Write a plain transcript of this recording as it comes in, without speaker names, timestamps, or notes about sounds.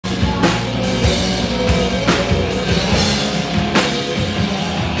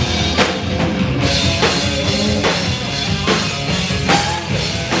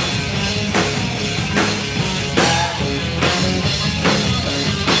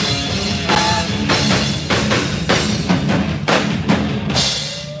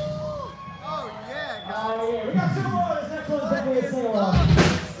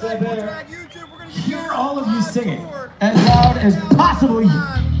as loud as possible.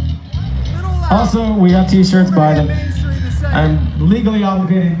 Also, we got t-shirts by them. I'm legally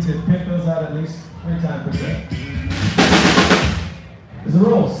obligated to pick those out at least 3 times per day. There's the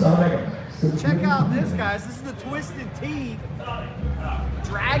rules. I'll make them. So check out this, guys. This is the Twisted Tea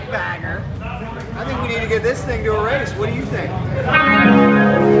drag bagger. I think we need to get this thing to a race. What do you think?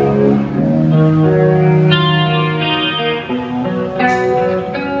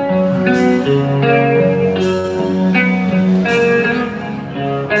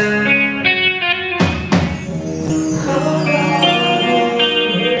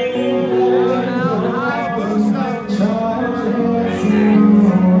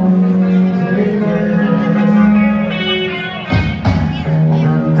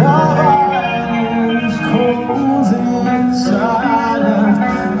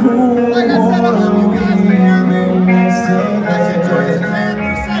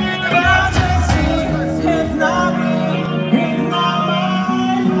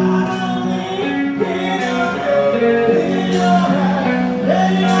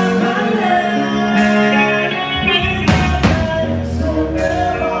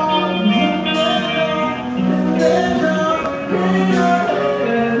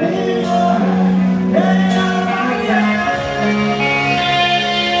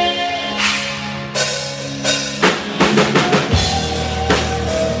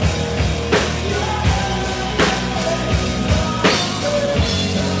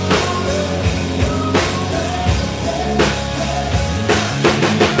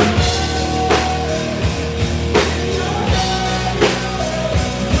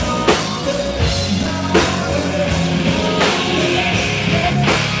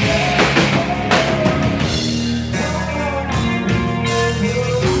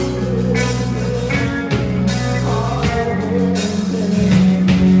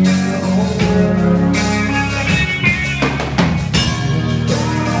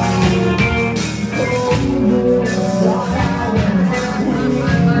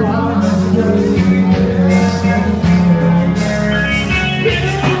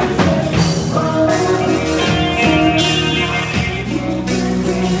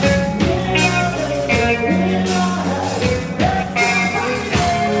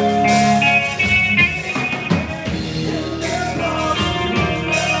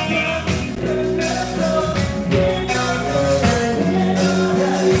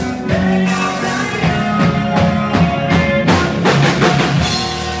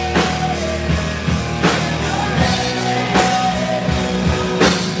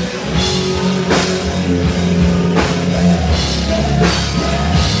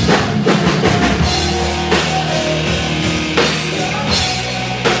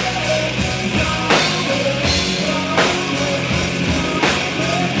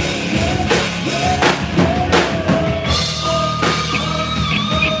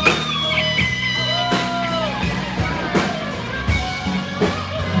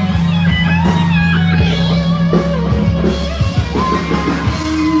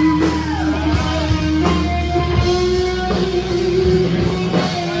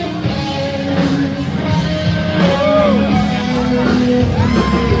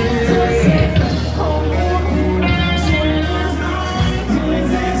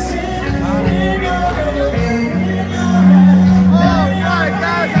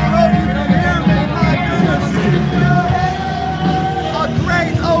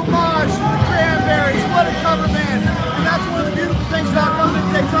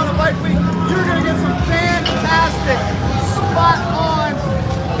 Daytona Bike Week, you're going to get some fantastic, spot-on,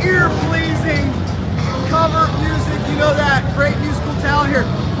 ear-pleasing cover music. You know that, great musical talent here.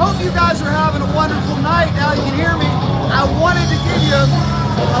 Hope you guys are having a wonderful night. Now you can hear me. I wanted to give you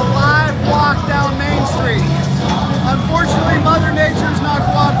a live walk down Main Street. Unfortunately, Mother Nature is not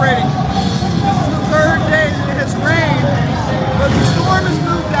cooperating. This is the 3rd day that it has rained, but the storm has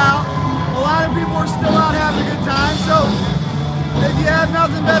moved out. A lot of people are still out having a good time, so if you have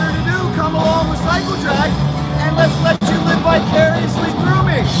nothing better to do, come along with Cycle Drag and let's let you live vicariously through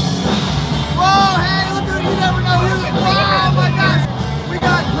me. Whoa, hey, look at you never know who. Oh my gosh, we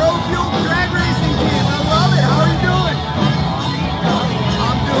got Pro Fuel Drag Racing Team. I love it. How are you doing?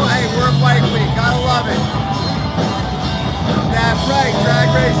 I'm doing. Hey, we're at Bike Week. Gotta love it. That's right, Drag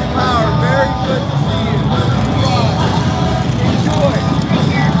Racing Power. Very good to see you. Enjoy.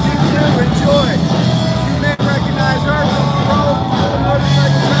 You too. Enjoy. You may recognize her from Pro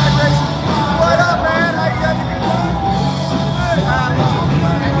Motorcycle Drag Racing. What up, man? How you having a good time?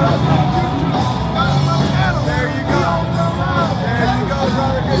 There you go. There you go,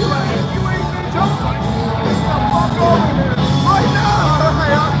 brother. Good job. You ain't been talking. Fuck over there. Right now.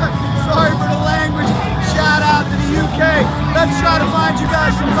 Sorry for the language. Shout out to the UK.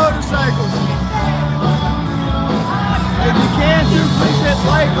 YouTube, please hit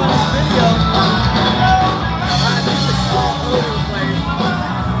like on this video. It's all over the place.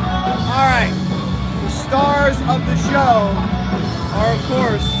 All right, the stars of the show are, of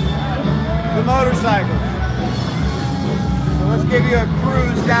course, the motorcycles. So let's give you a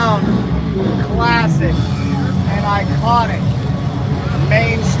cruise down classic and iconic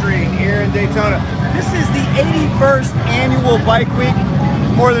Main Street here in Daytona. This is the 81st annual Bike Week.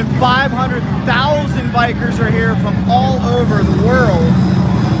 More than 500,000 bikers are here from all over the world.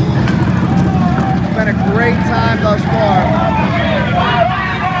 It's been a great time thus far.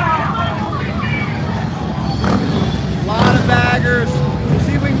 A lot of baggers. We'll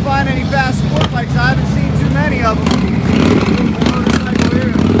see if we can find any fast sport bikes. I haven't seen too many of them.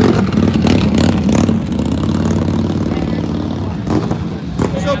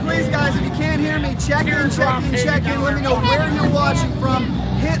 So please guys, if you can't hear me, check in. Let me know where you're watching from.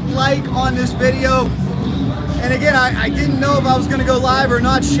 Hit like on this video. And again, I didn't know if I was gonna go live or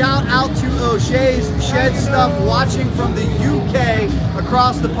not. Shout out to O'Shea's Shed Stuff watching from the UK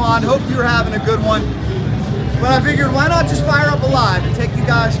across the pond. Hope you're having a good one. But I figured why not just fire up a live and take you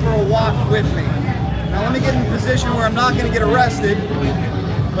guys for a walk with me. Now let me get in a position where I'm not gonna get arrested,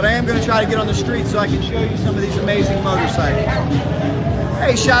 but I am gonna try to get on the street so I can show you some of these amazing motorcycles.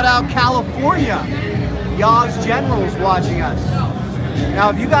 Hey, shout out California. Yaz General's watching us. Now,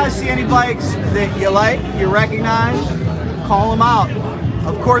 if you guys see any bikes that you like, you recognize, call them out.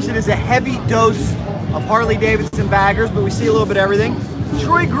 Of course, it is a heavy dose of Harley-Davidson baggers, but we see a little bit of everything.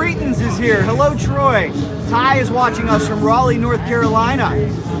 Troy Greetons is here. Hello, Troy. Ty is watching us from Raleigh, North Carolina.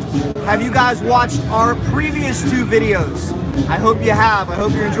 Have you guys watched our previous 2 videos? I hope you have. I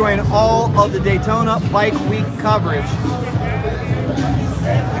hope you're enjoying all of the Daytona Bike Week coverage.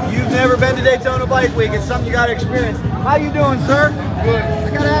 If you've never been to Daytona Bike Week, it's something you got to experience. How you doing, sir? Good. I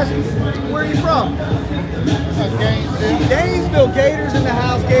got to ask you, where are you from? Gainesville. Gainesville. Gators in the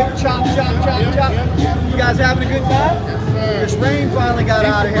house. Gator chop, chop, chop, chop. You guys having a good time? This rain finally got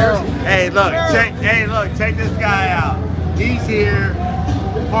out of here. Hey, look, check this guy out. He's here,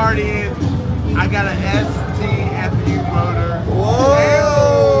 partying. I got an STFU motor.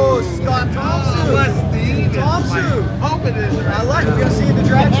 Whoa, Scott Thompson. Thompson. Hope it is. I like it. We're gonna see you in the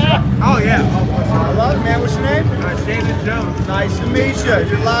drag strip. Oh yeah. I love it, man. What's your name? David Jones. Nice to meet you.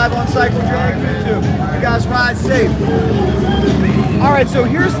 You're live on Cycle Drag YouTube. You guys ride safe. All right, so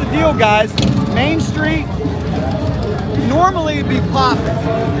here's the deal, guys. Main Street. Normally it'd be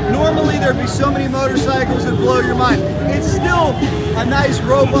popping. Normally there'd be so many motorcycles that blow your mind. It's still a nice,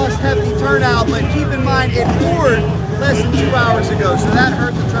 robust, hefty turnout, but keep in mind it poured less than 2 hours ago, so that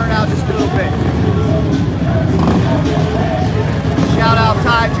hurt the turnout just a little bit. Shout out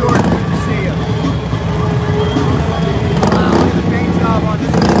Ty Jordan, good to see you. Wow, look at the paint job on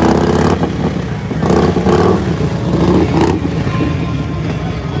this.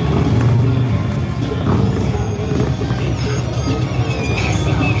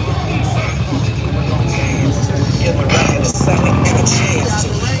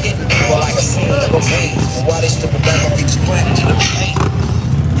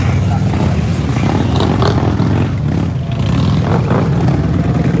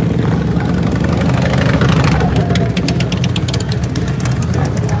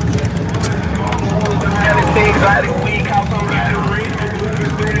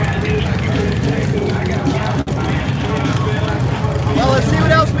 Well, let's see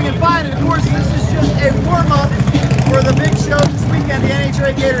what else we can find. And of course, this is just a warm-up for the big show this weekend, the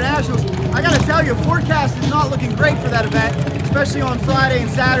NHRA Gator Nationals. I gotta tell you, forecast is not looking great for that event, especially on Friday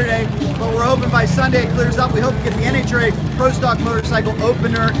and Saturday, but we're hoping by Sunday it clears up. We hope to get the NHRA Pro Stock Motorcycle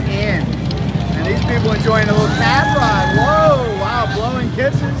Opener in. And these people enjoying a little cab ride. Whoa, wow, blowing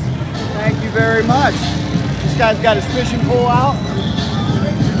kisses. Thank you very much. This guy's got his fishing pole out.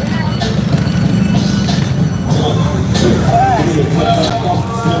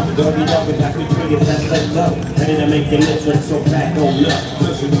 Ready to make the entrance, so back on up.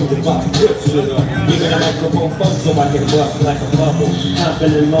 Pushing through the box, pushing up. Give it a microphone buzz so I can bust like a bubble.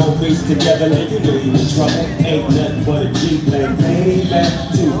 Hopping in Long Beach together, man, you know you in trouble. Ain't nothing but a G-Bang, baby.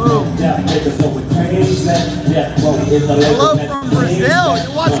 Two broke out niggas going crazy. Death row is the hello from Brazil.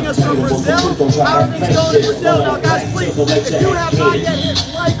 You're watching us from Brazil. How are things going in Brazil? Now, guys, please, if you have not yet hit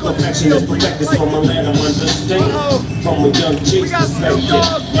like on this video, please like. From a young we got Snoop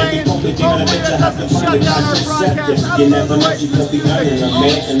Dogg playing. Hopefully that doesn't shut down our broadcast. You never know, she could be earning her,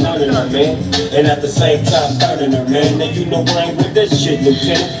 man, and learning her, man. And at the same time, burning her, man. Now you know I ain't with this shit,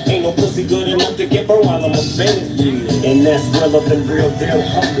 Lieutenant. Ain't no pussy good enough to get burned while I'm offended. And that's realer than real deal,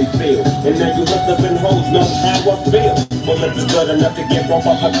 Holyfield. And now you hooked up in hoes know how I feel. Well, if it's good enough to get rolled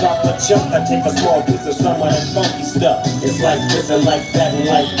off a proper chunk, I take a small piece of some of that funky stuff. It's like this and like that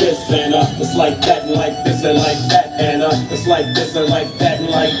and like this and it's like that and like this and like that and it's like this and like that and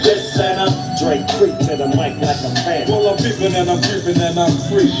like this and Drake creep to the mic like a fan. Well, I'm peeping and I'm creeping and I'm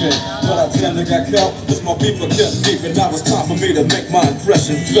creeping. But I tend to get caught, cause my people kept peeping. Now it's time for me to make my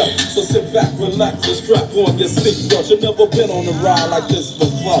impression felt. So sit back, relax, and strap on your seatbelt. You've never been on a ride like this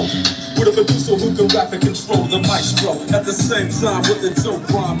before. With a producer who can rap and control the maestro. At the same time with the dope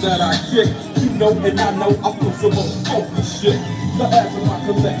rhyme that I kick. You know and I know I feel some more funky shit. To add to my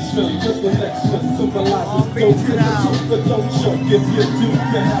collection, this collection symbolizes don't get the don't choke if you do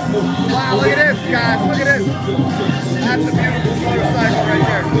can have no. Wow, look at this, guys, look at this. That's a beautiful motorcycle right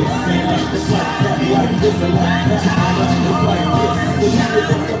there.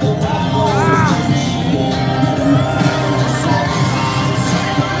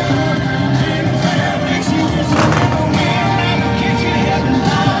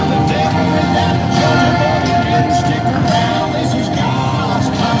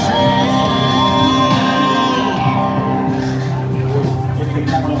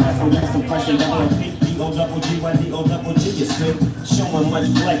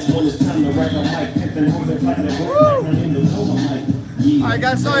 Alright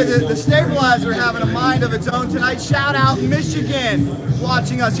guys, sorry, the stabilizer having a mind of its own tonight. Shout out Michigan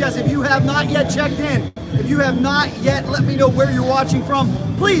watching us. Yes, if you have not yet checked in, if you have not yet let me know where you're watching from,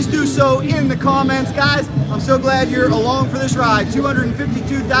 please do so in the comments. Guys, I'm so glad you're along for this ride.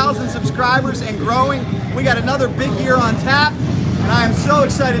 252,000 subscribers and growing. We got another big year on tap, and I am so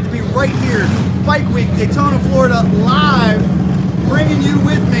excited to be right here, Bike Week, Daytona, Florida, live, bringing you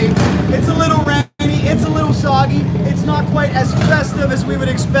with me. It's a little rainy, it's a little soggy, it's not quite as festive as we would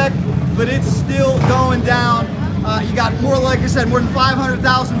expect, but it's still going down. You got more, like I said, more than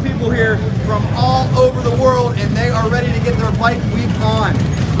 500,000 people here from all over the world, and they are ready to get their Bike Week on.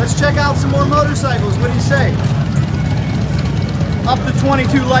 Let's check out some more motorcycles. What do you say? Up to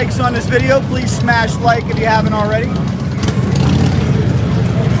 22 likes on this video. Please smash like if you haven't already.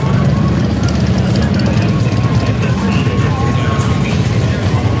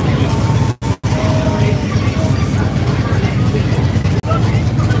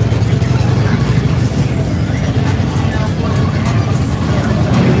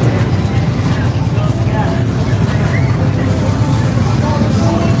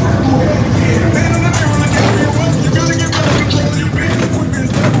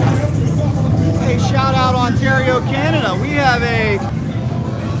 Canada, we have a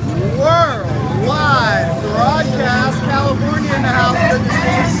worldwide broadcast. California in the house.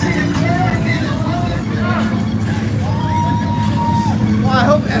 Well, I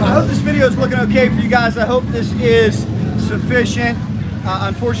hope this video is looking okay for you guys. I hope this is sufficient.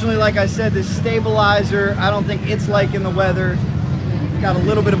 Unfortunately, like I said, this stabilizer, I don't think it's liking the weather. Got a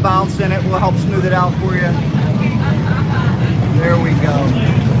little bit of bounce in it. We'll help smooth it out for you. There we go.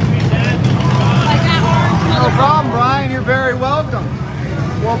 No problem, Brian. You're very welcome.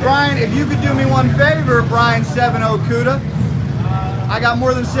 Well, Brian, if you could do me one favor, Brian 70 Cuda. I got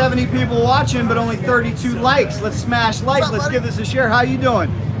more than 70 people watching, but only 32 likes. Let's smash like. Let's give this a share. How you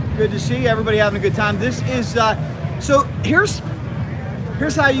doing? Good to see you. Everybody having a good time. This is so here's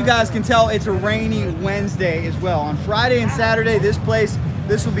how you guys can tell it's a rainy Wednesday as well. On Friday and Saturday, this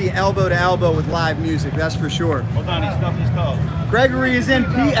will be elbow to elbow with live music. That's for sure. Hold on, he's stuffed his toe. Gregory is in.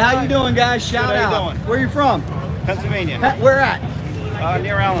 Pete, how you doing, guys? Shout out. How you doing? Where you from? Pennsylvania. Where at?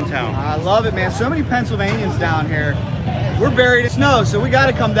 Near Allentown. I love it, man. So many Pennsylvanians down here. We're buried in snow, so we got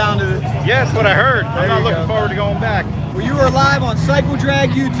to come down to the... Yeah, that's what I heard. I'm not looking forward to going back. Well, you are live on Cycle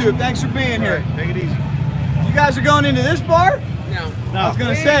Drag YouTube. Thanks for being here. Right, take it easy. You guys are going into this bar? No. I was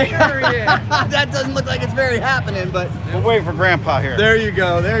going to say, that doesn't look like it's very happening, but... We'll wait for Grandpa here. There you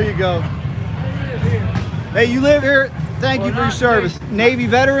go, there you go. Hey, you live here? Thank you for your service. Navy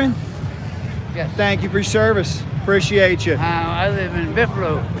veteran? Yes. Thank you for your service. Appreciate you. I live in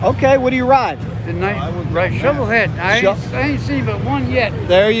Buffalo. Okay, what do you ride? The night, right, Shovelhead. I ain't seen but one yet.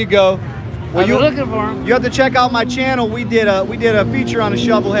 There you go. Well, you're looking for him. You have to check out my channel. We did a feature on a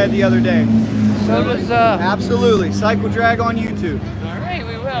Shovelhead the other day. So does absolutely. Cycle Drag on YouTube. All right,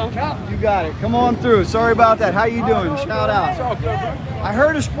 we will. You got it. Come on through. Sorry about that. How you doing? Shout out. I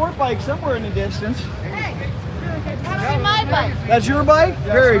heard a sport bike somewhere in the distance. That's my bike. That's your bike?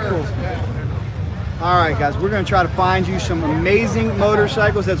 Very cool. All right, guys, we're going to try to find you some amazing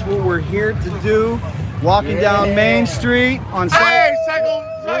motorcycles. That's what we're here to do. Walking down Main Street on Hey,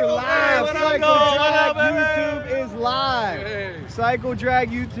 Cycle live. Cycle Drag YouTube is live. Cycle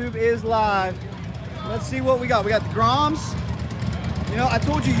Drag YouTube is live. Let's see what we got. We got the Groms. You know, I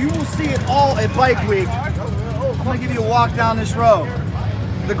told you, you will see it all at Bike Week. I'm gonna give you a walk down this road.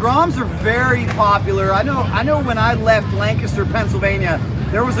 The Groms are very popular. I know when I left Lancaster, Pennsylvania,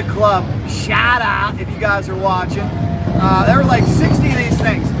 there was a club, shout out if you guys are watching. There were like 60 of these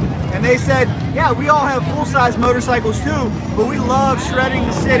things. And they said, yeah, we all have full-size motorcycles too, but we love shredding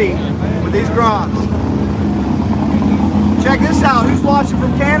the city with these Groms. Check this out, who's watching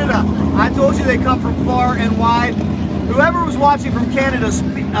from Canada? I told you they come from far and wide. Whoever was watching from Canada,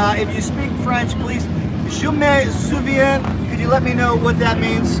 if you speak French, please, je me souviens. Could you let me know what that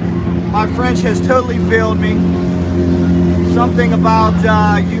means? My French has totally failed me. Something about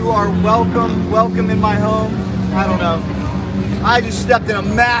you are welcome in my home. I don't know. I just stepped in a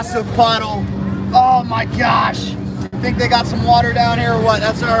massive puddle. Oh my gosh. Think they got some water down here or what?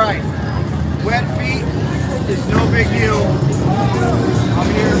 That's all right. Wet feet is no big deal. I'm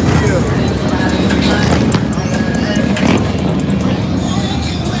here for you.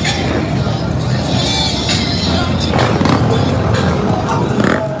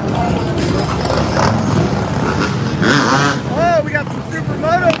 Oh, we got some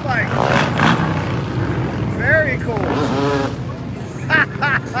supermoto bikes. Very cool.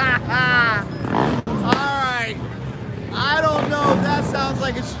 Alright. I don't know if that sounds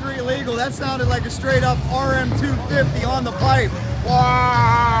like it's street legal. That sounded like a straight up RM250 on the pipe.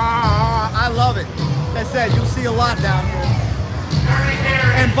 I love it. Like I said, you'll see a lot down here.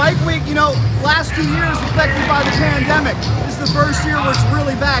 And Bike Week, you know, last 2 years affected by the pandemic. This is the first year where it's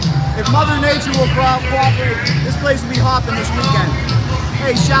really back. If Mother Nature will cooperate, this place will be hopping this weekend.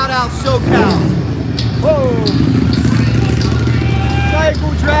 Hey, shout out SoCal. Whoa!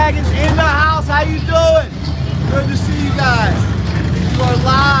 Cycle Dragons in the house. How you doing? Good to see you guys. You are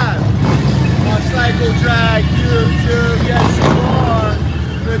live on Cycle Drag YouTube. Yes, you are.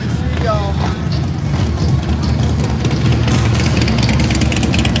 Good to see y'all.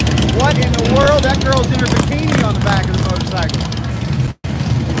 What in the world? That girl's in her bikini on the back of the motorcycle.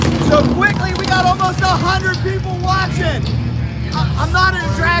 So quickly, we got almost 100 people watching. I'm not in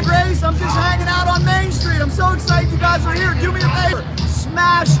a drag race. I'm just hanging out on Main Street. I'm so excited you guys are here. Do me a favor.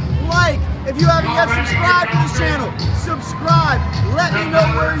 Smash like. If you haven't yet subscribed to this channel, subscribe. Let me know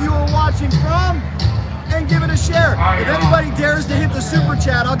where you are watching from and give it a share. If anybody dares to hit the super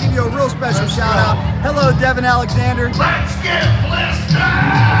chat, I'll give you a real special shout out. Hello, Devin Alexander. Let's get blistered!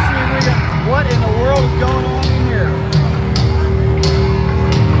 Let's see if we can, what in the world is going on in here?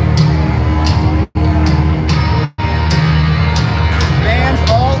 Bands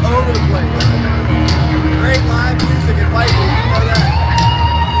all over the place. Great live music at Bike Week, you know that.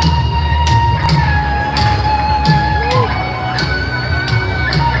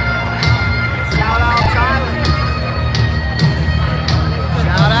 Shout out Tyler.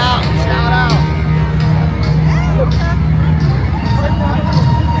 Shout out, shout out.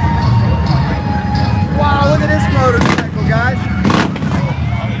 Wow, look at this motorcycle, guys.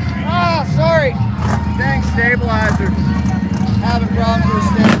 Ah, sorry. Dang stabilizer. Having problems with the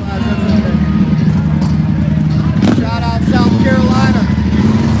stabilizer. That's okay. Shout out South Carolina.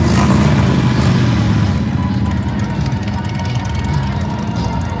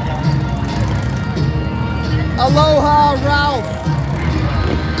 Aloha, Ralph.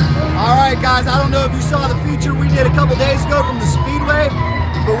 All right, guys, I don't know if you saw the feature we did a couple days ago from the Speedway,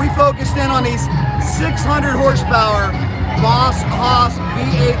 but we focused in on these 600 horsepower Boss Haas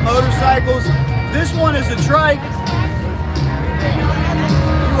V8 motorcycles. This one is a trike.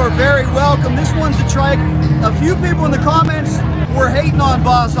 You are very welcome. This one's a trike. A few people in the comments were hating on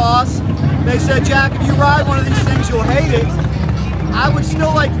Boss Haas. They said, Jack, if you ride one of these things, you'll hate it. I would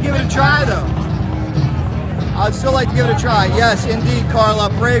still like to give it a try, though. I'd still like to give it a try. Yes, indeed, Carla.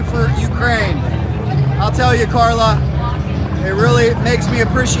 Pray for Ukraine. I'll tell you, Carla, it really makes me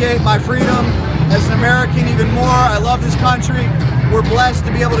appreciate my freedom as an American even more. I love this country. We're blessed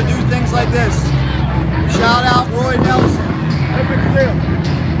to be able to do things like this. Shout out Roy Nelson.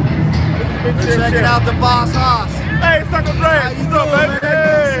 Checking out the Boss Haas. Hey, Cycle Drag. What's up, baby?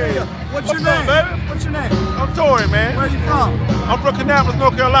 Hey. What's your name? Baby? What's your name? I'm Tori, man. Where are you from? I'm from Kannapolis,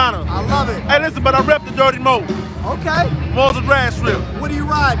 North Carolina. I love it. Hey, listen, but I rep the Dirty Mo. Okay. Mo's a drag strip. What do you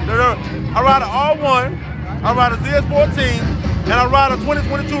ride? I ride an R1, I ride a ZS14, and I ride a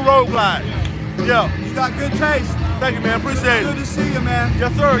 2022 Road Glide. Yeah. You got good taste. Thank you, man. Appreciate it. Good to see you, man.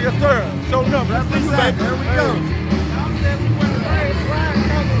 Yes, sir. Yes, sir. Show up. Represent. There we go.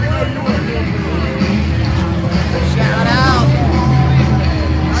 Shout out.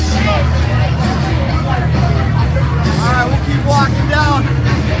 All right, we'll keep walking down.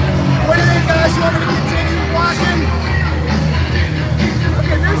 What do you think, guys? You want me to continue walking? Look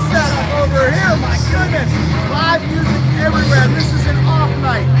at this setup over here. My goodness. Live music everywhere. This is an off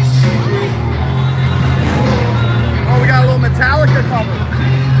night. Oh, we got a little Metallica cover.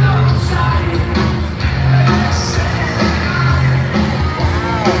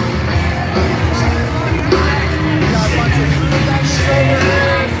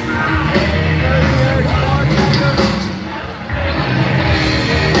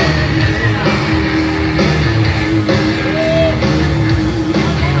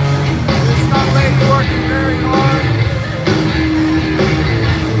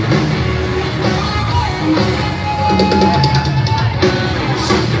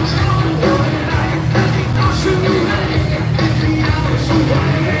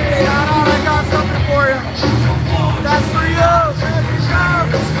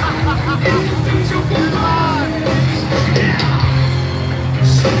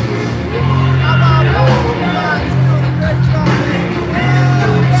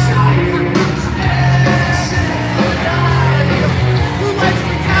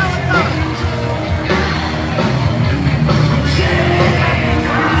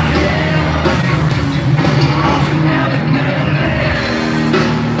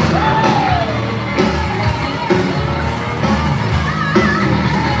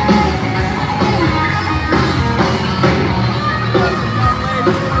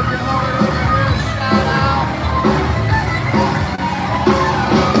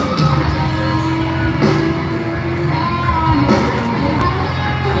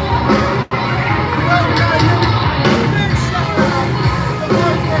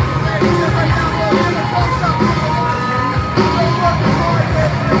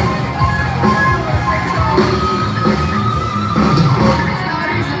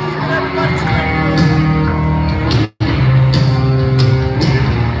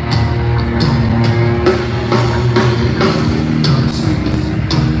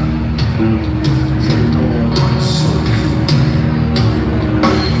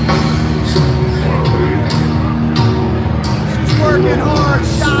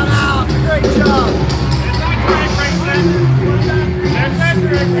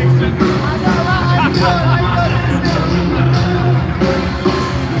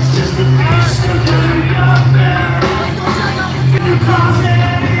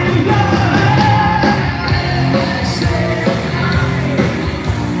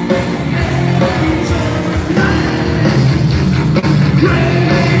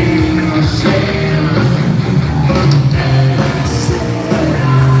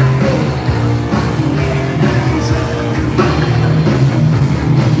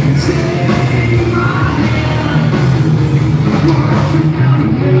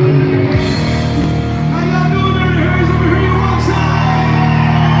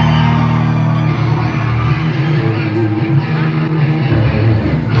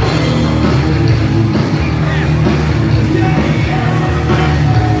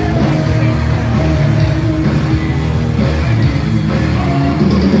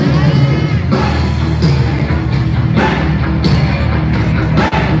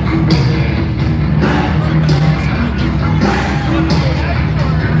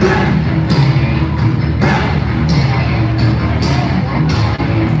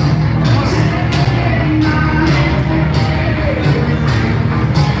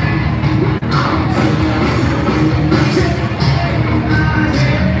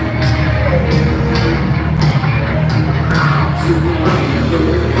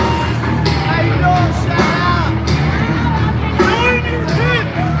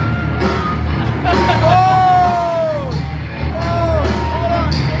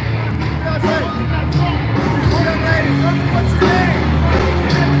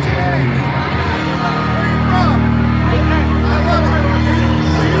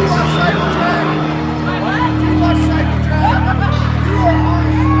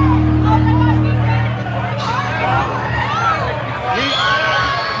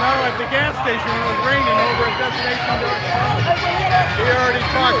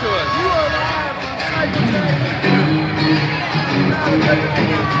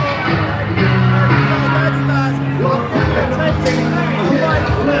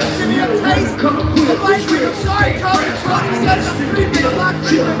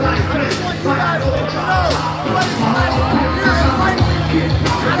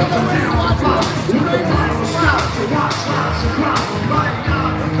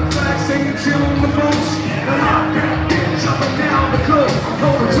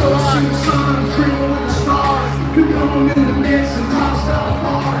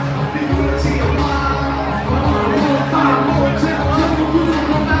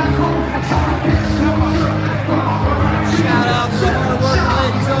 Shout out to all the working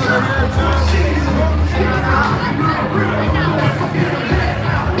ladies over here too. Shout out.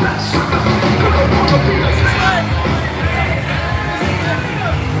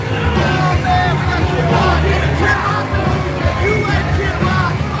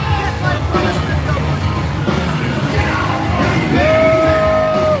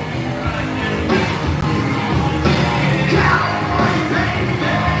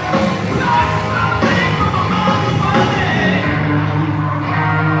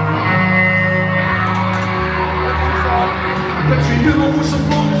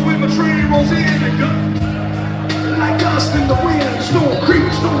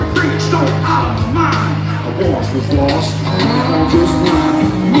 reached on out of mind. I once was lost, I'm just fine.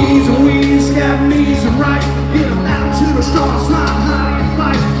 Knees and wings, got knees and right. Get them out to the stars, line high and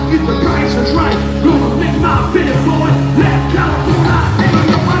fight. If the price is right, gonna make my fitted boy. Left California, ain't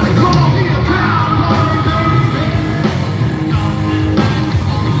nobody call me a cowboy, baby.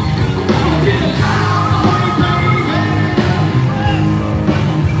 Gonna get a cowboy, baby.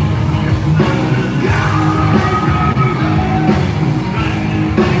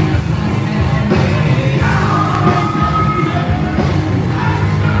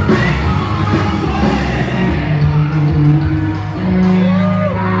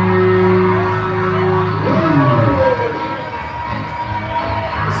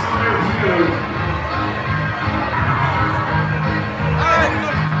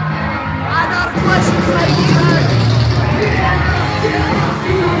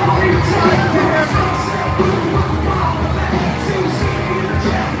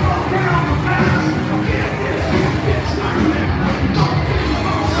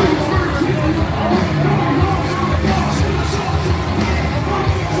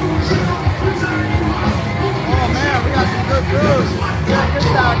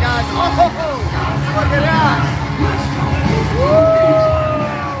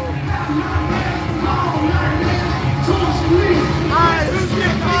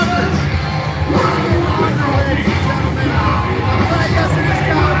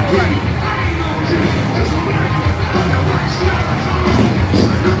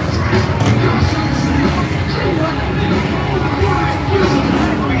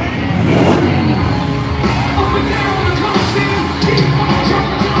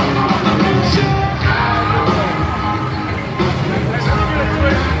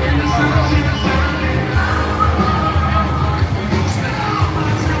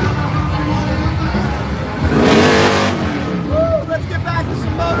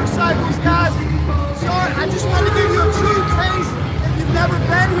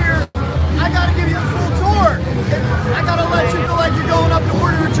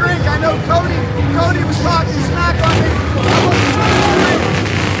 Cody was talking smack on me.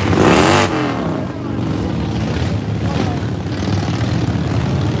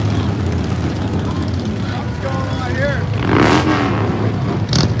 What's going on here?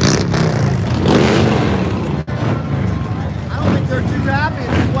 I don't think they're too happy in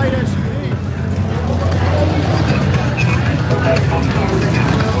this white SUV.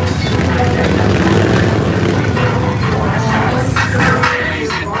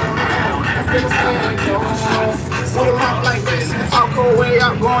 What a mouth like that, I'll go way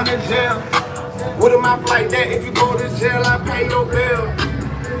out going to jail. With a mouth like that, if you go to jail, I pay your bill.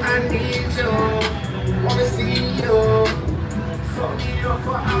 I need you, wanna see you. Fuck me up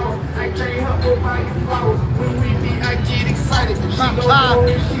for hours, I can't help but buy you flowers. When we meet, I get excited. This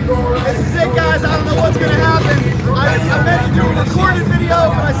is it, guys. I don't know what's gonna happen. I meant to do a recorded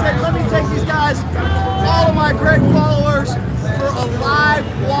video, but I said, let me take these guys, all of my great followers, for a live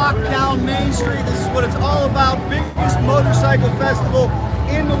walk down Main Street. This is what it's all about. Biggest motorcycle festival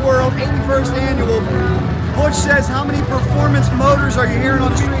in the world, 81st annual. Butch says, how many performance motors are you hearing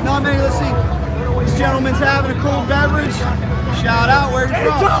on the street? Not many. Let's see. This gentleman's having a cold beverage. Shout out, where are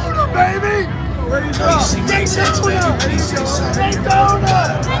you from? Daytona, baby! Where are you from? Daytona!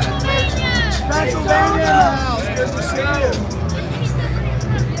 Daytona! Pennsylvania in the house. Good to see you.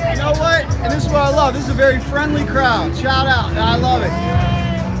 You know what? And this is what I love. This is a very friendly crowd. Shout out. I love it.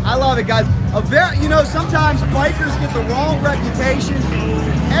 I love it, guys. You know, sometimes bikers get the wrong reputation.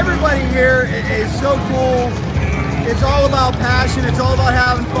 Everybody here is so cool. It's all about passion. It's all about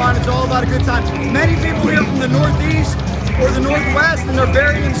having fun. It's all about a good time. Many people here from the Northeast or the Northwest, and they're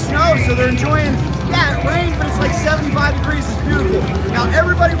buried in snow, so they're enjoying, yeah, it rained, but it's like 75 degrees. It's beautiful. Now,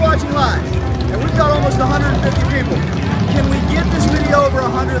 everybody watching live, and we've got almost 150 people. Can we get this video over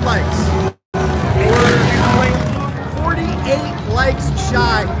 100 likes? We're 48 likes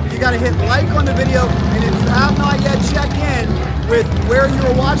shy. You got to hit like on the video, and if you have not yet checked in with where you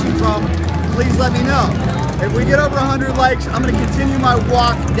are watching from, please let me know. If we get over 100 likes, I'm going to continue my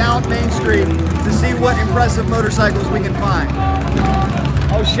walk down Main Street to see what impressive motorcycles we can find.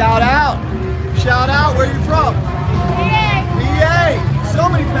 Oh, shout out. Shout out. Where are you from? PA. PA. So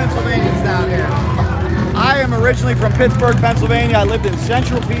many Pennsylvanians down here. I am originally from Pittsburgh, Pennsylvania. I lived in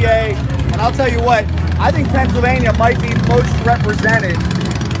central PA. And I'll tell you what, I think Pennsylvania might be most represented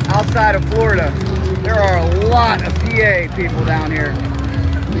outside of Florida. There are a lot of PA people down here.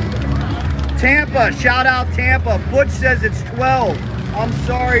 Tampa, shout out Tampa. Butch says it's 12. I'm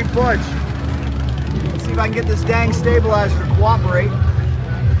sorry, Butch. Let's see if I can get this dang stabilizer to cooperate.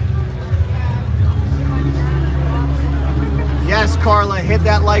 Yes, Carla, hit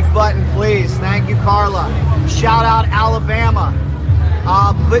that like button, please. Thank you, Carla. Shout out Alabama.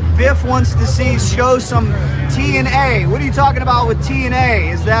 But Biff wants to show some T&A. What are you talking about with T&A?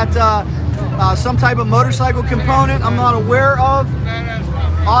 Is that some type of motorcycle component I'm not aware of?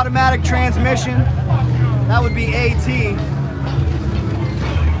 Automatic transmission. That would be AT.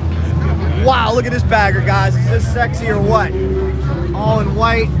 Wow, look at this bagger, guys. Is this sexy or what? All in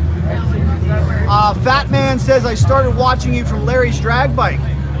white. Fat Man says, I started watching you from Larry's drag bike.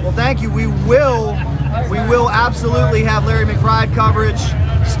 Well, thank you. We will absolutely have Larry McBride coverage.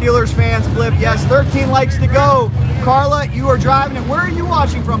 Steelers fans flip. Yes, 13 likes to go. Carla, you are driving it. Where are you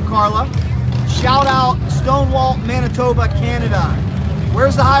watching from, Carla? Shout out Stonewall, Manitoba, Canada.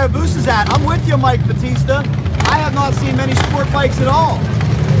 Where's the Hayabusas at? I'm with you, Mike Batista. I have not seen many sport bikes at all.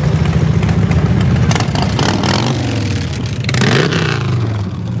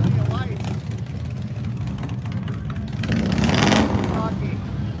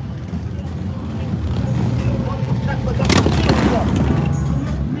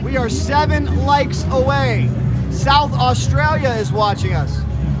 We are 7 likes away. South Australia is watching us.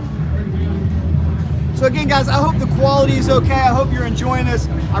 So again, guys, I hope the quality is okay. I hope you're enjoying this.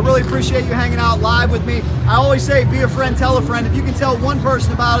 I really appreciate you hanging out live with me. I always say, be a friend, tell a friend. If you can tell one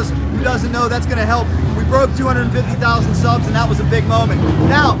person about us who doesn't know, that's gonna help. We broke 250,000 subs, and that was a big moment.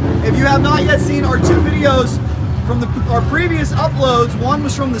 Now, if you have not yet seen our 2 videos from our previous uploads, one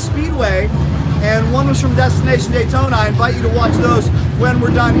was from the Speedway, and one was from Destination Daytona. I invite you to watch those when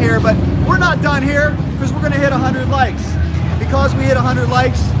we're done here, but we're not done here because we're gonna hit 100 likes. And because we hit 100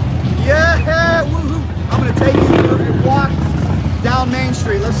 likes, yeah, woohoo, I'm gonna take you for a walk down Main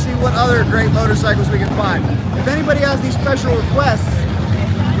Street. Let's see what other great motorcycles we can find. If anybody has any special requests,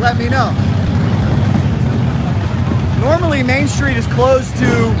 let me know. Normally Main Street is closed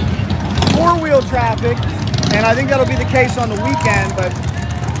to 4-wheel traffic, and I think that'll be the case on the weekend, but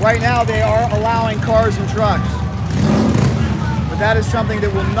right now they are allowing cars and trucks. But that is something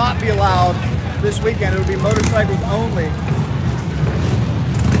that will not be allowed this weekend. It will be motorcycles only.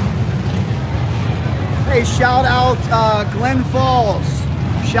 Hey, shout out Glen Falls.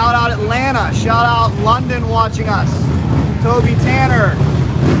 Shout out Atlanta. Shout out London watching us. Toby Tanner.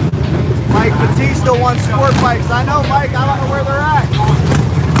 Mike Batista wants sport bikes. I know, Mike. I don't know where they're at.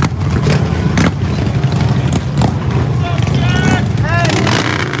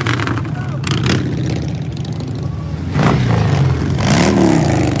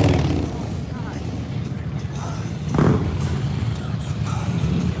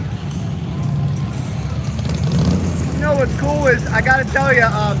 What's cool is, I gotta tell you,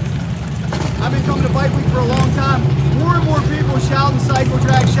 I've been coming to Bike Week for a long time. More and more people shouting Cycle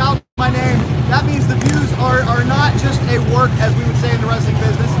Drag, shouting my name. That means the views are not just a work, as we would say in the wrestling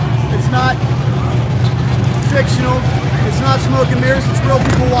business. It's not fictional. It's not smoke and mirrors. It's real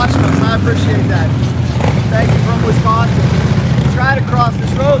people watching us, and I appreciate that. Thank you from Wisconsin. Try to cross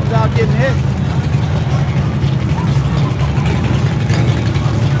this road without getting hit.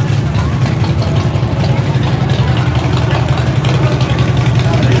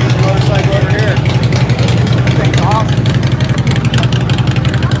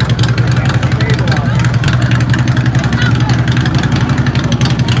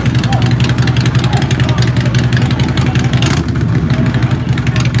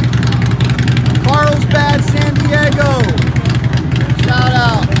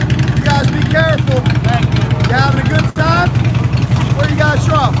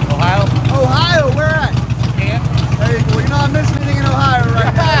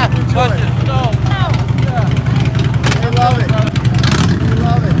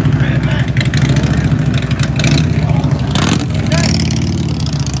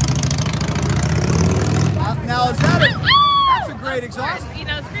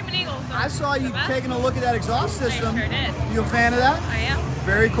 Taking a look at that exhaust system. I sure did. You a fan of that? I am.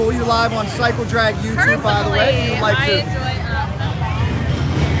 Very cool. You live on Cycle Drag YouTube, by the way. You'd like to. I enjoy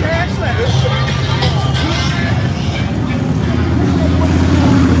Okay, excellent.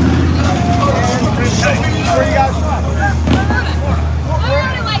 Where you guys from? We're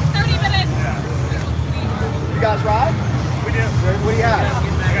only like 30 minutes. You guys ride? We do. What do you have?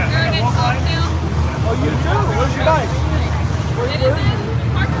 We're in Oakdale. Oh, you too? Where's your bike?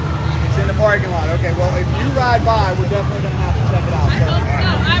 It's in the parking lot. Okay, well, if you ride by, we're definitely going to have to check it out. I hope so.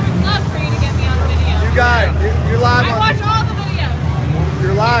 I would love for you to get me on video. You got it. You're live on. I watch all the videos.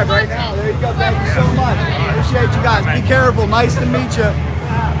 You're live right now. There you go. Thank you so much. Appreciate you guys. Be careful. Nice to meet you.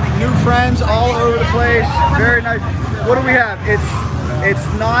 New friends all over the place. Very nice. What do we have? It's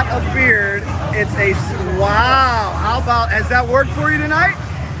not a beard. It's a wow. How about, has that worked for you tonight?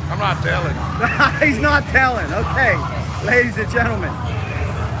 I'm not telling. He's not telling. Okay. Ladies and gentlemen,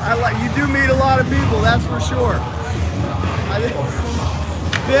 you do meet a lot of people, that's for sure.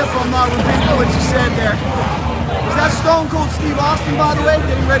 Biff, I'm not repeating what you said there. Is that Stone Cold Steve Austin, by the way,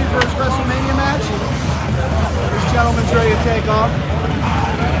 getting ready for his WrestleMania match? This gentleman's ready to take off.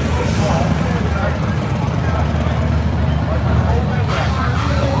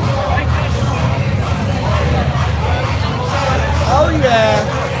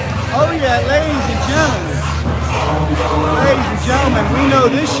 Oh yeah, ladies and gentlemen. Ladies and gentlemen, we know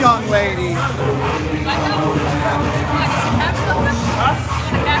this young lady.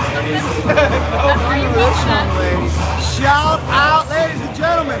 Shout out, ladies and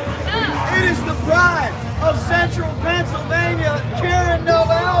gentlemen. It is the pride of Central Pennsylvania, Karen Noel.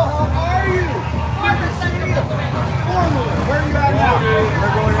 How are you? Good to see you. Formally, where are you at now?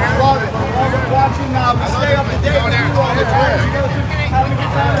 We're going here. Love it. Love it. Watching now. We stay up to date with you all the time. Having a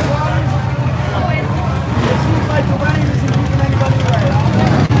good time as well. It seems like the rain isn't keeping anybody away. You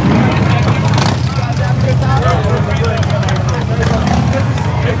guys having a good time?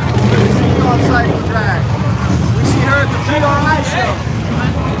 Good to see you on Cycle Drag. We see her at the PRI show.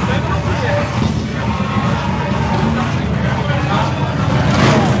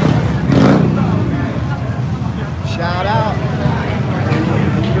 Shout out.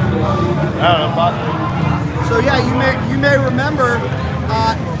 So yeah, you may remember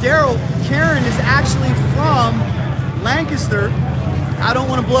Daryl, Karen is actually from Lancaster. I don't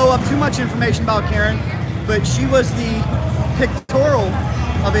want to blow up too much information about Karen, but she was the pictorial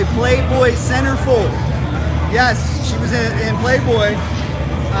of a Playboy centerfold. Yes, she was in Playboy.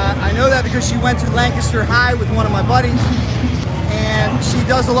 I know that because she went to Lancaster High with one of my buddies, and she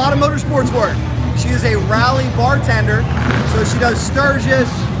does a lot of motorsports work. She is a rally bartender, so she does Sturgis,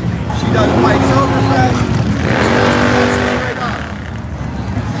 she does Mike's Overfest,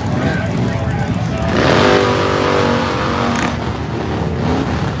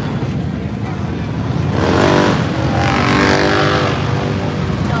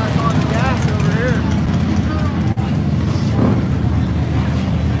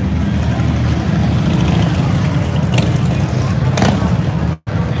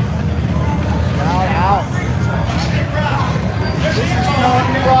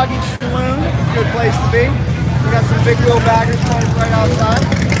 big wheel baggers parked right outside.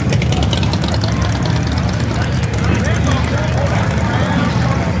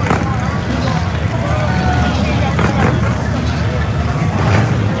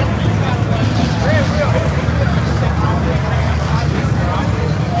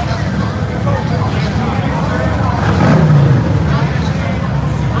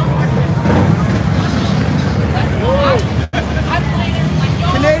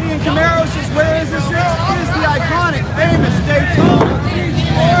 Canadian Camaro says, where is this? It is the iconic, famous Daytona Beach,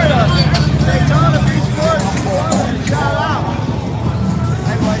 Florida. Daytona Beach, Florida. Shout out.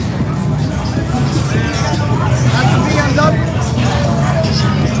 That's a BMW.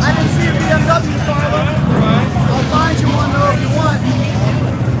 I didn't see a BMW, Carla. I'll find you one though if you want.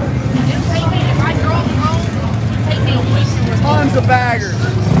 Tons of baggers.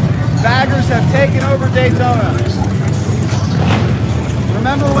 Baggers have taken over Daytona.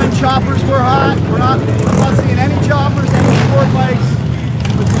 Remember when choppers were hot? We're not seeing any choppers, any sport bikes,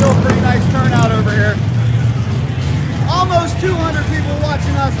 but still pretty nice turnout over here. Almost 200 people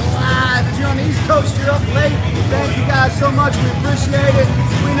watching us live. If you're on the East Coast, you're up late. Thank you guys so much. We appreciate it.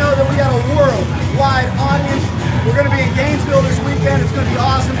 We know that we got a worldwide audience. We're going to be in Gainesville this weekend. It's going to be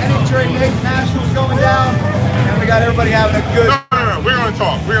awesome. NHRA Nationals going down, and we got everybody having a good. No. We're going to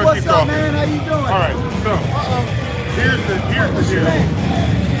talk. We're going to keep talking. What's up, man? How you doing? All right. So here's the deal.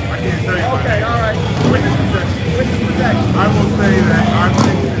 I can't tell you. Okay, all right. Witness protection. Witness protection. I will say that I'm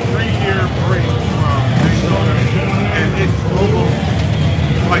taking a 3-year break from Daytona, and it's almost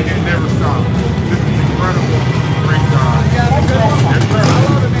like it never stops. This is incredible. Great time. Yeah, that's good. Yes, sir. I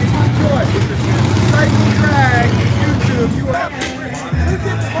love it, man. Enjoy. Cycle Drag, YouTube. You are. Who did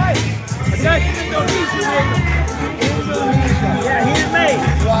the bike? A guy from Indonesia. Indonesia. Yeah, he's made.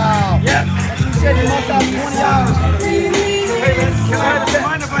 Wow. Yeah. She said you must have 20 hours. Hey, man, can I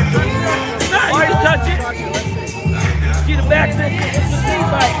mind if I touch it? No, you can touch it. See the back thing? It's a steam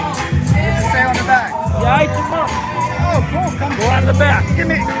bike. Does it stay on the back? Yeah, I took them. Oh, cool. Come go on the back. Give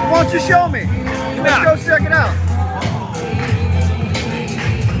me. Why don't you show me? Let's go check it out.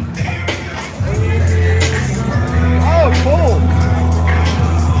 Oh, cool.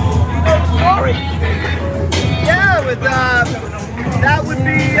 You know the story? Yeah, with that would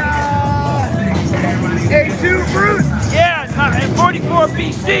be A2 Bruce. Yeah, in 44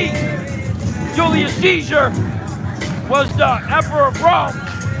 BC, Julius Caesar was the emperor of Rome,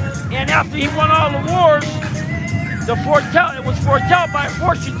 and after he won all the wars, it was foretold by a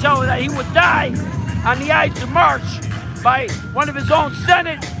fortune teller that he would die on the Ides of March by one of his own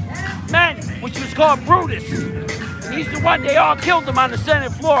Senate men, which was called Brutus. He's the one, they all killed him on the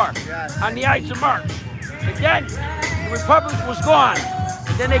Senate floor on the Ides of March. And then the Republic was gone.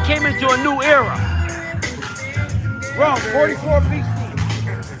 And then they came into a new era. Rome, 44 BC.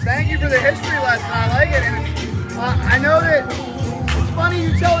 Thank you for the history lesson. I like it. And I know that it's funny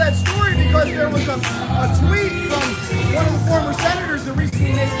you tell that story because there was a tweet from one of the former senators that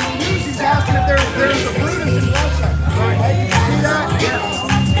recently made the news. He's asking if there's a Brutus in Russia. Right? Did you see that? Yeah.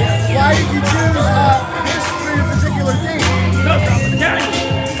 Why did you choose this for a particular thing? Because I'm Italian.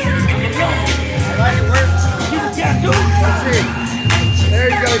 I like it. Where? See the tattoo? Let's see. There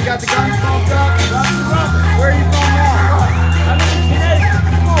you go. You got the gun pumped up. Where are you from now? I live in Connecticut.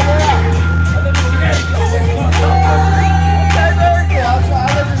 Oh, where at? I live in Connecticut. Okay, very cool. I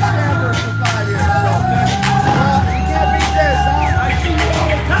lived in Stanford for 5 years. So, you can't beat this, huh? I see you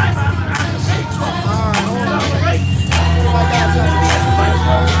all the time on the beach. Alright, hold on. Right. I got something.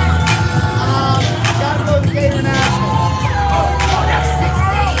 Gotta go to Gator National. Oh, that's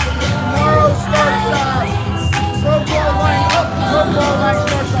 16. Tomorrow starts Pro Qualifying up. Pro Qualifying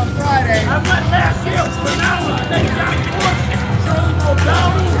starts on Friday. I went last year for now. I think John Ford, Shirley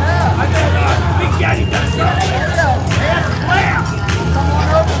O'Donnell. Yeah. I met Big Daddy Gonzalez. And Slam. Come on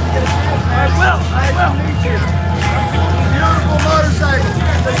over and get a chance, man. I will. Nice to meet you. Beautiful motorcycle.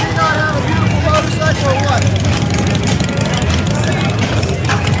 Does he not have a beautiful motorcycle or what?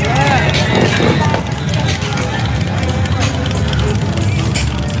 Yeah.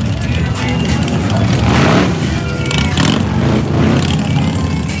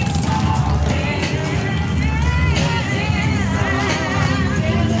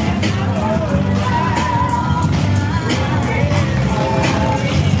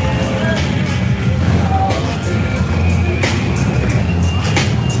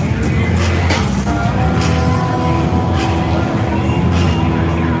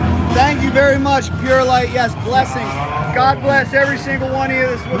 Very much, Pure Light. Yes, blessings. God bless every single one of you.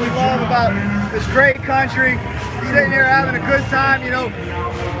 This is what we love about this great country. Sitting here having a good time, you know.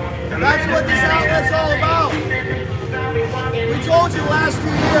 That's what this outlet's all about. We told you the last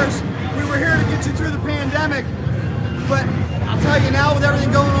 2 years we were here to get you through the pandemic, but I'll tell you now, with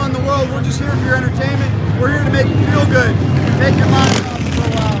everything going on in the world, we're just here for your entertainment. We're here to make you feel good, make your mind up for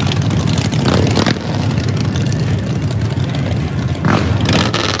a while.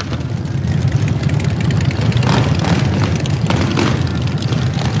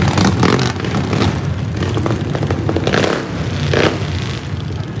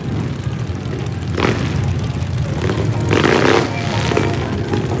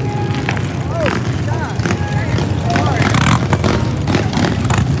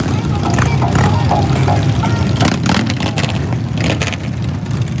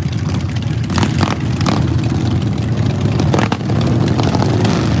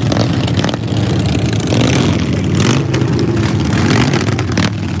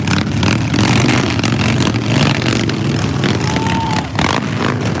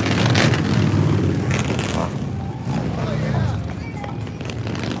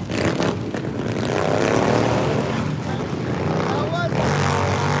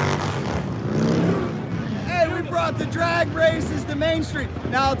 The drag races to Main Street.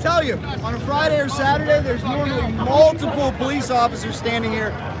 Now I'll tell you, on a Friday or Saturday, there's normally multiple police officers standing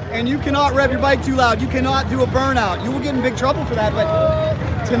here, and you cannot rev your bike too loud. You cannot do a burnout. You will get in big trouble for that. But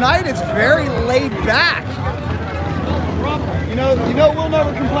tonight it's very laid back. You know, we'll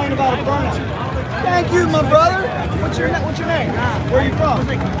never complain about a burnout. Thank you, my brother. What's your name? Where are you from?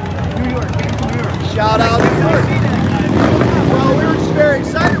 New York. Shout out New York. Well, we were just very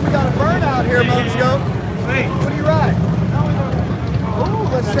excited. We got a burnout here, Motorsport. What do you ride? Oh,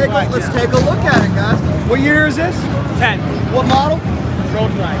 let's take a look at it, guys. What year is this? 10. What model?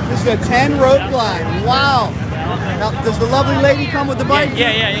 Road Glide. This is a 10 Road Glide. Wow. Now, does the lovely lady come with the bike?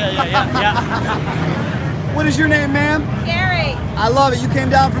 Yeah. What is your name, ma'am? Gary. I love it. You came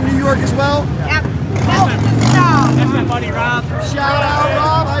down from New York as well? Yep. That's my buddy Rob. Shout out,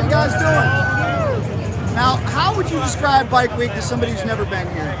 Rob. How you guys doing? Now, how would you describe Bike Week to somebody who's never been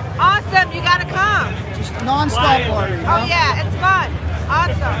here? Awesome. You gotta come. Just non-stop party, huh? Oh yeah, it's fun.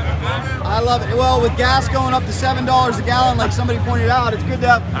 Awesome. I love it. Well, with gas going up to $7 a gallon, like somebody pointed out, it's good to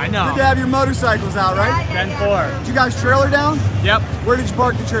have. I know. Good to have your motorcycles out, right? 10-4. Did you guys trailer down? Yep. Where did you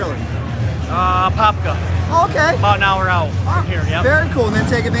park the trailer? Popka. Oh, okay. About an hour out from here, yep. Very cool. And then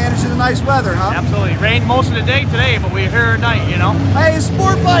take advantage of the nice weather, huh? Absolutely. Rained most of the day today, but we're here at night, you know? Hey, a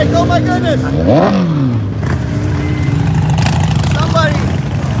sport bike. Oh, my goodness.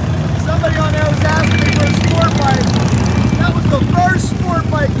 Somebody on there was asking me for a sport bike.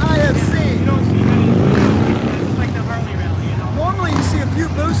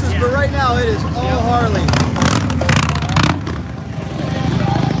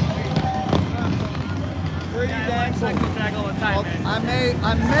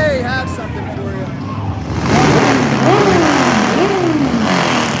 may have something for you.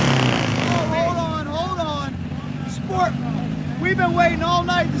 Oh, hold on. Sport. We've been waiting all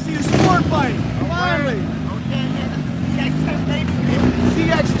night to see a sport bike. Finally.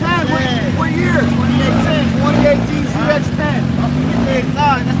 CX-10. What year? 2018 CX-10.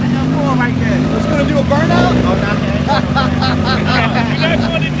 That's the M4 right there. Let's go to do a burnout? Oh, not that. You guys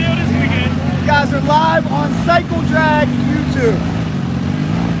want to do this weekend? You guys are live on Cycle Drag YouTube.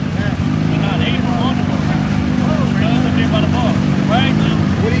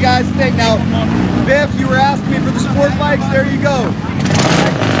 What do you guys think? Now, Biff, you were asking me for the sport bikes. There you go.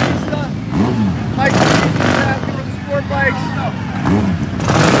 Mike, you were asking for the sport bikes.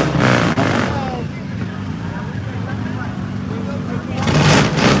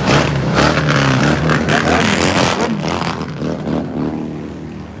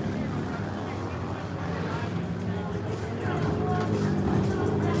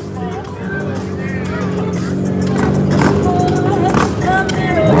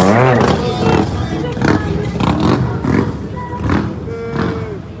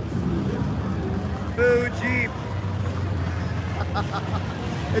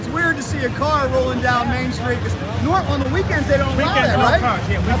 It's weird to see a car rolling down Main Street because on the weekends they don't allow that, right?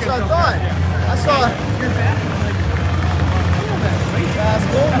 That's what I thought. I saw. That's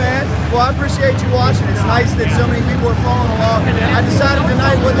cool, man. Well, I appreciate you watching. It's nice that so many people are following along. I decided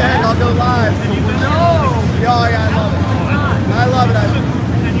tonight, what the heck, I'll go live. No! Yeah, I love it. I love it.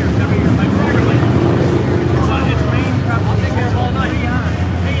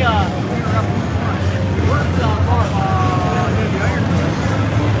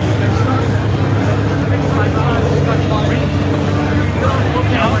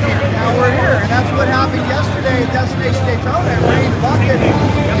 Now we're here, and that's what happened yesterday at Destination Daytona. It rained a bucket. 10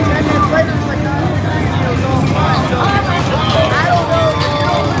 minutes later, it's like, it was all fine. So, I don't know.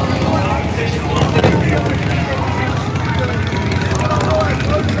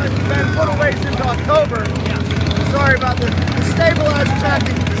 It's been put away since October. Sorry about the stabilizer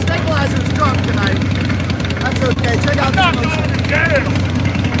tracking. The stabilizer's drunk tonight. That's okay. Check out this motion.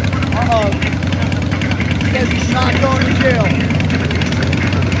 Says he's not going to jail.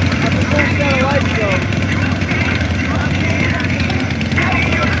 That's a full set of lights though.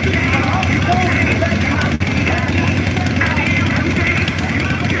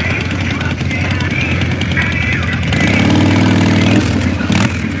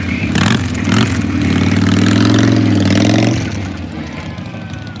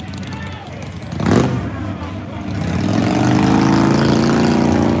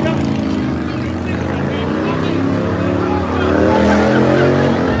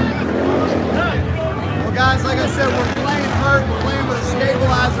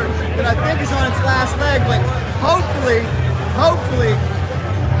 Hopefully,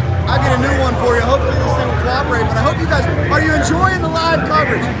 I'll get a new one for you. Hopefully this thing will cooperate. But I hope you guys, are you enjoying the live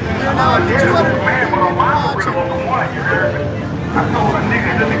coverage? We are now at the 200 people watching.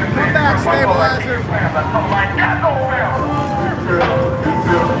 Come back, stabilizer.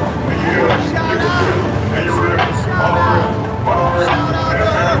 Shout out to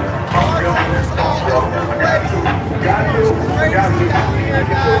bartenders all over the place. It's crazy down here,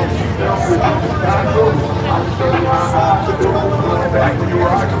 guys. So much going on.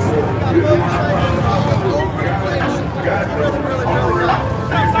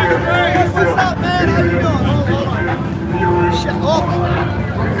 What's up, man? How you doing? Hold on. Shut up.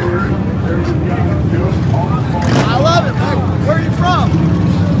 I love it, man. Where are you from?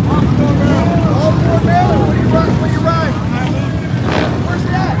 Baltimore, Maryland. Where you ride? Where's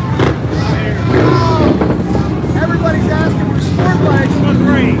it at? Oh, everybody's asking for sport bikes.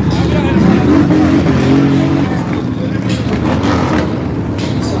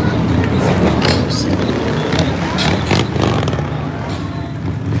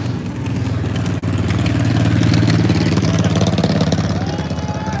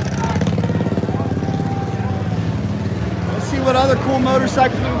 What other cool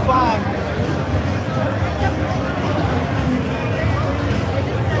motorcycles we can find.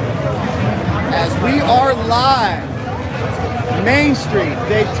 As we are live, Main Street,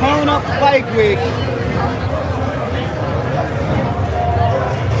 Daytona Bike Week.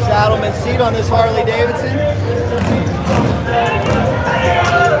 Saddleman seat on this Harley Davidson.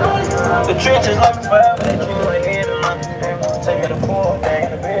 The trenches like forever, they keep my head in my take it a full day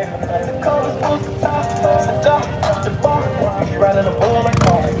in the bed. The colors supposed to top, the dark, the bar. She riding a bull like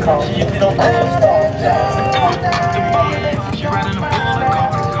car. She usually don't put some stars. She riding a bull like car.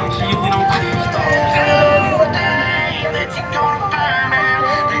 She usually don't put some stars. That you gonna find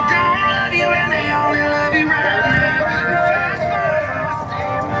out. They don't love you and they only love you right now.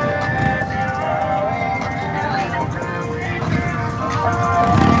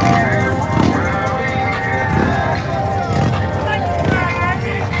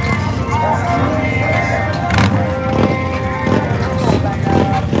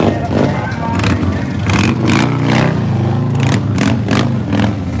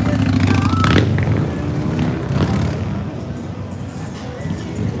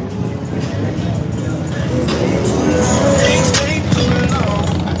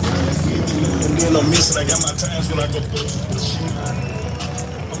 don't miss it. I got my times when I go through.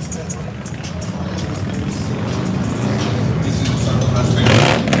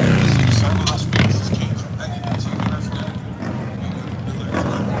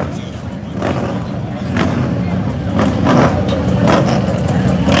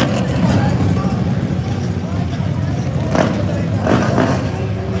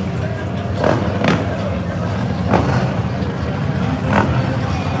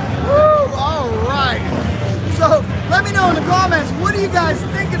 What do you guys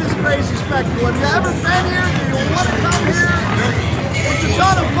think of this crazy spectacle? Have you ever been here? Do you want to come here? It's a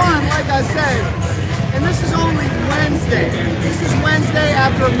ton of fun, like I said. And this is only Wednesday. This is Wednesday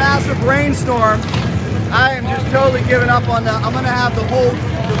after a massive rainstorm. I am just totally giving up on that. I'm going to have to hold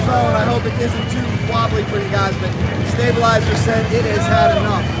the phone. I hope it isn't too wobbly for you guys, but Stabilizer said it has had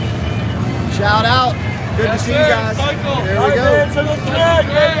enough. Shout out. Good to see you guys. There we go.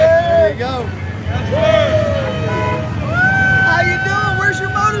 There you go. How you doing? Where's your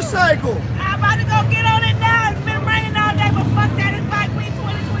motorcycle? I'm about to go get on it now. It's been raining all day, but fuck that. It's Bike Week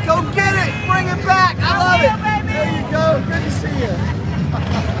 2020. Go get it. Bring it back. I love it. Baby. There you go. Good to see you.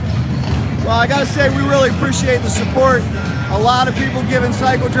 Well, I gotta say, we really appreciate the support. A lot of people giving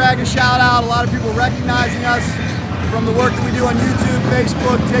Cycle Drag a shout out. A lot of people recognizing us from the work that we do on YouTube,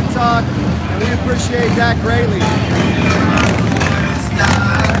 Facebook, TikTok, and we appreciate that greatly.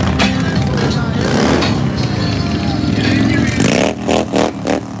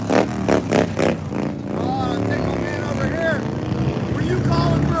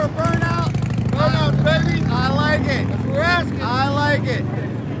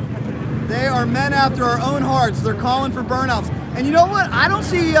 They are men after our own hearts. They're calling for burnouts. And you know what? I don't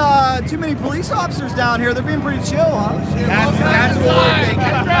see too many police officers down here. They're being pretty chill, huh? That's what we're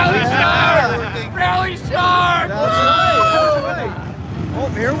thinking. Rally sharp! Rally sharp! That's right. Oh,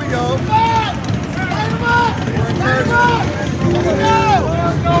 here we go. We're encouraging.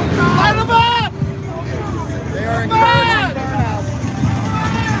 Light them up! They are encouraging burnouts.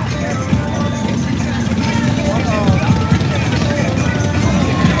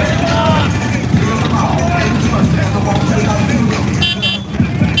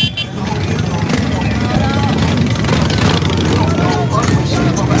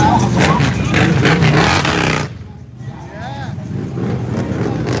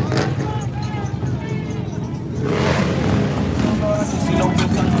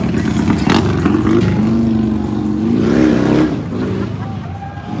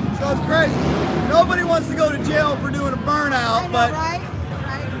 So it's crazy. Nobody wants to go to jail for doing a burnout, but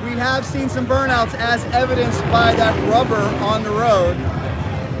we have seen some burnouts as evidenced by that rubber on the road.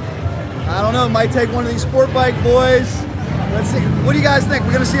 I don't know, it might take one of these sport bike boys. Let's see. What do you guys think?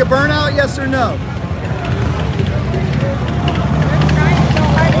 We're going to see a burnout, yes or no?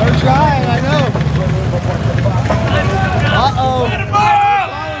 We're trying, I know. Uh-oh. Let him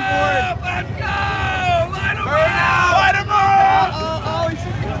up! Let's go! Let him up! Let him up! Uh-oh, he's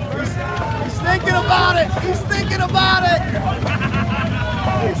thinking about it. He's thinking about it.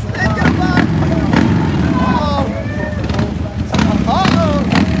 He's thinking about it. Uh-oh. Uh-oh.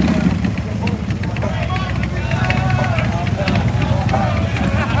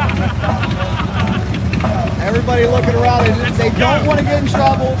 Everybody looking around, they don't want to get in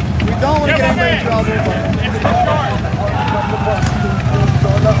trouble. We don't want to get anybody in trouble.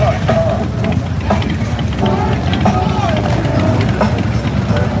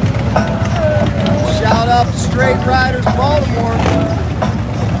 Shout out to Straight Riders Baltimore.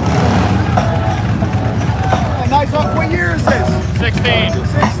 Oh, nice. What year is this? 16.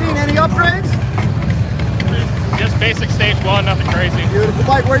 16. Any upgrades? Just basic stage one, nothing crazy. Beautiful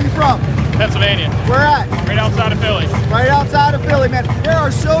bike. Where are you from? Pennsylvania. Where at? Right outside of Philly. Right outside of Philly, man. There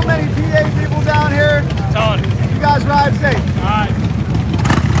are so many PA people down here. Ton. You guys ride safe. All right.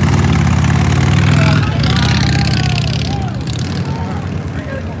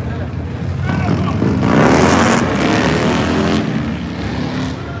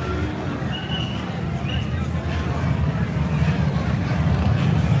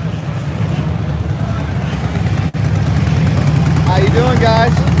 How you doing,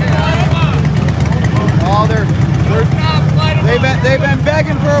 guys? Oh, they've been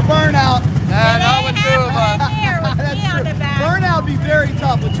begging for a burnout. Not with two of us. Burnout be very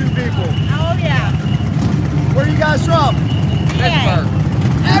tough with two people. Oh, yeah. Where are you guys from? Pittsburgh.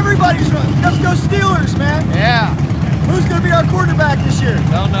 Everybody's from. Let's go Steelers, man. Yeah. Who's going to be our quarterback this year?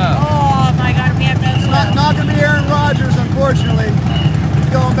 Don't know. Oh, my God. We have no clue. Not going to be Aaron Rodgers, unfortunately.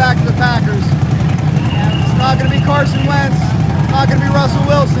 He's going back to the Packers. It's not going to be Carson Wentz. It's not going to be Russell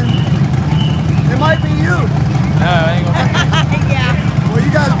Wilson. It might be you. No, I ain't gonna. Yeah. Well, you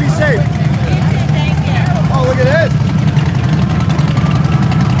guys be safe.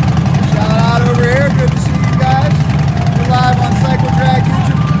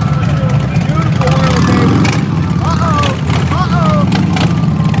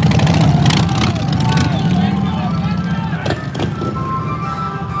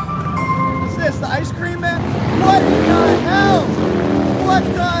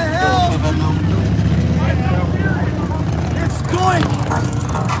 All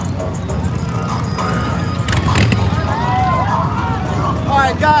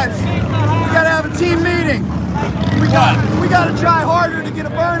right, guys, we gotta have a team meeting. We gotta try harder to get a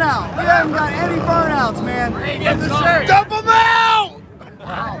burnout. We haven't got any burnouts, man. Dump them out!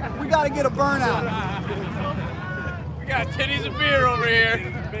 We gotta get a burnout. We got titties and beer over here.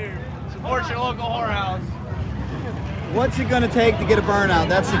 Support your local whorehouse. What's it gonna take to get a burnout?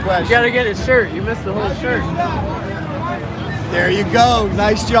 That's the question. You gotta get his shirt. You missed the whole shirt. There you go.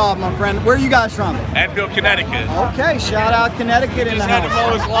 Nice job, my friend. Where are you guys from? Enfield, Connecticut. Okay, shout out Connecticut in the Just had to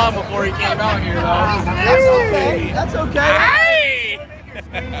house. mow his lawn before he came out here, though. That's okay. That's okay.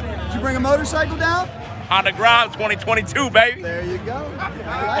 Did you bring a motorcycle down? Honda Grimes 2022, baby. There you go.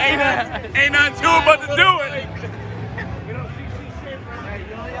 Ain't nothing to it but to do it.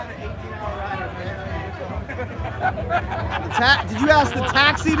 Did you ask the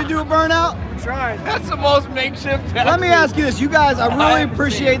taxi to do a burnout? That's the most makeshift taxi. Let me ask you this. You guys, I really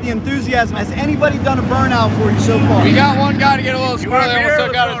appreciate the enthusiasm. Has anybody done a burnout for you so far? We got one guy to get a little squirrely and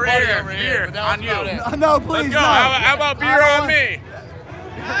took out his buddy over here. But that was about it. No, please, Let's go. no. How about beer on me?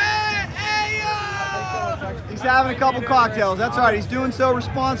 He's having a couple cocktails. That's all right. He's doing so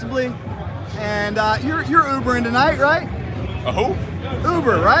responsibly. And you're Ubering tonight, right? A who?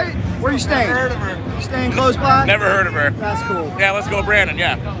 Uber, right? Where are you staying? Never heard of her. You staying close by? Never heard of her. That's cool. Yeah, let's go, Brandon.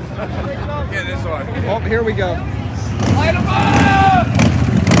 Yeah. Yeah, this one. Oh, here we go. Light him up!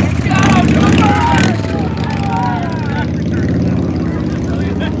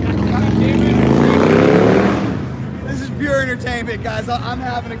 This is pure entertainment, guys. I'm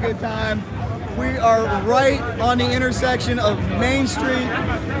having a good time. We are right on the intersection of Main Street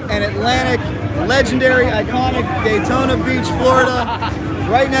and Atlantic, legendary, iconic Daytona Beach, Florida,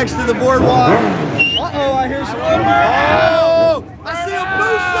 right next to the boardwalk. Uh-oh, I hear some... Oh! I see a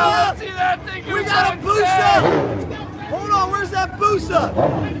Boosa! See that thing? We got a Boosa! Hold on, where's that Boosa?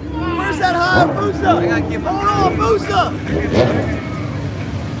 Where's that high Boosa? Hold on, Boosa!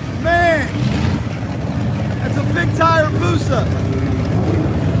 Man! That's a big tire Boosa.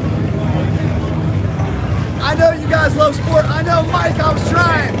 I know you guys love sport. I know, Mike, I was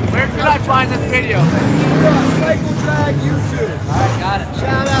trying. Where can I find this video? Cycle Drag YouTube. Alright, got it.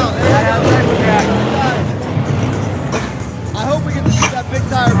 Shout out. Cycle Drag. I hope we get to see that big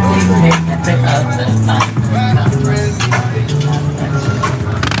tire Boosa.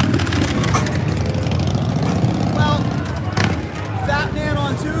 Well, Fat Man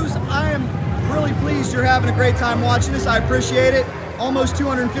on Twos, I am really pleased you're having a great time watching this. I appreciate it. Almost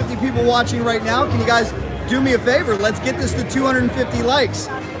 250 people watching right now. Can you guys do me a favor? Let's get this to 250 likes.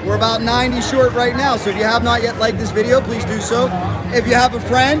 We're about 90 short right now, so if you have not yet liked this video, please do so. If you have a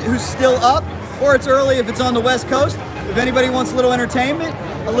friend who's still up, or it's early if it's on the West Coast, if anybody wants a little entertainment,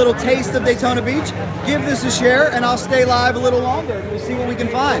 a little taste of Daytona Beach, give this a share and I'll stay live a little longer and we'll see what we can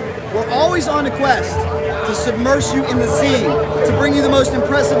find. We're always on a quest to submerge you in the scene, to bring you the most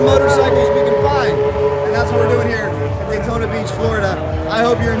impressive motorcycles we can find. And that's what we're doing here at Daytona Beach, Florida. I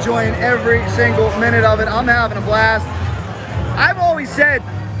hope you're enjoying every single minute of it. I'm having a blast. I've always said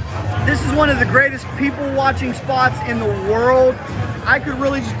this is one of the greatest people watching spots in the world. I could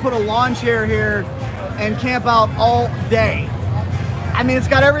really just put a lawn chair here and camp out all day. I mean, it's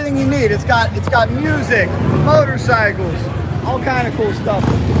got everything you need. It's got music, motorcycles, all kind of cool stuff.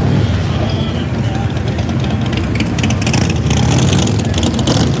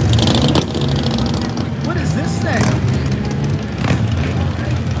 What is this thing?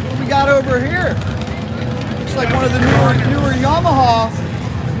 What do we got over here? Looks like one of the newer Yamaha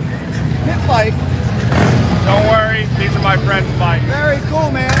pit bike. Don't worry, these are my friend's bikes. Very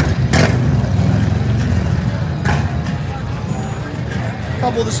cool, man.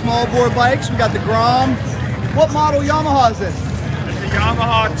 Couple of the small bore bikes. We got the Grom. What model Yamaha is this? It's a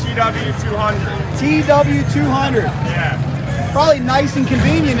Yamaha TW200. TW200. Yeah. Probably nice and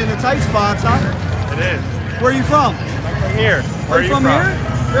convenient in the tight spots, huh? It is. Where are you from? I'm from here. Where are you from? Here?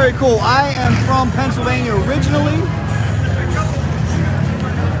 Very cool. I am from Pennsylvania originally.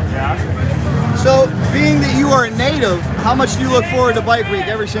 Yeah. So, being that you are a native, how much do you look forward to Bike Week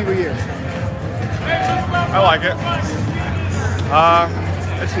every single year? I like it.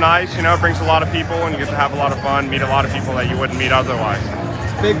 It's nice, you know, it brings a lot of people and you get to have a lot of fun, meet a lot of people that you wouldn't meet otherwise.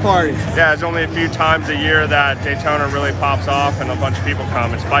 It's a big party. Yeah, it's only a few times a year that Daytona really pops off and a bunch of people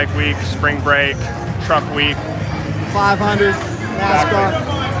come. It's Bike Week, Spring Break, Truck Week. 500, NASCAR.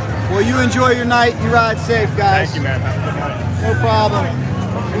 Exactly. Well, you enjoy your night, you ride safe, guys. Thank you, man. Have a good night. No problem.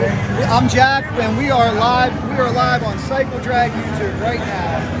 I'm Jack, and we are live. We are live on Cycle Drag YouTube right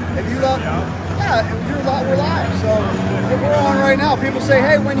now. If you love, yeah, we're live. So we're on right now. People say,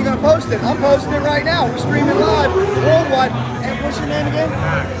 "Hey, when are you gonna post it?" I'm posting it right now. We're streaming live worldwide. And What's your name again?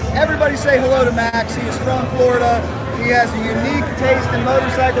 Everybody say hello to Max. He is from Florida. He has a unique taste in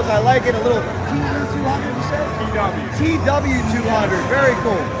motorcycles. I like it. A little TW200, you said? TW200. Very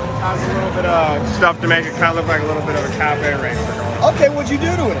cool. Has a little bit of stuff to make it kind of look like a little bit of a cafe racer. Okay, what'd you do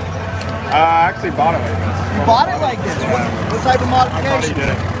to it? I actually bought it like this. You bought it like this? What type of I thought he modification? did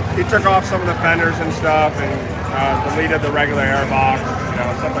it. He took off some of the fenders and stuff and deleted the regular air box, you know,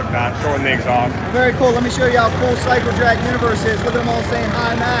 stuff like that, shortened the exhaust. Very cool. Let me show you how cool Cycle Drag Universe is. Look at them all saying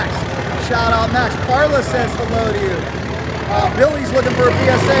hi, Max. Shout out, Max. Carla says hello to you. Billy's looking for a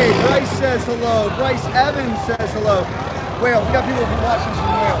PSA. Bryce says hello. Bryce Evans says hello. Whale, we got people from watching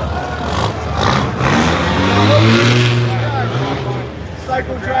from Whale.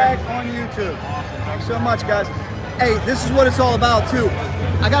 Cycle Drag on YouTube. Thanks so much, guys. Hey, this is what it's all about, too.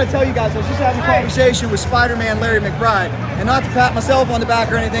 I gotta tell you guys, I was just having a conversation with Spider-Man Larry McBride, and not to pat myself on the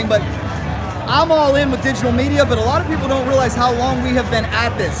back or anything, but I'm all in with digital media, but a lot of people don't realize how long we have been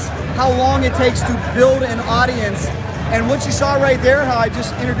at this, how long it takes to build an audience. And what you saw right there, how I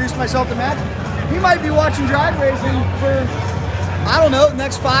just introduced myself to Matt, he might be watching drag racing for, I don't know, the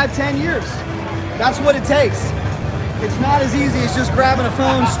next 5-10 years. That's what it takes. It's not as easy as just grabbing a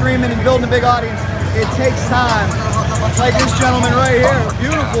phone, streaming, and building a big audience. It takes time. Like this gentleman right here,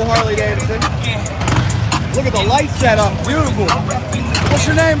 beautiful Harley Davidson. Look at the light setup, beautiful. What's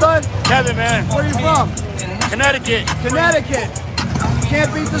your name, bud? Kevin, man. Where are you from? Connecticut. Connecticut.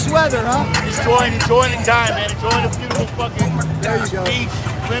 Can't beat this weather, huh? Enjoying the time, man. Enjoying the beautiful fucking beach,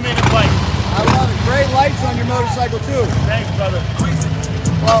 women, and bike. I love it. Great lights on your motorcycle too. Thanks, brother.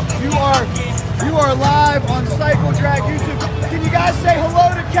 Well, you are live on Cycle Drag YouTube. Can you guys say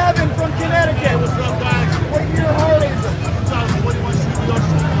hello to Kevin from Connecticut? What's up, guys? What year Harley is it? 2021 CBO.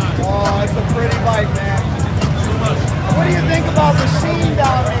 Oh, it's a pretty bike, man. What do you think about the scene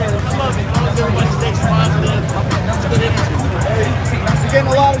down here? I love it. I love everybody stays positive. It's a good energy. You're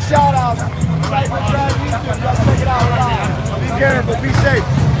getting a lot of shout outs. Cycle Drag YouTube, guys, check it out live. Be careful, be safe.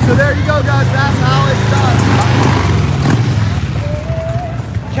 So there you go, guys. That's how it's done.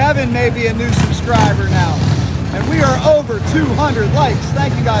 Kevin may be a new subscriber now. And we are over 200 likes.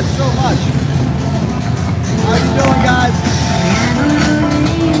 Thank you guys so much. How you doing, guys?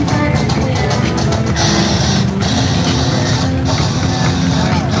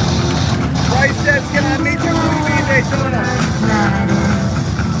 Bryce says, can I meet you in Daytona?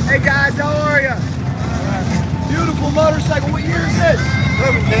 Hey guys, how are you? Beautiful motorcycle. What year is this? 17.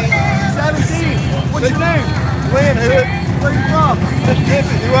 What's your name? Lynn Hood. Where are you from?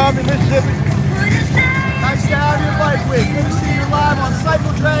 Mississippi. New Albany, Mississippi. Nice to have your bike with. Good to see you live on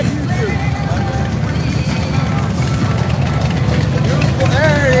Cycle Drag YouTube. Beautiful.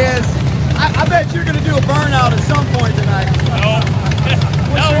 There he is. I bet you're going to do a burnout at some point tonight. No.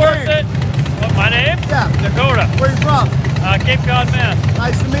 Not worth it. What, my name? Yeah. Dakota. Where are you from? Cape Cod, Mass.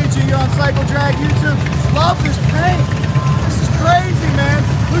 Nice to meet you. You're on Cycle Drag YouTube. Love this paint. This is crazy, man.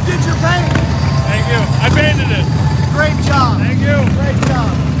 Who did your paint? Thank you. I painted it. Great job. Thank you. Great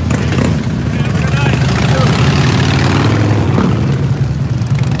job. Good night.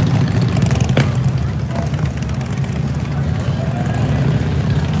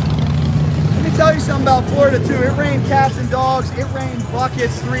 Let me tell you something about Florida too. It rained cats and dogs. It rained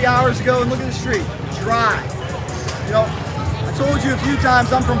buckets 3 hours ago, and look at the street, dry. You know, I told you a few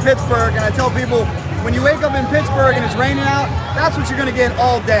times I'm from Pittsburgh, and I tell people when you wake up in Pittsburgh and it's raining out, that's what you're gonna get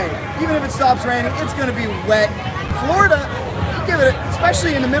all day. Even if it stops raining, it's gonna be wet. Florida, you give it,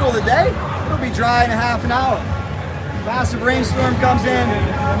 especially in the middle of the day, it'll be dry in a half an hour. Massive rainstorm comes in,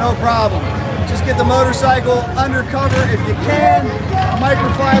 no problem. Just get the motorcycle under cover if you can,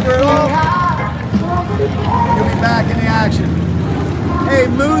 microfiber it all. You'll be back in the action. Hey,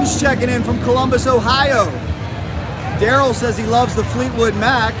 Moon's checking in from Columbus, Ohio. Daryl says he loves the Fleetwood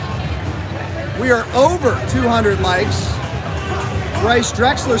Mac. We are over 200 likes. Bryce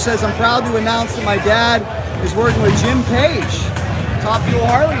Drexler says, I'm proud to announce that my dad is working with Jim Page, Top Fuel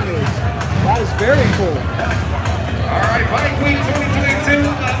Harley News. That is very cool. All right, Bike Week 2022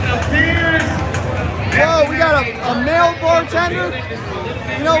 appears. Whoa, we got a male bartender.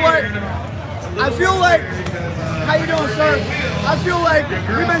 You know what? I feel like, how you doing, sir? I feel like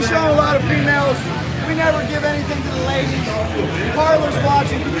we've been showing a lot of females. We never give anything to the ladies. Carla's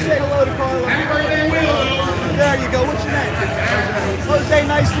watching. Can you say hello to Carla? There you go. What's your name? Jose,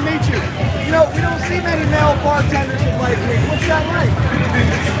 nice to meet you. You know, we don't see many male bartenders at Bike Week. What's that like?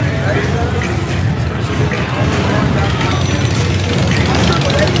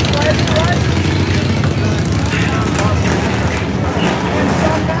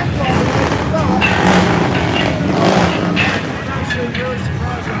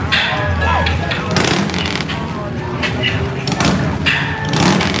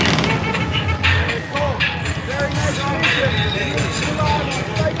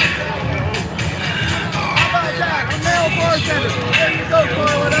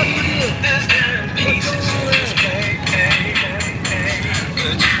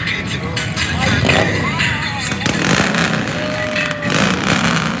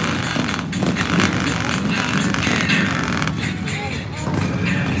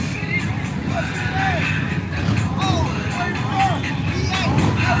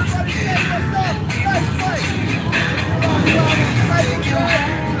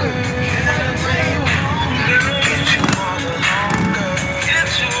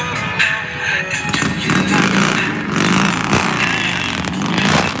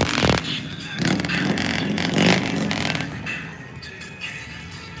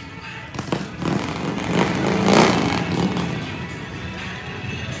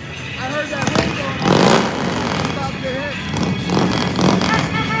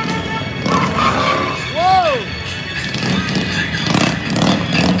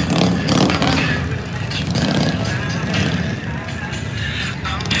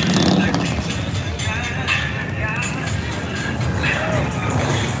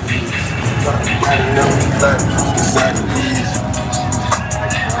 didn't know he left inside the breeze.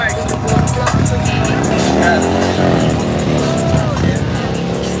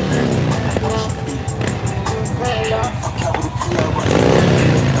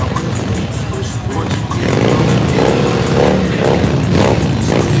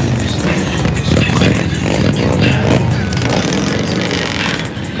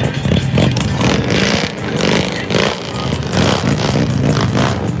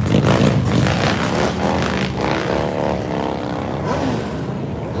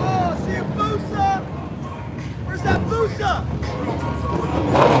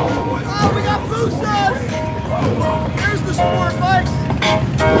 Oh, we got Boosas! There's the sport bike.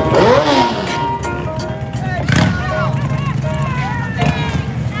 Hey, shout out.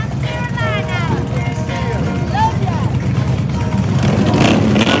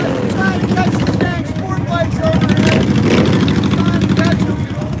 Trying to catch some dang sport bikes over here. Trying to catch them.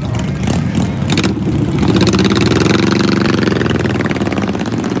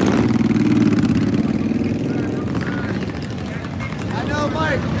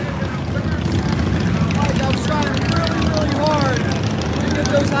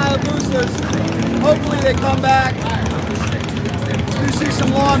 Hopefully they come back. You see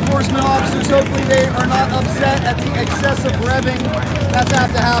some law enforcement officers. Hopefully they are not upset at the excessive revving. That's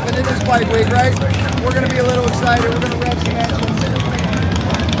have to happen. It is bike week, right? We're going to be a little excited. We're going to rev some engines.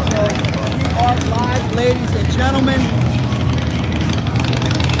 So we are live, ladies and gentlemen.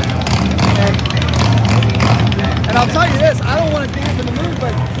 And I'll tell you this, I don't want to dampen the mood,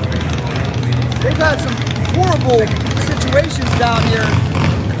 but they've had some horrible situations down here.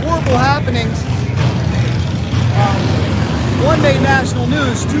 Horrible happenings. One made national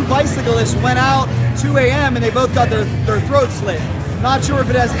news. 2 bicyclists went out 2 a.m. and they both got their throats slit. Not sure if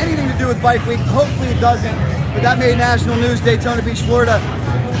it has anything to do with Bike Week. Hopefully it doesn't. But that made national news, Daytona Beach, Florida.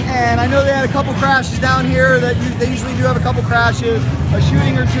 And I know they had a couple crashes down here. That they usually do have a couple crashes, a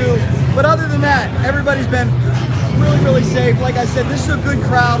shooting or two. But other than that, everybody's been really, really safe. Like I said, this is a good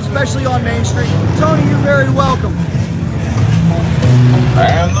crowd, especially on Main Street. Tony, you're very welcome.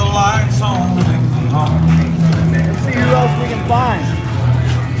 And the lights on and on. Let's see who else we can find.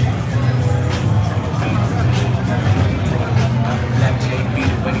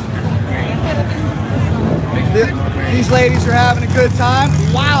 These ladies are having a good time.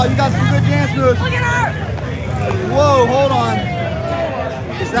 Wow, you got some good dance moves. Look at her! Whoa, hold on.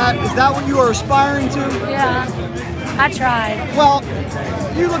 Is that what you are aspiring to? Yeah, I tried. Well,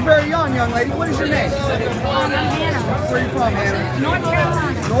 you look very young lady. What is your name? I'm Hannah. Where are you from, Hannah? North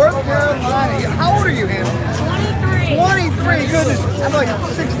Carolina. North Carolina. How old are you, Hannah? 23. 23. Goodness. I'm like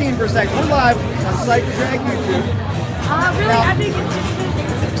 16%. We're live on Psych Drag YouTube. Really? Now, I think it's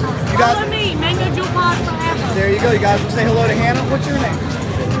you got, follow me. Mango Jewel Pod forever. There you go. You guys will say hello to Hannah. What's your name?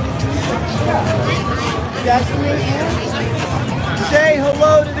 Destiny and say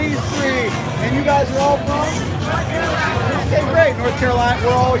hello to these 3. And you guys are all from? Okay, great. North Carolina.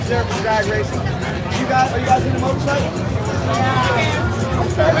 We're always there for drag racing. Are you guys into motorcycles? Yeah.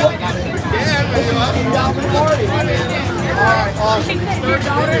 You down for the party? Alright, awesome.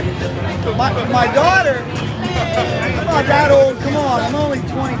 My daughter? I'm not that old. Come on. I'm only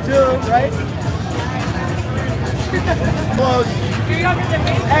 22, right? Close.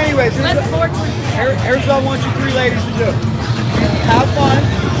 Anyways, here's what I want you 3 ladies to do. Have fun.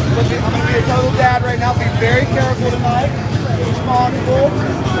 I'm going to be a total dad right now. Be very careful tonight. Responsible.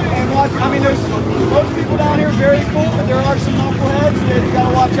 And watch. I mean, there's most people down here very cool, but there are some knuckleheads that you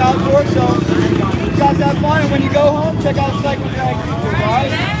got to watch out for. So you guys have fun. And when you go home, check out Cycle Drag YouTube,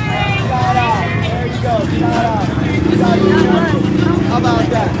 right? Shout out. There you go. Shout out. How about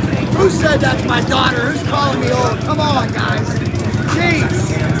that? Who said that's my daughter? Who's calling me old? Come on, guys.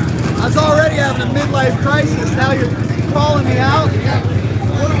 Jeez. I was already having a midlife crisis. Now you're calling me out?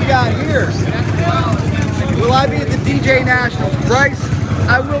 What do we got here? Will I be at the DJ Nationals? Bryce,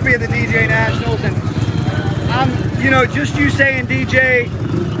 I will be at the DJ Nationals, and I'm, you know, just you saying DJ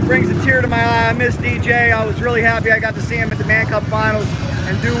brings a tear to my eye. I miss DJ. I was really happy I got to see him at the Man Cup Finals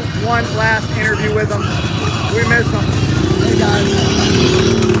and do one last interview with him. We miss him. Hey guys.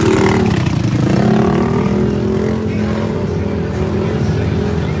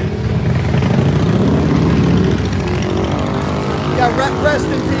 Rest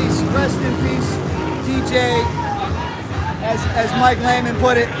in peace, DJ. As Mike Lehman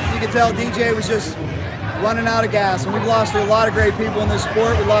put it, you can tell DJ was just running out of gas, and we've lost a lot of great people in this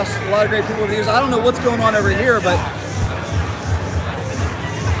sport. We lost a lot of great people over the years. I don't know what's going on over here, but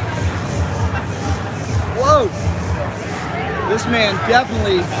whoa, this man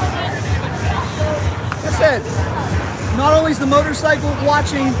definitely. Like I said, not only is the motorcycle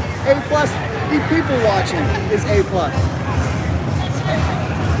watching A+, the people watching is A+.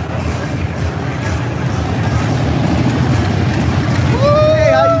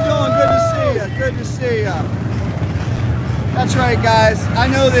 Hey, how you doing? Good to see you. Good to see you. That's right, guys. I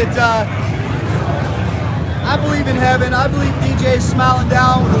know that I believe in heaven. I believe DJ's smiling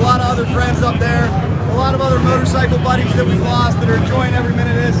down with a lot of other friends up there. A lot of other motorcycle buddies that we've lost that are enjoying every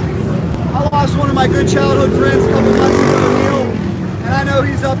minute of this. I lost one of my good childhood friends a couple months ago, Neil, and I know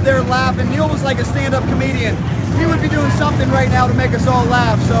he's up there laughing. Neil was like a stand-up comedian. He would be doing something right now to make us all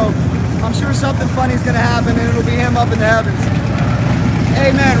laugh, so I'm sure something funny is going to happen, and it'll be him up in the heavens.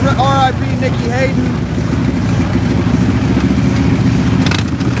 Amen. R.I.P. Nikki Hayden.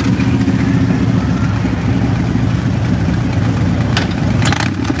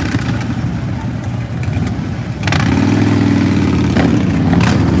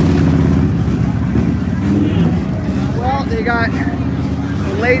 They got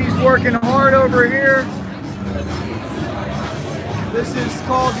the ladies working hard over here. This is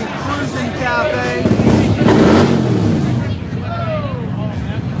called the Cruising Cafe.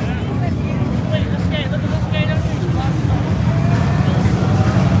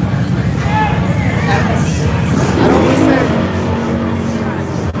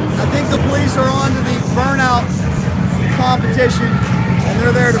 I think the police are on to the burnout competition and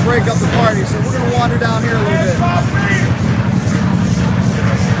they're there to break up the party. So we're going to wander down here a little bit.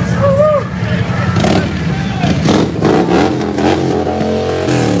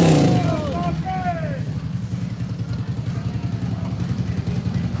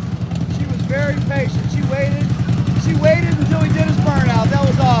 She was very patient. She waited until he did his burnout. That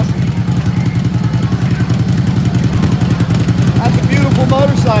was awesome. That's a beautiful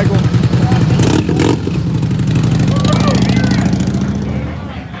motorcycle.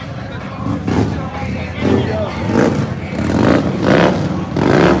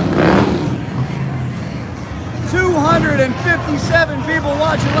 257 people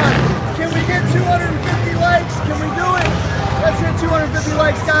watching live. Can we get 250 likes? Can we do it? Let's hit 250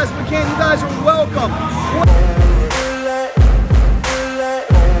 likes, guys. If we can, you guys are welcome.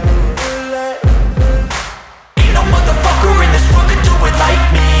 Ain't no motherfucker in this world could do it like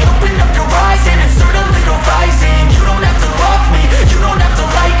me. Open up your eyes and insert a little rising. You don't have to love me, you don't have to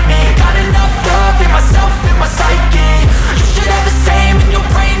like me. Got enough love in myself, in my psyche. You should have the same in your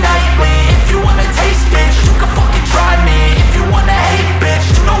brain nightly. If you wanna taste, bitch, you can fucking try me. If you wanna hate, bitch,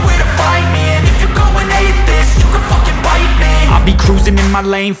 you know where to find me. And if you're going hate this, you can fucking bite me. I'll be cruising in my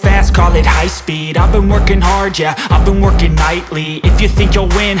lane fast, call it high speed. I've been working hard, yeah, I've been working nightly. If you think you'll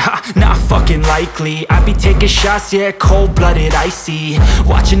win, ha, not fucking likely. I be taking shots, yeah, cold-blooded, icy.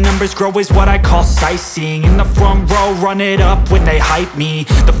 Watching numbers grow is what I call sightseeing. In the front row, run it up when they hype me.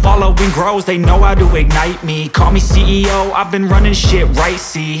 The following grows, they know how to ignite me. Call me CEO, I've been running shit right,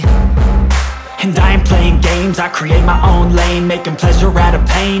 see. And I ain't playing games, I create my own lane, making pleasure out of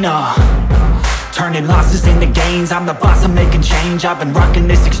pain, turning losses into gains, I'm the boss, I'm making change. I've been rocking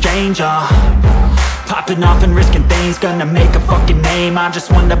this exchange, popping off and risking things, gonna make a fucking name. I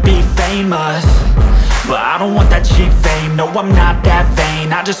just wanna be famous, but I don't want that cheap fame. No, I'm not that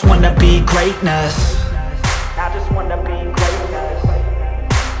vain, I just wanna be greatness. I just wanna be greatness.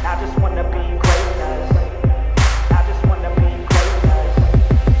 I just wanna be greatness. I just wanna be greatness.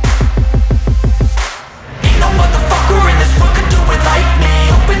 Ain't no motherfucker in this world could do it like me.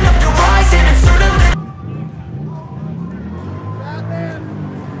 Open up your eyes and insert a little. Batman,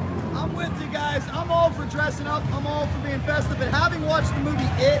 I'm with you guys. I'm all for dressing up. I'm all for being festive. But having watched the movie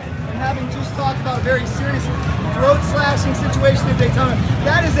It and having just talked about a very serious throat-slashing situation in Daytona,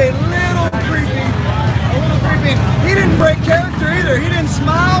 that is a little creepy. A little creepy. He didn't break character either. He didn't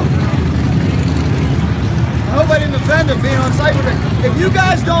smile. I hope I didn't offend him being on site with it. If you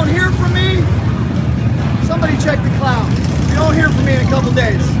guys don't hear from me, somebody check the clown. You don't hear from me in a couple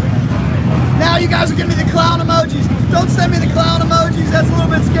days. Now you guys are giving me the clown emojis. Don't send me the clown emojis. That's a little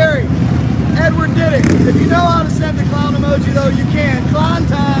bit scary. Edward did it. If you know how to send the clown emoji, though, you can. Clown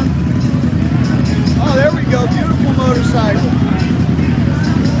time. Oh, there we go. Beautiful motorcycle.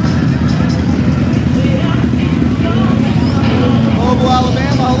 Mobile,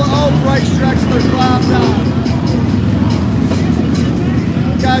 Alabama. Oh, Bryce Drexler, clown time.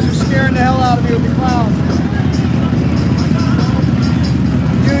 You guys are scaring the hell out of me with the clowns.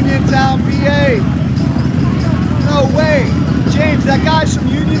 Uniontown, PA. No way. James, that guy's from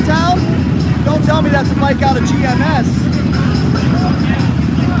Uniontown? Don't tell me that's a bike out of GMS.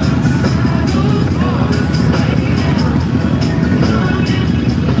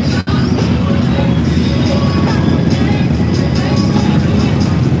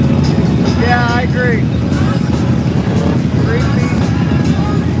 Yeah, I agree.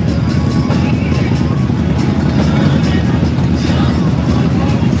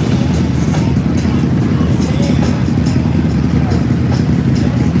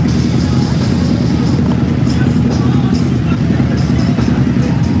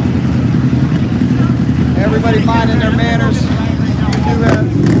 Everybody minding their manners. We do have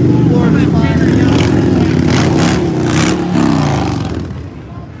Florida's finest.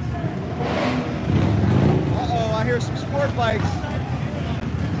 Uh-oh, I hear some sport bikes.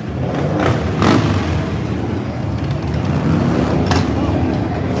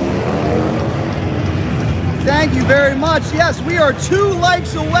 Thank you very much. Yes, we are 2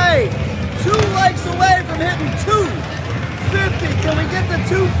 likes away. 2 likes away from hitting 250. Can we get to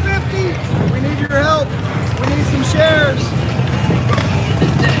 250? We need your help. We need some shares.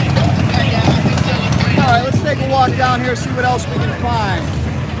 All right, let's take a walk down here, see what else we can find.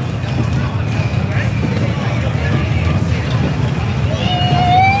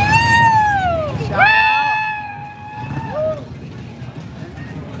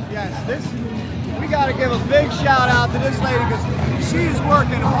 Yes, we got to give a big shout out to this lady because she's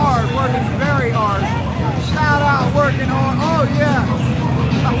working hard, working very hard. Shout out, working hard. Oh, yeah.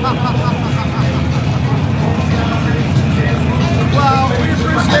 Well, we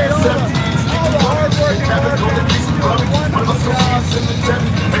appreciate all the hard work and hard work. She's doing a wonderful job.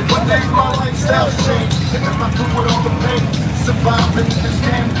 One day my lifestyle changed. And if I do it all the pain, surviving this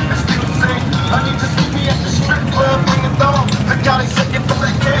game, and still the same. I need to see me at the strip club, bring it on. The guy is second for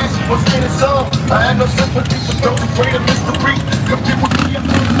that cash, was getting some. I had no sympathy for those afraid of mystery. Come get with me,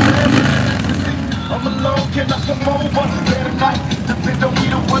 I'm alone, can I come over? Better night, depend on me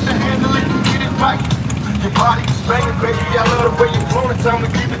the one to handle it, get it right. Your body is banging, baby, I love the way you're flowing. Time to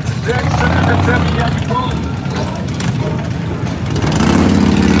give it to daddy, something to tell me how you moving.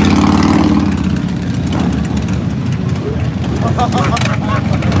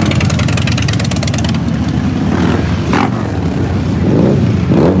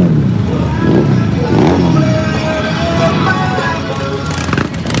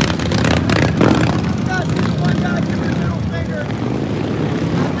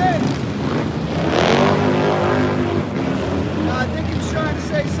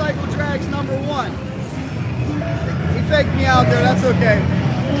 Faked me out there, that's okay.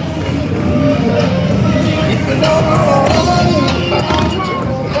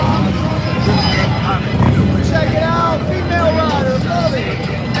 Check it out, female rider, love it.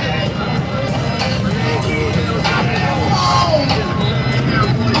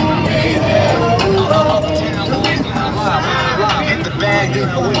 In the bag,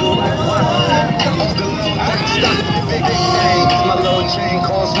 my little chain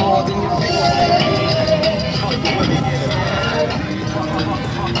costs more than your big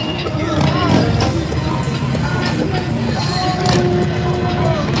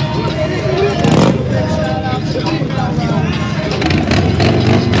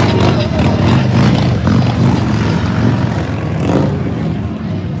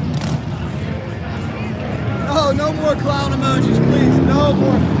No more clown emojis, please. No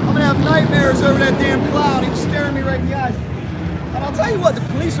more. I'm gonna have nightmares over that damn clown. He was staring me right in the eyes. And I'll tell you what, the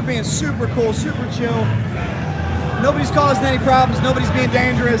police are being super cool, super chill. Nobody's causing any problems. Nobody's being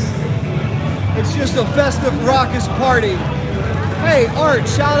dangerous. It's just a festive, raucous party. Hey, Art.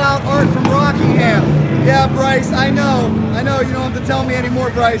 Shout out Art from Rockingham. Yeah, Bryce. I know. You don't have to tell me anymore,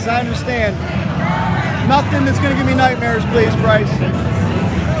 Bryce. I understand. Nothing that's gonna give me nightmares, please, Bryce.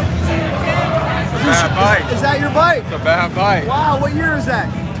 Bad bike. Is that your bike? It's a bad bike. Wow, what year is that?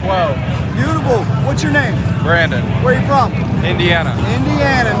 12. Beautiful. What's your name? Brandon. Where are you from? Indiana.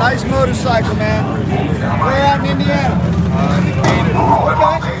 Indiana. Nice motorcycle, man. Where at in Indiana?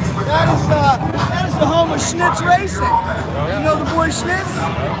 Okay. That is the home of Schnitz Racing. You know the boy Schnitz?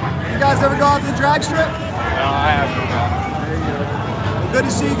 You guys ever go out to the drag strip? No, I haven't. Well, good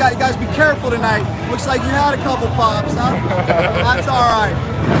to see you guys. You guys be careful tonight. Looks like you had a couple pops, huh? That's all right.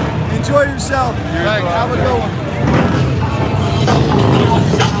 Enjoy yourself. Have a good one.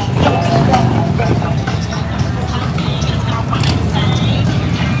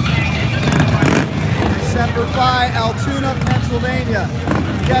 Semper Fi, Altoona, Pennsylvania.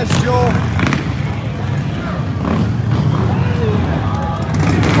 Yes, Joel.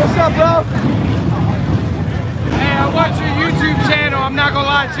 What's up, bro? Hey, I watch your YouTube channel. I'm not gonna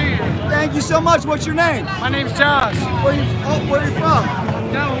lie to you. Thank you so much. What's your name? My name's Josh. Where you from?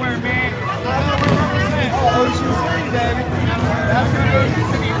 Delaware, man. Oh, Ocean City, baby. That's good.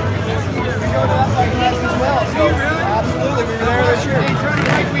 We go to that bike race as well. So absolutely, we were there this year. Daytona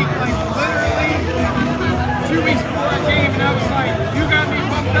Bike Week, like literally 2 weeks before I came, and I was like, "You got me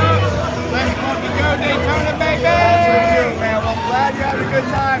pumped up. Let's fucking go Daytona, baby!" That's what you do, man. Well, I'm glad you're having a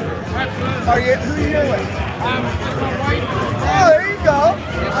good time. Absolutely. Who are you with? Just my wife. Oh, there you go.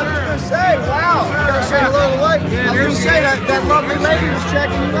 I was gonna say, wow. You gotta say hello to light. I was gonna say that lovely lady was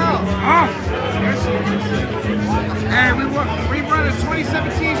checking you out. Oh. Hey, we run a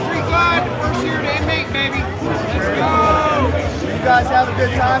 2017 Street Glide, the first year to inmate, baby. guys have a good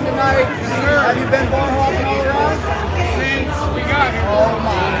time tonight? Sure. Have you been bar hopping all around? Since we got here. Oh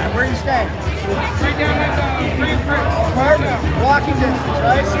my, where you staying? Right down at Perfect. Walking distance,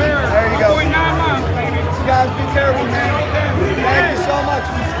 right? Sure. There you go. 1.9 miles, baby. You guys be careful, man. Thank you so much.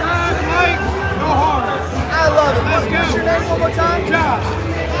 Subscribe, like, go hard. I love it. What's your name one more time? Josh.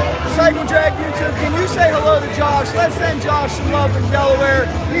 Cycle Drag YouTube. Can you say hello to Josh? Let's send Josh some love from Delaware.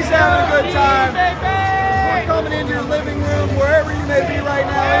 He's having a good time. We're coming into your living room, wherever you may be right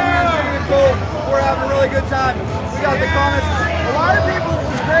now, in your vehicle. We're having a really good time. We got the comments. A lot of people, it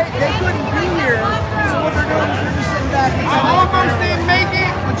was great. They couldn't be here. So what they're doing is they're just sitting back and I almost didn't make it,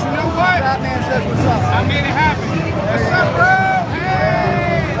 but you know what? Batman says what's up. I made it happen. What's up, bro?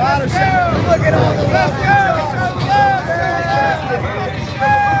 Hey, let's go. Look at all the love. Let's go.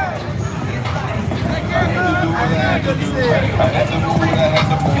 Good to see you.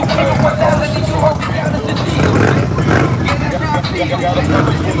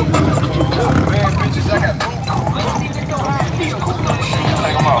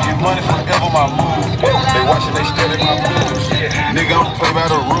 Get money forever my move. They watching, they steady my moves. Nigga, I don't play by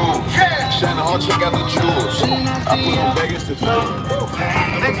the rules. Shining hard, check out the jewels. I put on Vegas to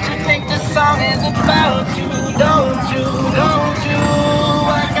But you think the song is about you, don't you, don't you?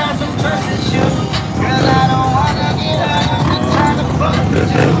 I got some trust issues. Girl, I don't wanna get out. I'm trying to fuck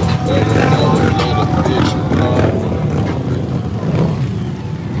with you.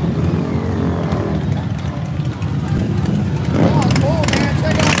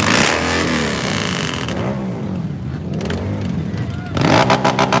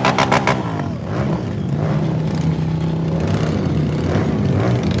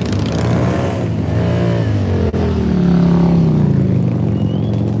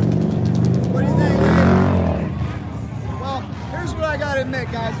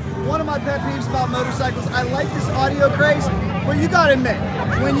 motorcycles. I like this audio craze, but you gotta admit,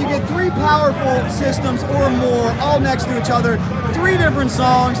 when you get three powerful systems or more all next to each other, three different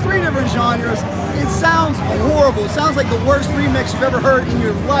songs, three different genres, it sounds horrible. It sounds like the worst remix you've ever heard in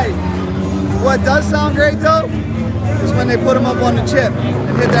your life. What does sound great though, is when they put them up on the chip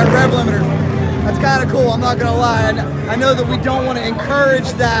and hit that rev limiter. That's kind of cool, I'm not gonna lie. I know that we don't want to encourage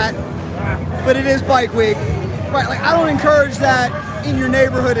that, but it is Bike Week. Right, like I don't encourage that in your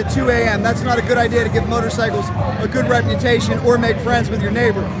neighborhood at 2 a.m. That's not a good idea to give motorcycles a good reputation or make friends with your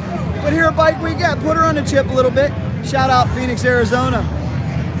neighbor. But here at Bike Week, yeah, put her on the chip a little bit. Shout out Phoenix, Arizona.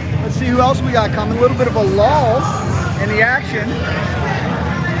 Let's see who else we got coming. A little bit of a lull in the action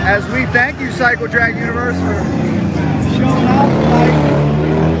as we thank you, Cycle Drag Universe, for showing off tonight.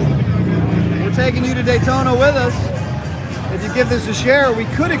 We're taking you to Daytona with us. If you give this a share, we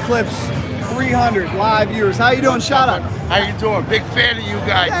could eclipse 300 live viewers. How you doing? Shout out. How you doing? Big fan of you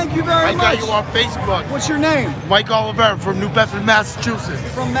guys. Thank you very much. I got you on Facebook. What's your name? Mike Oliver from New Bedford, Massachusetts.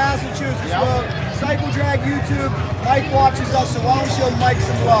 From Massachusetts. Yep. Well, Cycle Drag YouTube. Mike watches us, so why don't we show Mike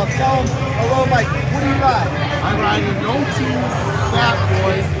some love? Tell him, hello Mike. What do you ride? I ride an O2 Fat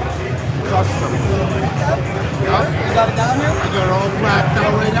Boy Custom. Yep. You got it down here? I got it all blacked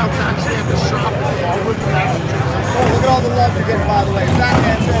out right now. It's actually at the shop in Forward, Massachusetts. Oh, look at all the love you're getting, by the way.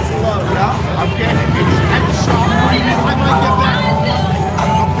 Batman says hello. Yeah, I'm getting it. It's at the shop right now. I might get back.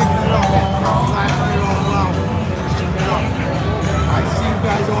 I'll pick it up. I'll black it all out. Ship it up. I see you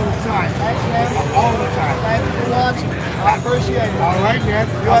guys all the time. Thanks, man. All the time. Thank you for watching. I appreciate it. All right, man.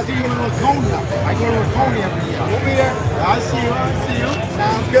 I'll see you in Laconia. I go to Laconia every year. We'll be there. I'll see you. I'll see you.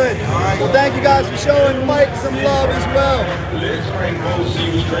 Sounds good. All right. Well, thank you guys for showing Mike some love as well.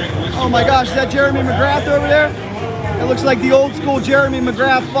 Oh my gosh, is that Jeremy McGrath over there? It looks like the old school Jeremy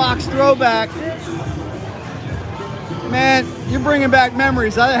McGrath Fox throwback. Man, you're bringing back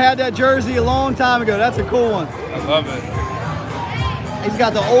memories. I had that jersey a long time ago. That's a cool one. I love it. He's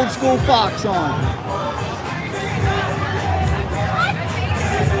got the old school Fox on.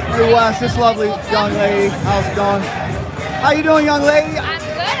 Hey Wes, this lovely young lady. How's it going? How you doing, young lady? I'm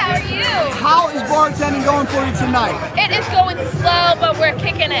good, how are you? How is bartending going for you tonight? It is going slow, but we're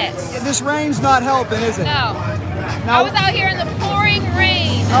kicking it. This rain's not helping, is it? No. Now, I was out here in the pouring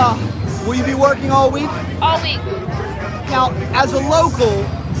rain. Will you be working all week? All week. Now, as a local,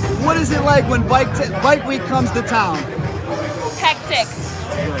 what is it like when Bike Week comes to town? Hectic.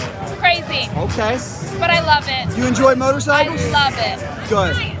 Crazy. Okay. But I love it. You enjoy motorcycles? I love it.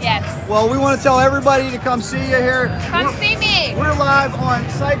 Good. Yes. Well, we want to tell everybody to come see you here. Come see me. We're live on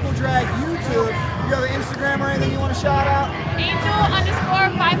Cycle Drag YouTube. You have an Instagram or anything you want to shout out?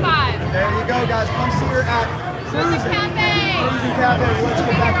 Angel_55. There you go, guys. Come see her at Cruising Cafe. Cruising Cafe. Let's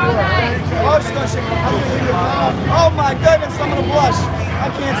get back to work. Oh, she's going to shake my hand. Oh my goodness, I'm going to blush. I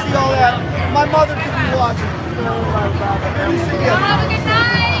can't see all that. My mother could be watching. Good to see you. Have a good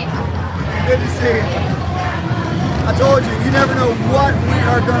night. Good to see you. I told you, you never know what we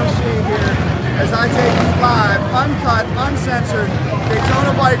are going to see here as I take you live, uncut, uncensored,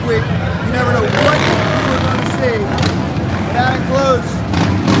 Daytona Bike Week. You never know what you're going to see. And that includes,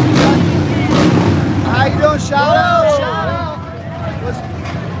 how you doing? Shout out, shout out.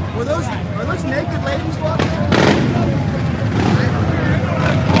 Are those naked ladies walking?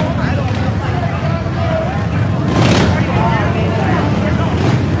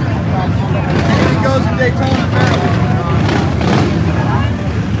 Anything goes in Daytona, apparently.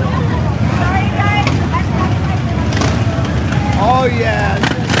 Oh yeah.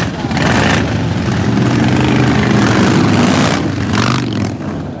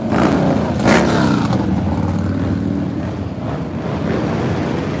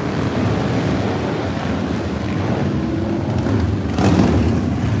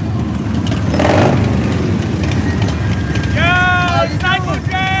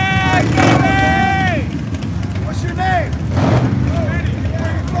 What's your name? Where are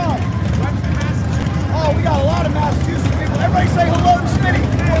you from? Oh, we got a lot of Massachusetts people. Everybody say hello to Smitty.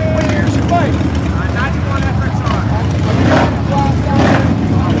 What year's your bike? 91 FXR.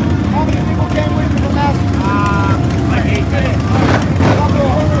 How many people came with you from Massachusetts? Like 8 days.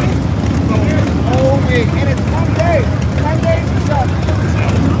 Whole week. And it's 10 days. 10 days or 7?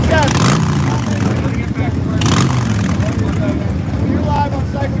 7. You're live on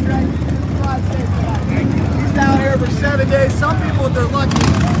Cycle Track. He's down here for 7 days. Some people, if they're lucky,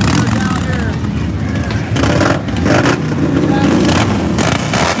 are down here.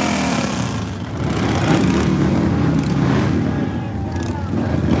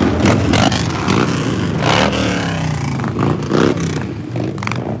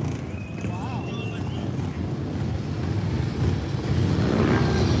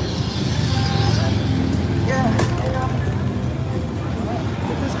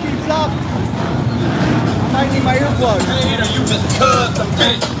 My earplugs. You just cuz the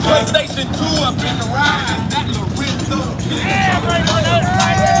bitch. PlayStation 2 up in the ride. That little Rizzo. Yeah, right on the other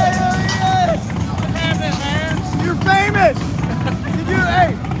side. What happened, man? You're famous.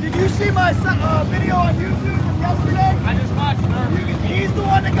 Did you see my video on YouTube from yesterday? I just watched it. He's the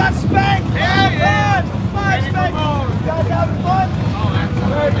one that got spanked. Yeah. Fun. Spanked. You guys having fun? Oh,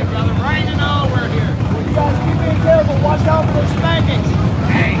 absolutely, brother. Right in we're here. You guys keep being careful. Watch out for those spankings.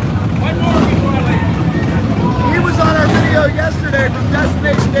 Hey, one more before I leave. He was on our video yesterday from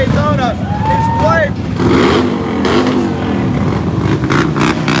Destination Daytona. His wife.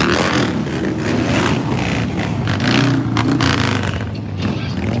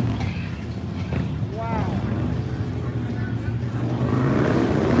 Wow.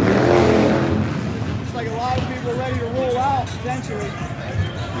 Looks like a lot of people are ready to roll out eventually.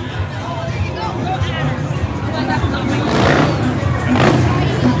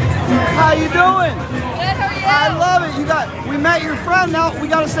 How you doing? Good, how are you? I love it. We met your friend. Now we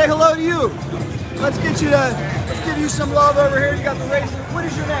got to say hello to you. Let's give you some love over here. You got the race. What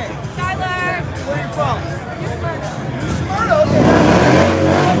is your name? Tyler. Where are you from? Smyrna. Okay.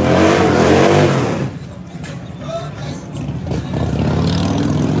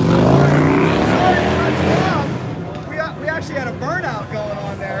 We actually had a burnout going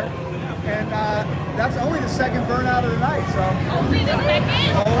on there, and that's only the second burnout of the night. So. Only the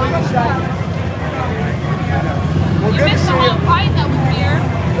second? Only the second. Well, You good to missed see the whole you. fight that was here.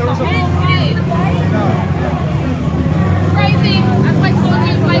 There was The a whole fight. No. Crazy. That's why I told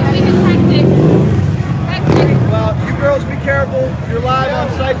you Bike Week is hectic. Hectic. Well, you girls be careful. You're live on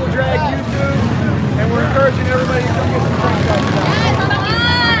Cycle Drag YouTube, and we're encouraging everybody to come get some drinks out tonight.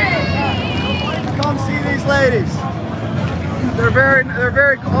 Come see these ladies. They're very.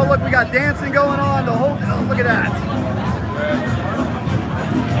 Oh look, we got dancing going on. The whole. Oh, look at that.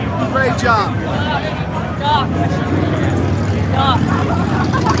 Great job.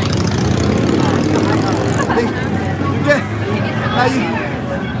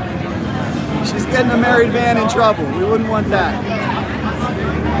 She's getting a married man in trouble. We wouldn't want that.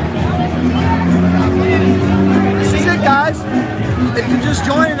 This is it, guys. If you're just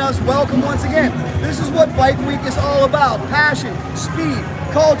joining us, welcome once again. This is what Bike Week is all about. Passion, speed,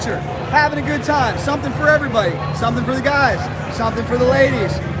 culture, having a good time. Something for everybody. Something for the guys. Something for the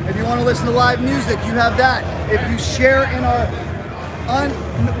ladies. If you want to listen to live music, you have that. If you share in our...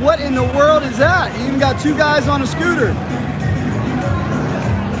 what in the world is that? You even got two guys on a scooter.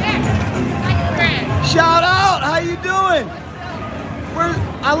 Shout out! How you doing?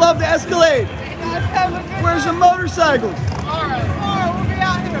 I love the Escalade. Where's the motorcycles? All right, we'll be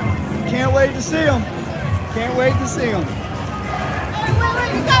out here. Can't wait to see them. Can't wait to see them.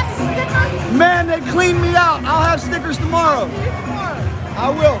 clean me out. I'll have stickers tomorrow. I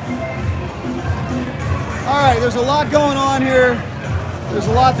will. All right, there's a lot going on here. There's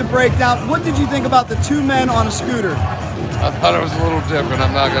a lot to break down. What did you think about the two men on a scooter? I thought it was a little different,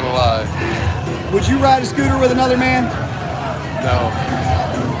 I'm not gonna lie. Would you ride a scooter with another man? No,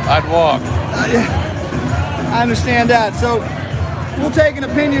 I'd walk. I understand that. So we'll take an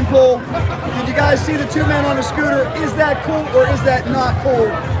opinion poll. Did you guys see the two men on a scooter? Is that cool or is that not cool?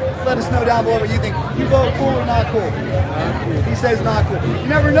 Let us know down below what you think. You vote cool or not cool? He says not cool. You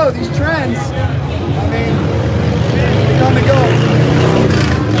never know, these trends, I mean, they come and go.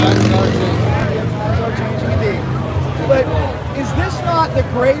 Times are changing indeed. But is this not the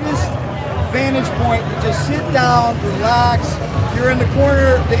greatest vantage point to just sit down, relax? You're in the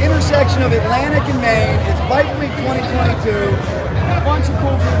corner, the intersection of Atlantic and Maine. It's Bike Week 2022. A bunch of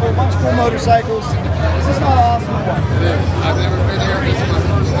cool people, a bunch of cool motorcycles. Is this not awesome? It is. I've never been here. This is my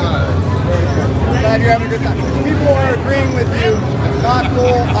first time. Glad you're having a good time. People are agreeing with you. Not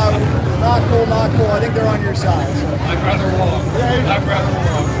cool. Not cool. Not cool. I think they're on your side. So. I'd rather walk. I'd rather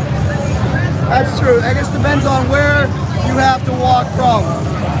walk. That's true. I guess it depends on where you have to walk from.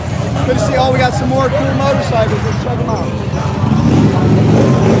 Good to see. Oh, we got some more cool motorcycles. Let's check them out.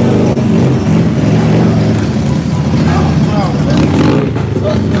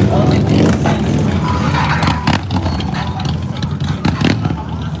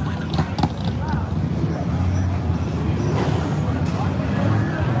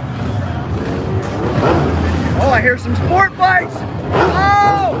 Oh, I hear some sport bikes.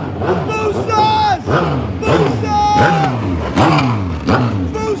 Oh, Boosas! Boosa!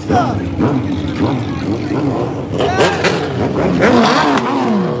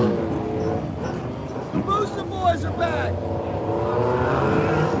 The Boosa boys are back.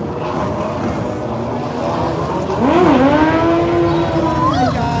 Hey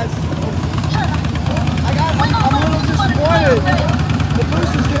guys, I'm a little disappointed. The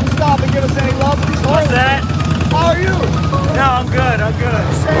Boosas didn't stop and give us any love. What's that? How are you? No, I'm good. I'm good.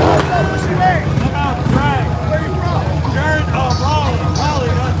 Say what's up. What's your name? I'm Frank. Where are you from?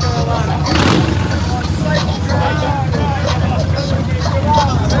 Raleigh, North Carolina.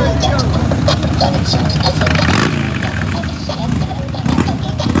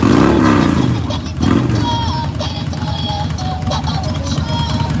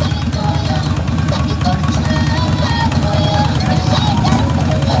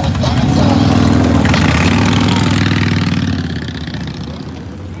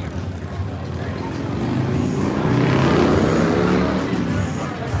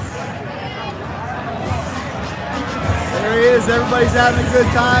 Everybody's having a good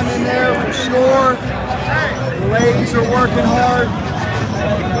time in there for sure. The ladies are working hard.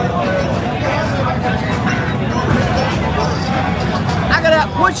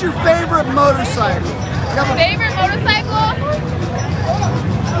 What's your favorite motorcycle? Favorite motorcycle?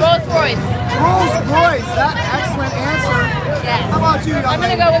 Rolls Royce. Rolls Royce. That's an excellent answer. Yes. How about you? I'm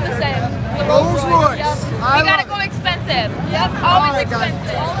gonna go with the same. Rolls Royce. Yep. We gotta go expensive. Yep. Always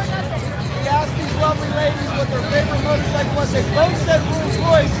expensive. We asked these lovely ladies what their favorite motorcycle was. They both said Rolls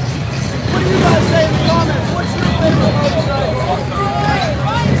Royce. What do you guys say in the comments? What's your favorite motorcycle?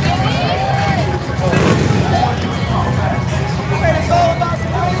 Wait, it's all about the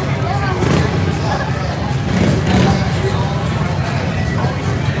money.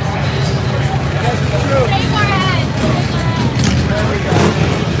 That's true. There we go.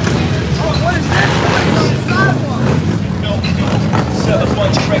 Oh, what is this? What's on the sidewalk? Sell a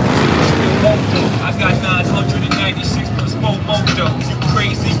bunch of records. I got 996 plus 4 motos. You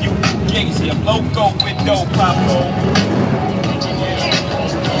crazy, you gazy. I'm loco with no pop-o.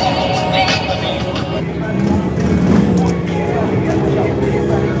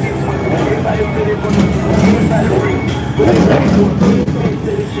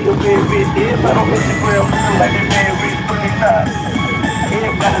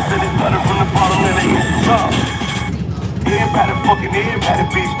 Everybody fucking, everybody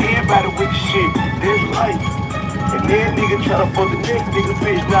bitch, everybody with shit. This life. And then nigga try to fuck the next nigga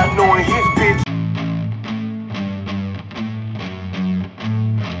bitch, not knowing his bitch.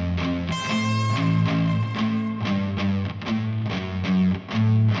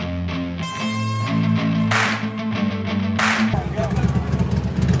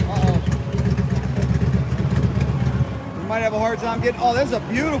 Might have a hard time getting. Oh, there's a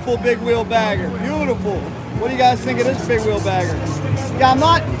beautiful big wheel bagger. Beautiful. What do you guys think of this big wheel bagger? Yeah, I'm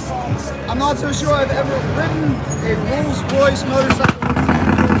not so sure I've ever ridden a Rolls Royce motorcycle.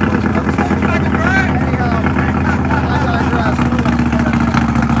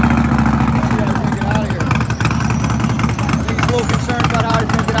 A little concerned about how he's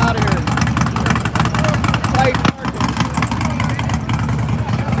gonna get out of here.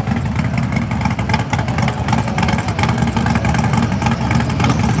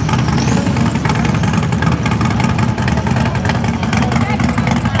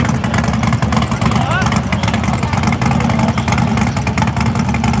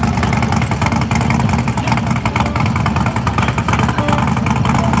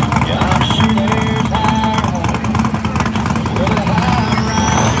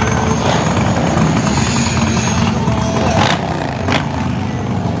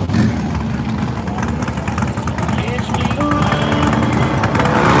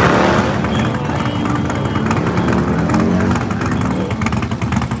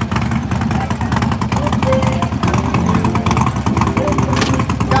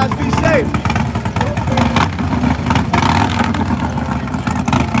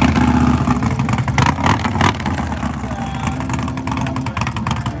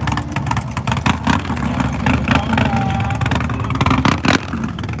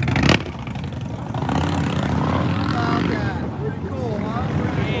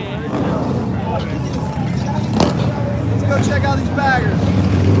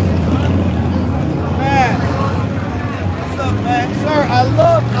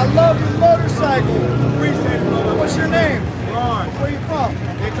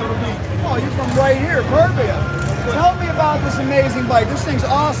 right here. Perfect. Tell me about this amazing bike. This thing's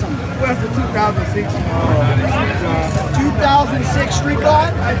awesome. Well, it's a 2006 2006 Street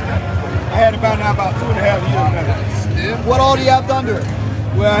Glide? I had it by now about 2.5 years now. What all do you have done to it?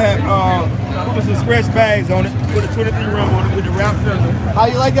 Well, I had put some scratch bags on it, put a 23 rim on it with the wrap fender. How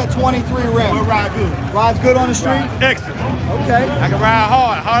you like that 23 rim? Well, ride good. Rides good on the street? Excellent. Okay. I can ride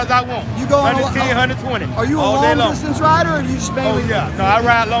hard as I want. You go on 110, 120. Are you a all day long distance rider or do you just mainly? Oh, yeah. No, I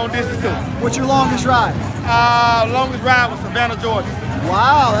ride long distance too. What's your longest ride? Longest ride was Savannah, Georgia.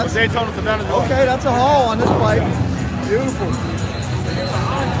 Wow, that's Daytona, Savannah, Georgia. Okay, that's a haul on this bike. Beautiful.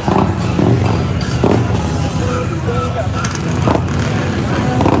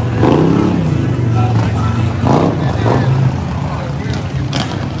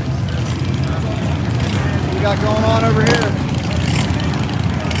 We got going on over here?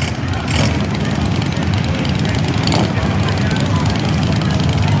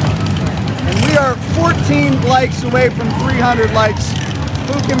 And we are 14 likes away from 300 likes.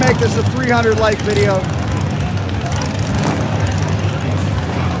 Who can make this a 300 like video?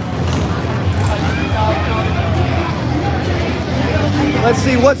 Let's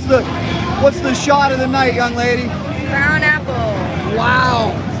see, what's the shot of the night, young lady? Crown apple.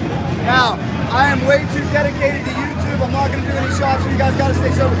 Wow. Now, I am way too dedicated to YouTube. I'm not going to do any shots, so you guys got to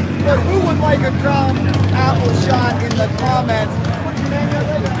stay sober. But who would like a crown apple shot in the comments? What's your name, young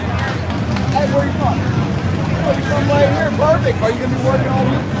lady? Hey, where are you from? Oh, you're from right here. Perfect. Are you going to be working all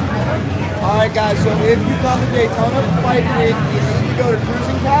week? All right, guys. So if you come to Daytona Bike Week, you need to go to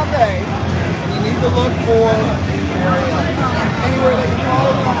Cruising Cafe. You need to look for anywhere that you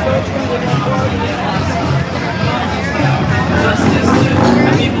follow on social media.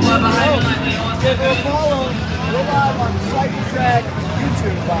 Give her a follow. We're live on Cycle Track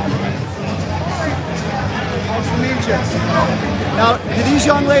YouTube, by the way. Nice to meet you. Now, do these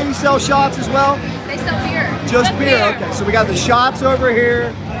young ladies sell shots as well? They sell beer. Just beer. Okay, so we got the shots over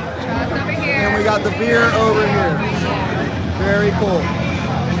here. Shots over here. And we got the beer over here. Very cool.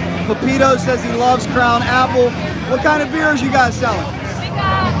 Pepito says he loves Crown Apple. What kind of beers you guys selling? We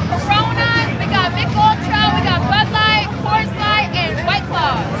got Corona, we got Mick Ultra, we got Bud Light, Coors Light, and White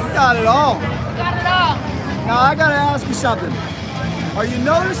Claws. Got it all. Got it all. Now I gotta ask you something. Are you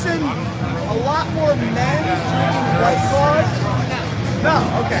noticing a lot more men drinking White Claws? No,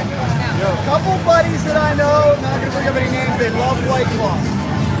 okay. A couple buddies that I know, I'm not gonna bring up any names, they love White Claws.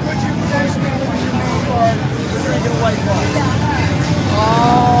 Could you potentially lose your main card for drinking a White Claw?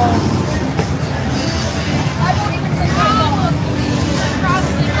 I don't even think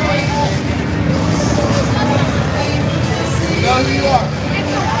know who you are.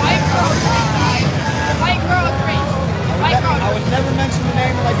 It's a white girl. White girl drink. White girl. I would never mention the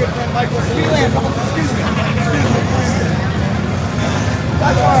name of my good friend Michael. Excuse me.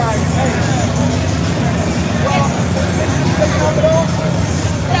 That's all right. Hey. Well, is this picking up at all?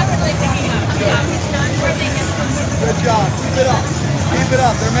 Definitely picking up. Yeah, it's not working. Good job. Keep it up. Keep it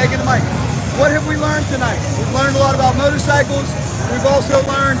up. They're making the mic. What have we learned tonight? We've learned a lot about motorcycles. We've also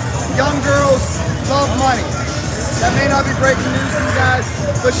learned young girls love money. That may not be breaking news to you guys,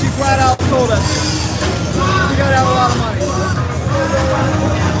 but she flat out told us you gotta have a lot of money.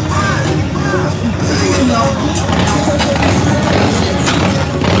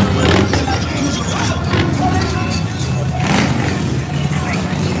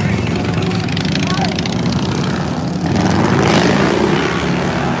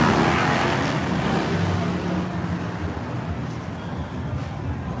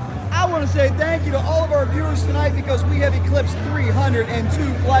 I want to say thank you to all of our viewers tonight because we have eclipsed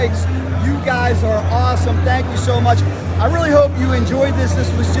 302 likes. You guys are awesome. Thank you so much. I really hope you enjoyed this.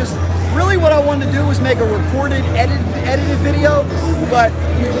 This was just really what I wanted to do was make a recorded, edited video, but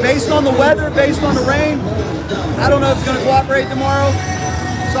based on the weather, based on the rain, I don't know if it's going to cooperate tomorrow.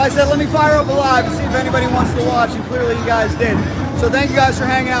 So I said, let me fire up a live and see if anybody wants to watch, and clearly you guys did. So thank you guys for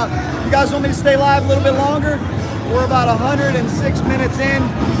hanging out. You guys want me to stay live a little bit longer? We're about 106 minutes in.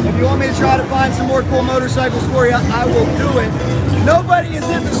 If you want me to try to find some more cool motorcycles for you, I will do it. Nobody is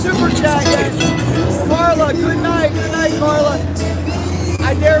in the super chat yet. Carla, good night. Good night, Carla.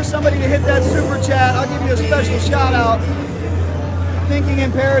 I dare somebody to hit that super chat. I'll give you a special shout out. Thinking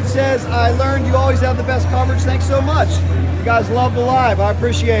Impaired says, I learned you always have the best coverage. Thanks so much. You guys love the live. I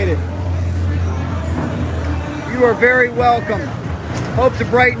appreciate it. You are very welcome. Hope to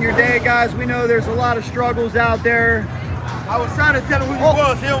brighten your day, guys. We know there's a lot of struggles out there. I was trying to tell him who he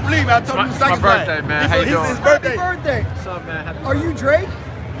was. He don't believe me. I told him It's my birthday, man. How you doing? His birthday. Happy birthday. What's up, man? Are you Drake?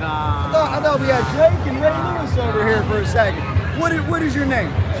 Nah. I thought we had Drake and Ray Lewis over here for a second. What is your name?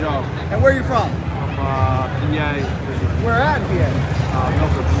 Joe. And where are you from? From PA. Where at PA?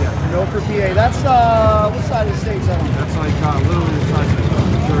 Milford, PA. Milford, PA. That's what side of the state is that on? That's like literally the side of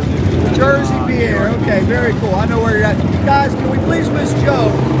Jersey. Jersey, PA. Okay, very cool. I know where you're at. Guys, can we please wish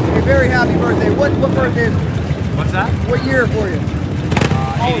Joe a very happy birthday? What birthday is it? What's that? What year for you?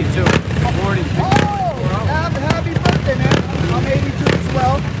 82. 40. Happy birthday, man. I'm 82 as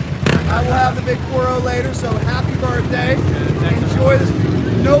well. I will have the big 4-0 later, so happy birthday. Enjoy this.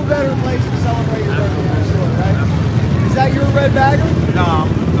 No better place to celebrate your birthday, I'm sure, right? Is that your red bagger? No.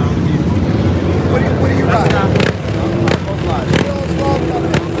 What do you ride?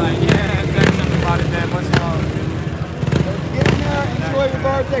 Get in there, enjoy your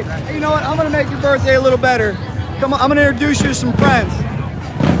birthday. Hey, you know what? I'm going to make your birthday a little better. Come on, I'm going to introduce you to some friends.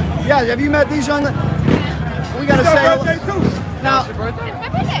 Yeah, have you met these young? We got to say birthday too. now. It's my birthday.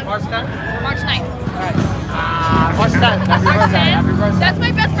 March 10th? March 9th. March 10th. Happy birthday. Happy birthday. That's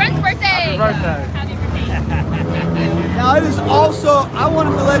my best friend's birthday. Happy birthday. Happy birthday. Now it is also, I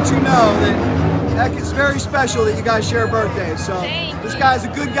wanted to let you know that it's very special that you guys share birthdays. So this guy's a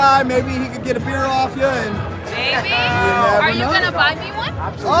good guy. Maybe he could get a beer off you and Maybe. Are you going to buy me one?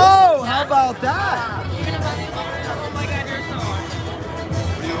 Oh, how about that? You're going to buy me one? Oh my God, you're so awesome.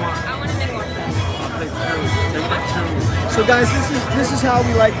 I want to make one. So guys, this is how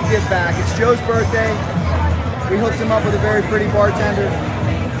we like to give back. It's Joe's birthday. We hooked him up with a very pretty bartender.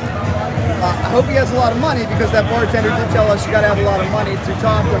 I hope he has a lot of money because that bartender did tell us you got to have a lot of money to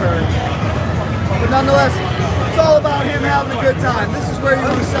talk to her. But nonetheless, it's all about him having a good time. This is where you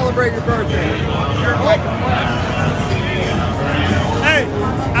want to celebrate your birthday. Hey,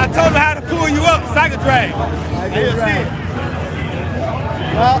 I told him how to pull you up, cycle drag.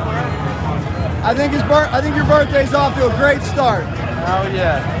 Well, I think your birthday's off to a great start. Oh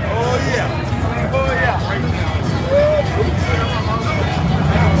yeah. Oh yeah. Oh yeah.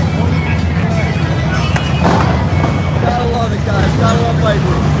 Gotta love it, guys. Gotta love Bike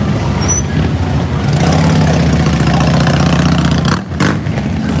Week.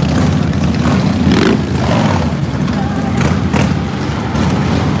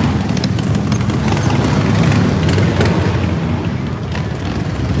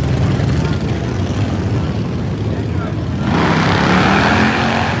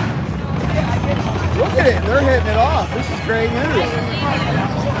 Look at it. They're hitting it off. This is great news.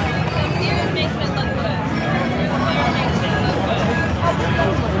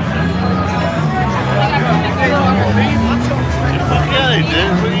 Yeah, they did.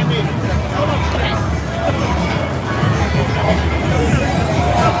 What do you mean?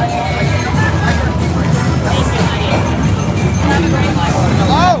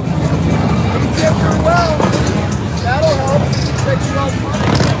 Oh, he tipped her well. That'll help. Take you off.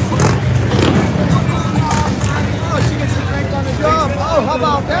 Oh, she gets a drink on the job. Oh, how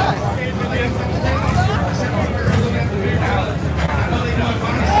about that?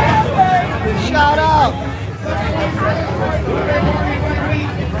 Shout out.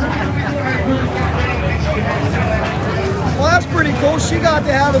 Well, that's pretty cool. She got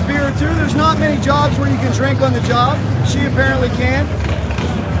to have a beer or two. There's not many jobs where you can drink on the job. She apparently can.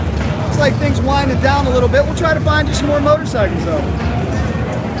 Looks like things winding down a little bit. We'll try to find you some more motorcycles though.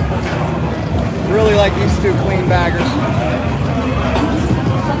 Really like these two clean baggers.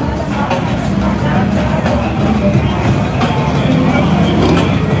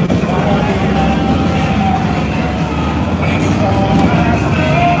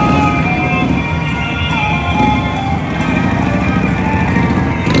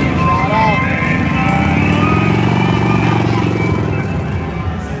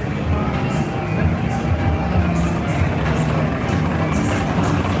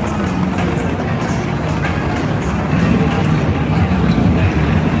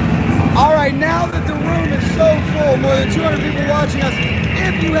 Now that the room is so full, more than 200 people watching us,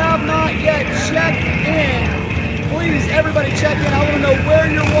 if you have not yet checked in, please, everybody check in. I want to know where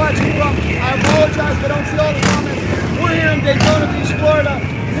you're watching from. I apologize if I don't see all the comments. We're here in Daytona Beach, Florida.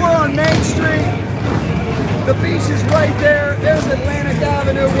 We're on Main Street. The beach is right there. There's Atlantic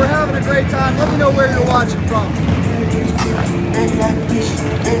Avenue. We're having a great time. Let me know where you're watching from.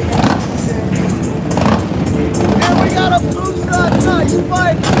 And we got a booster, nice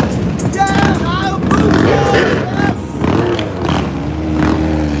bike. Yeah, I'll boost yes.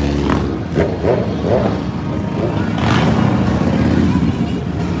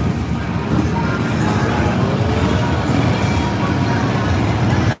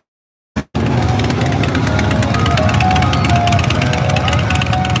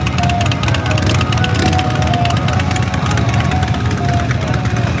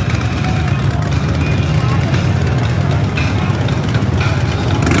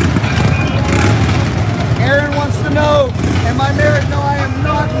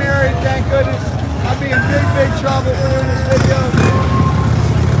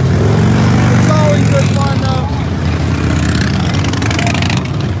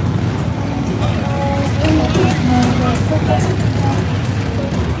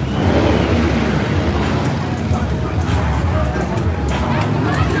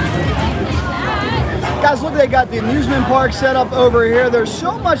 Guys, look, they got the amusement park set up over here. There's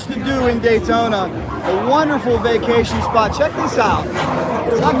so much to do in Daytona. A wonderful vacation spot. Check this out.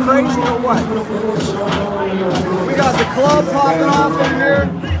 Is that crazy or what? We got the club popping off in here.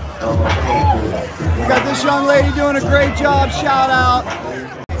 We got this young lady doing a great job. Shout out.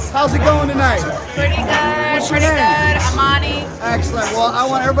 How's it going tonight? Pretty good. What's your Pretty name? good. Amani. Excellent. Well, I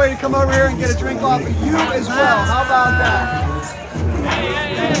want everybody to come over here and get a drink off of you as well. How about that?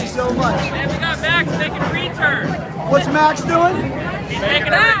 Thank you so much. Hey, we got Max making a return. What's Max doing? He's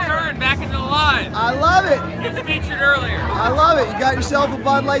making a return back into the line. I love it. He was featured earlier. I love it. You got yourself a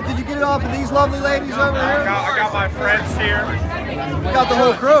Bud Light. Did you get it off of these lovely ladies over here? I got my friends here. You got the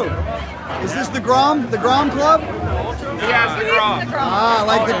whole crew. Is this the Grom Club? He has the Grom. Ah, I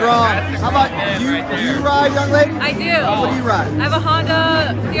like the Grom. How about, do you ride, young lady? I do. What do you ride? I have a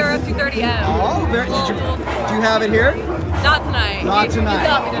Honda CRF 230M. Oh, very, do you have it here? Not tonight. Not tonight. You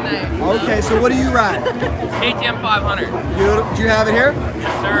got me tonight. Okay, so what do you ride? KTM 500. Do you have it here?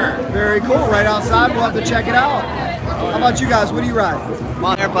 Yes, sir. Very cool. Right outside. We'll have to check it out. How about you guys? What do you ride? I'm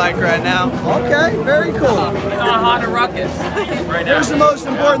on air bike right now. Okay, very cool. He's on a Honda Ruckus right now. Here's the most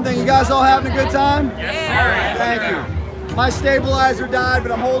important thing. You guys all having a good time? Yes, sir. Thank you. My stabilizer died,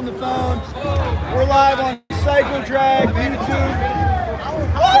 but I'm holding the phone. We're live on Cycle Drag, YouTube.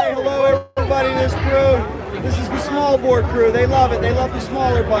 Say hello, everybody, to this crew. This is the small board crew. They love it. They love the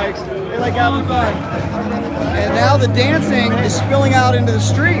smaller bikes. They like having fun. And now the dancing is spilling out into the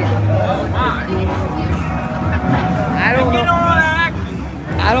street. Oh, my. I don't know.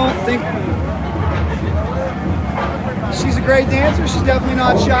 I don't think she's a great dancer. She's definitely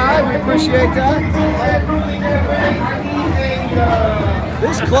not shy. We appreciate that.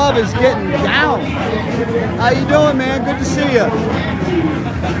 This club is getting down. How you doing, man? Good to see you.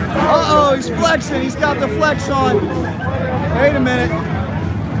 Uh-oh, he's flexing. He's got the flex on. Wait a minute.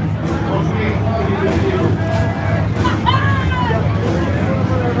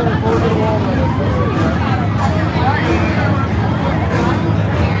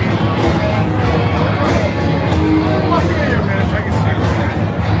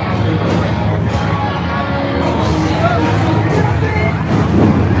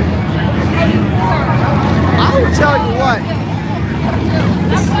 I will tell you what.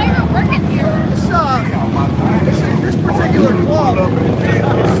 That's why you're working here. This particular club is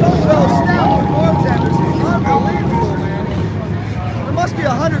so well staffed with bartenders. It's unbelievable, man. There must be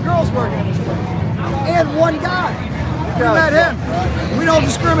 100 girls working in this place. And one guy. We met him. We don't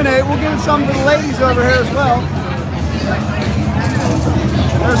discriminate. We'll give some to the ladies over here as well.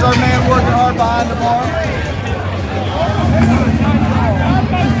 There's our man working hard behind the bar.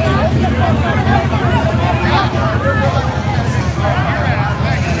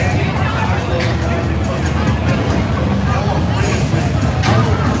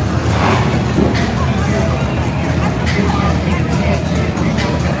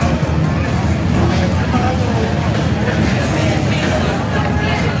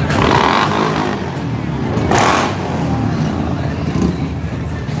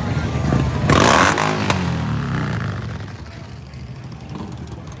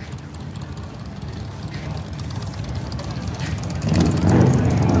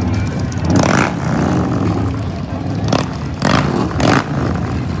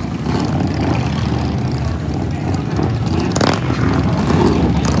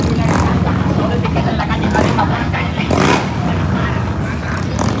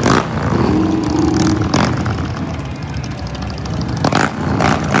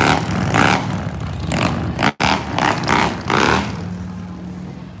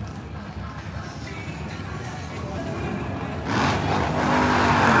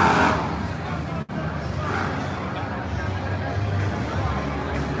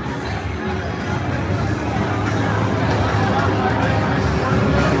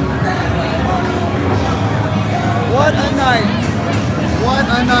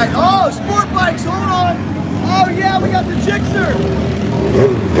 Oh, sport bikes, hold on. Oh yeah, we got the Gixxer.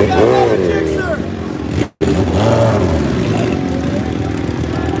 We got another Gixxer.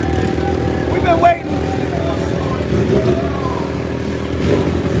 We've been waiting.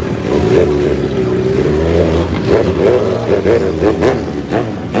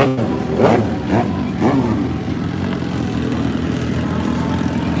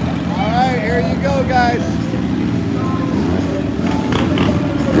 All right, here you go, guys.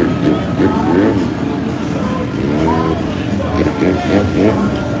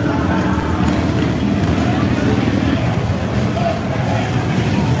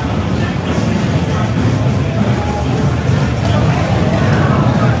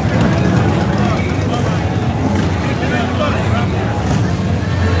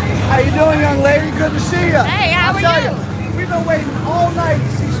 How you doing, young lady? Good to see you. Hey, how are you? We've been waiting all night to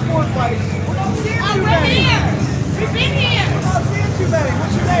see sport bikes. We're not seeing too many. Here. We've been here. We're not seeing too many.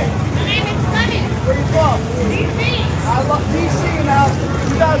 What's your name? My name is Sunny. Where you from? DC. I love DC in the house.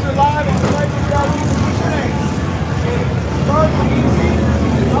 You guys are live on the Cycle Drag. What's your name? Bert from DC.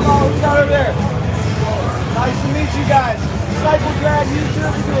 Come on, who's out over there? Nice to meet you guys. Cycle Drag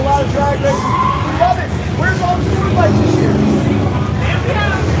YouTube. We do a lot of drag races. We love it. Where's all the sport bikes this year?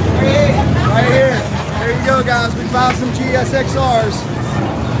 Right here. There you go, guys. We found some GSXRs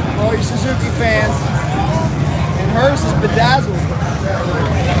for all you Suzuki fans. And hers is bedazzled.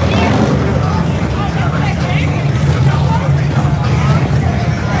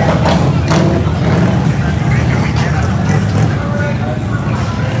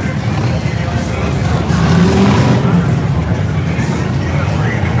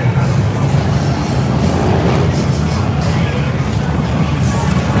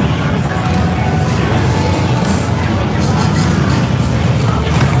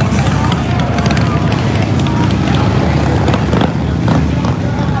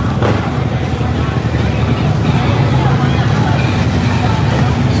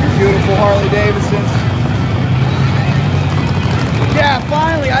 Harley Davidsons. Yeah,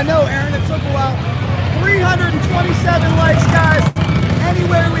 finally, I know, Aaron, it took a while. 327 likes, guys.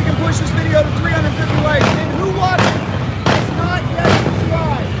 Anywhere we can push this video to 350 likes. And who watched it? It's not yet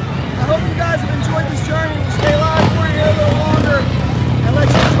subscribed. I hope you guys have enjoyed this journey. We'll stay live for you a little longer and let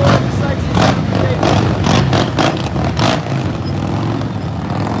you enjoy the sights and sounds of the day.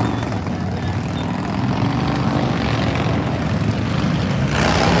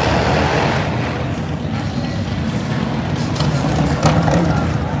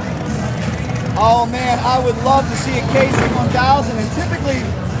 Oh man, I would love to see a KZ1000, and typically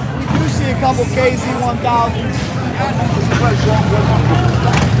we do see a couple KZ1000s.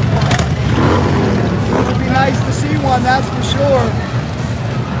 It would be nice to see one, that's for sure.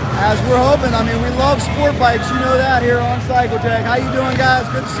 As we're hoping, I mean, we love sport bikes, you know that here on Cycle Drag. How you doing, guys?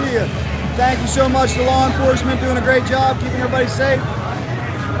 Good to see you. Thank you so much to law enforcement, doing a great job keeping everybody safe.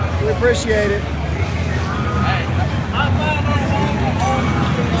 We appreciate it.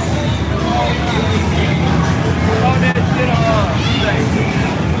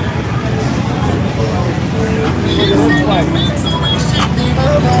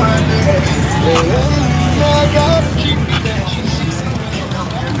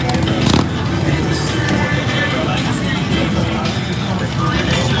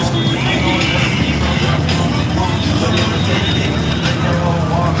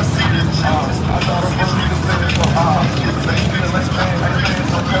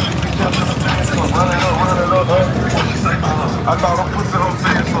 I thought I'm pussy on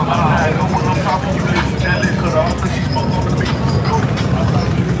saying something. I know when I'm talking, you need to tell it, cause all cause she spoke on the beat.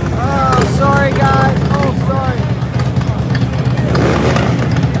 Oh, sorry guys. Oh, sorry.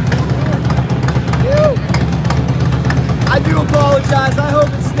 Whew. I do apologize. I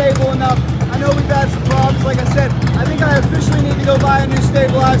hope it's stable enough. I know we've had some problems. Like I said, I think I officially need to go buy a new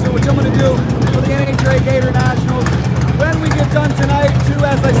stabilizer, which I'm going to do for the NHRA Gator Nationals. When we get done tonight, too,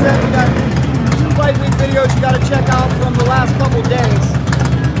 as I said, we got Bike Week videos you got to check out from the last couple days.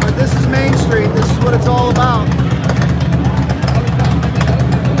 But this is Main Street. This is what it's all about.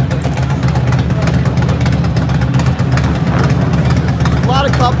 A lot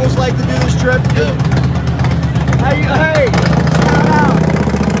of couples like to do this trip. Hey, shout out.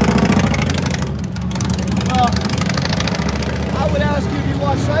 Well, I would ask you if you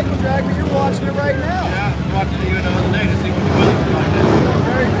watch Cycle Drag, but you're watching it right now. Yeah, I watched it the other day to see what the weather was like.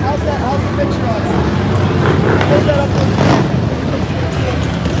 How's the picture on it? Hold that up on the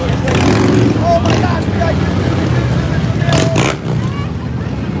screen. Oh my gosh, we got YouTube.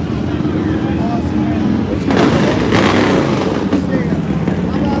 Awesome, man. What's your name?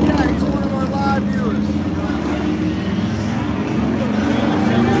 How about that? He's one of our live viewers.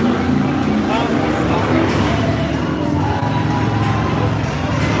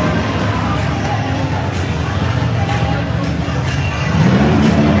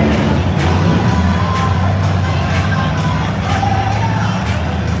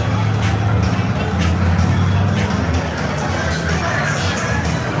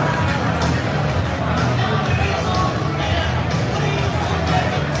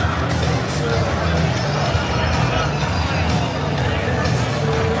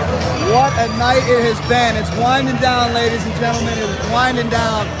 What a night it has been. It's winding down, ladies and gentlemen. It is winding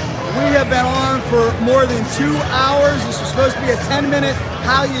down. We have been on for more than 2 hours. This was supposed to be a 10-minute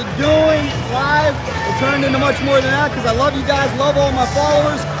how you doing live. It turned into much more than that because I love you guys, love all my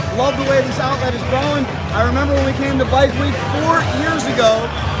followers, love the way this outlet is growing. I remember when we came to Bike Week 4 years ago,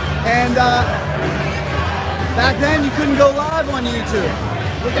 And back then, you couldn't go live on YouTube.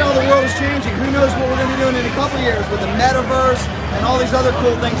 Look at how the world is changing. Who knows what we're going to be doing in a couple of years with the metaverse and all these other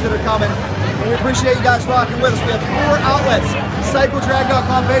cool things that are coming. And we appreciate you guys rocking with us. We have 4 outlets: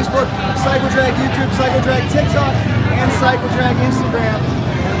 CycleDrag.com Facebook, CycleDrag YouTube, CycleDrag TikTok, and CycleDrag Instagram.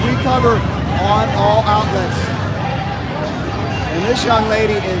 And we cover on all outlets. And this young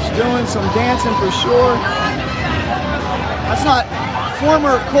lady is doing some dancing for sure. That's not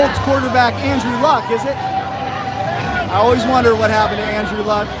former Colts quarterback Andrew Luck, is it? I always wonder what happened to Andrew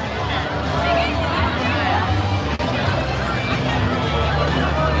Luck.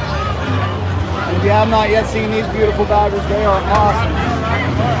 And if you have not yet seen these beautiful baggers, they are awesome.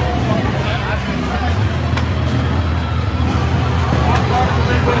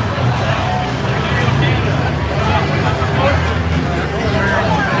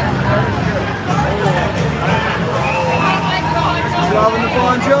 Loving the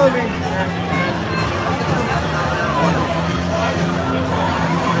Bon Jovi.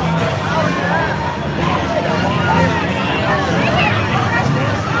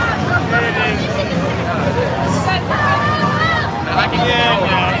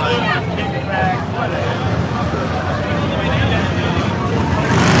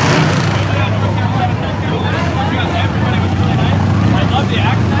 I love the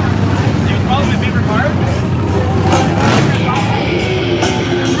accent. It was probably my favorite part.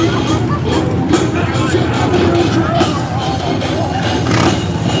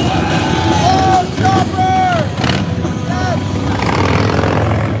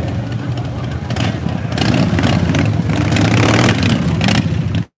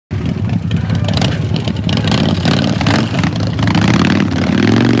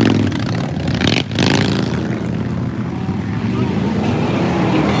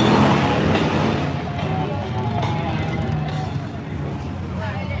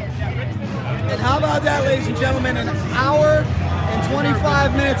 Ladies and gentlemen, an hour and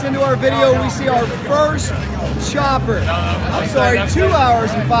 25 minutes into our video, we see our first chopper. I'm sorry, 2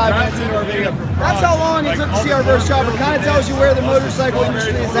 hours and 5 minutes into our video. That's how long it took to see our first chopper. Kind of tells you where the motorcycle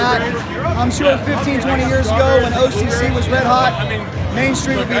industry is at. I'm sure 15, 20 years ago when OCC was red hot, Main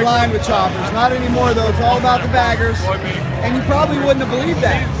Street would be lined with choppers. Not anymore though, it's all about the baggers. And you probably wouldn't have believed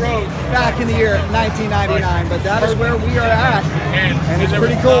that back in the year 1999, but that is where we are at. And it's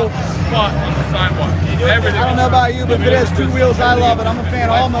pretty cool. I don't know about you, but if it has 2 wheels, I love it. I'm a fan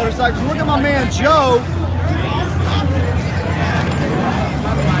of all motorcycles. Look at my man, Joe.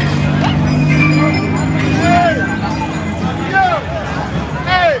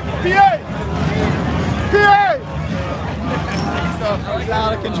 Hey, PA! He's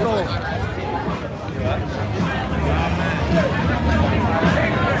out of control.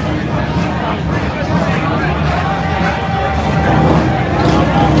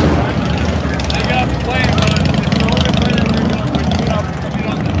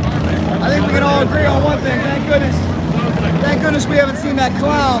 I think we can all agree on one thing. Thank goodness we haven't seen that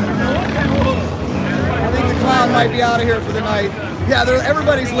clown. I think the clown might be out of here for the night. Yeah,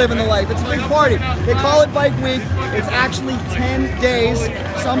 everybody's living the life. It's a big party. They call it Bike Week. It's actually 10 days.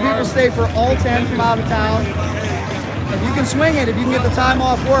 Some people stay for all 10 from out of town. If you can swing it, if you can get the time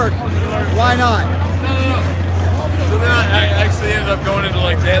off work, why not? So then I actually ended up going into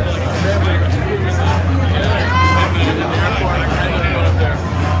like that,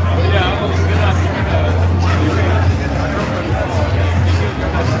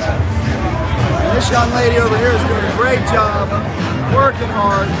 This young lady over here is doing a great job, working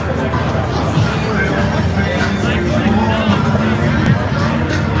hard.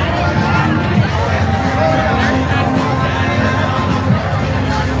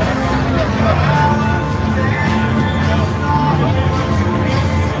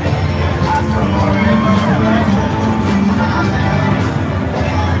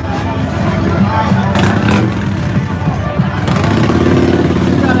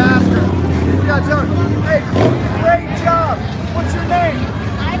 Hey, great job. What's your name?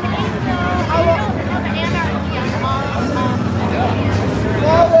 I'm Angel.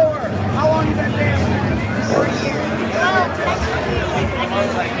 How long you been dancing? 4 years.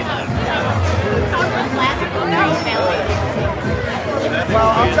 Well,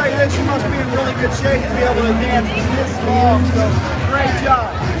 I'll tell you this, you must be in really good shape to be able to dance this long, so great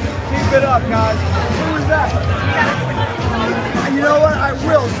job. Keep it up, guys. Who was that? You know what? I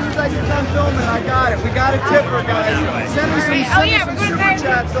will. As soon as I get done filming, I got it. We got a tipper, guys. Send me some super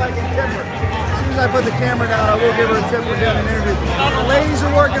chats so I can tip her. As soon as I put the camera down, I will give her a tip. We're doing an interview. The ladies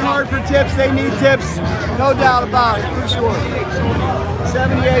are working hard for tips. They need tips. No doubt about it, for sure.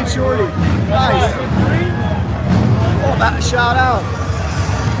 78 Shorty. Nice. Oh, that shout out.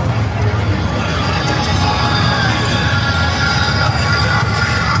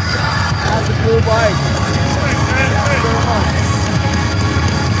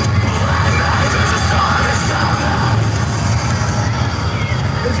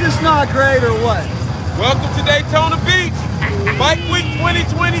 this not great or what? Welcome to Daytona Beach, Bike Week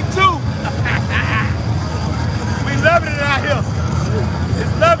 2022. We loving it out here. It's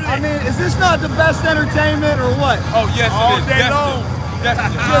lovely. I mean, is this not the best entertainment or what? Oh yes, all it is. day long. Just,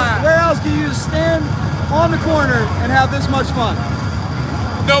 where else can you just stand on the corner and have this much fun?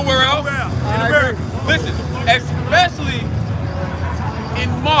 Nowhere else. I agree. Listen, especially in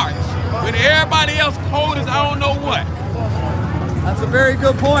March, when everybody else cold as I don't know what. That's a very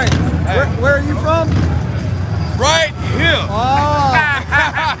good point. Hey. Where are you from? Right here. Oh.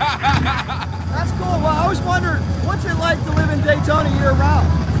 That's cool. Well, I always wondered, what's it like to live in Daytona year round?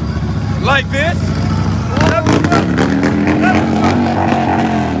 Like this?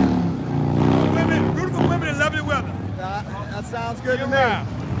 Beautiful women and lovely weather. That sounds good to me.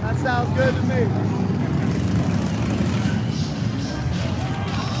 That sounds good to me.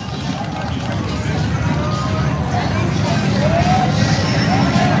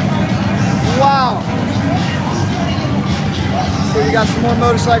 Wow. So you got some more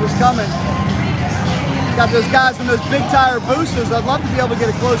motorcycles coming. Got those guys in those big tire boosters. I'd love to be able to get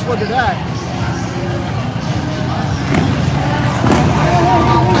a close look at that.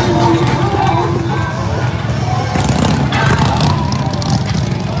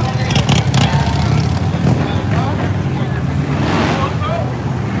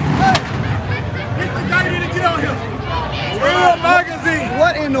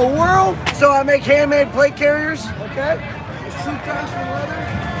 What in the world? So I make handmade plate carriers. Okay. It's true craftsman leather.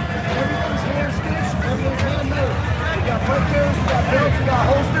 Everything's hand stitched. Everything's handmade. We got plate carriers. We got belts. We got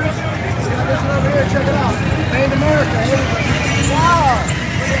holsters. We got this one over here. Check it out. Made in America. Wow.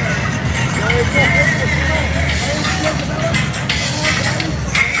 Very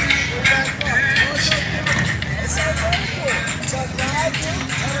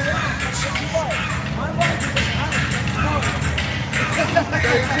So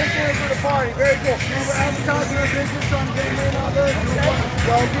you're just here for the party. Very cool. We're advertising our business, trying to get a name out there.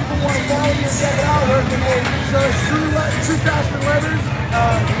 So if people want to follow you and check it out, where can they? So it's True Craftsman Leathers.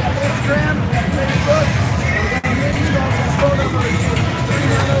 We got Instagram, we got Facebook, we got a YouTube, our phone number is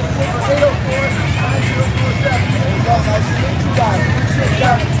 390-804-9047. There you go. Nice to meet you guys. Appreciate you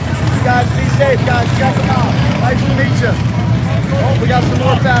guys. You guys be safe, guys. Check them out. Nice to meet you. Oh, we got some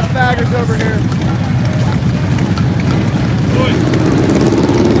more fast baggers over here.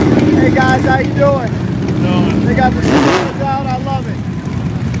 Hey guys, how you doing? They got the cigars out, I love it.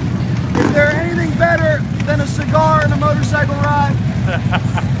 Is there anything better than a cigar and a motorcycle ride?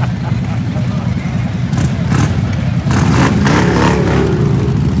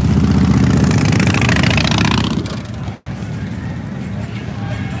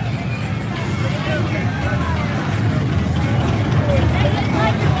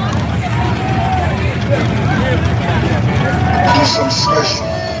 Something special.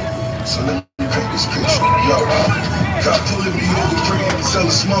 So let me paint this picture. Yo, cop pulling me over, drinking and selling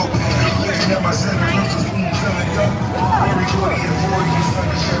smoke. Looking at my center, using spoon, selling dope. Every 40 and 40, you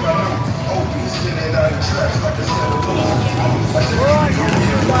find the shit I know. Open, sitting out of trash like a set of books. I said, we're on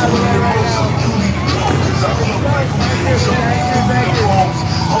YouTube, by the way, right now. Cause I feel like I'm so many phones.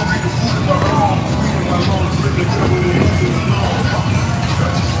 Hungry the food in my arms. Reading my lungs, living covered in nothing alone.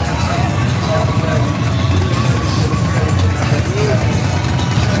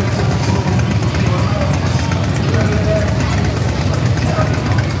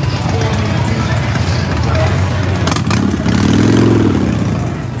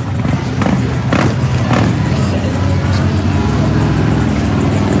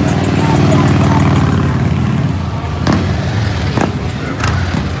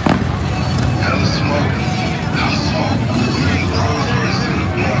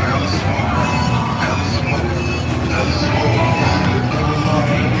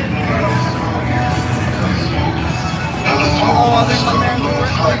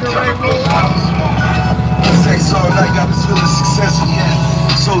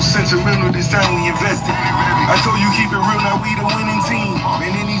 So sentimental this time we invested. I told you keep it real, now we the winning team.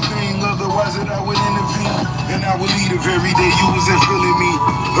 And anything otherwise that I would intervene. And I would lead it every day, you wasn't feeling me.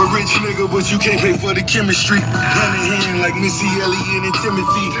 A rich nigga, but you can't pay for the chemistry. Hand in hand like Missy Elliott and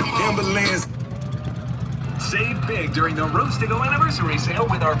Timothy. Ambulance. Save big during the Roads to Go anniversary sale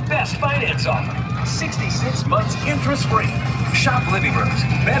with our best finance offer. 66 months interest-free. Shop living rooms,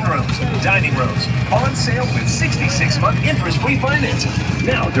 bedrooms, dining rooms. On sale with 66-month interest-free financing.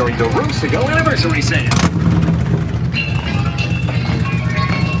 Now during the Roads to Go anniversary sale.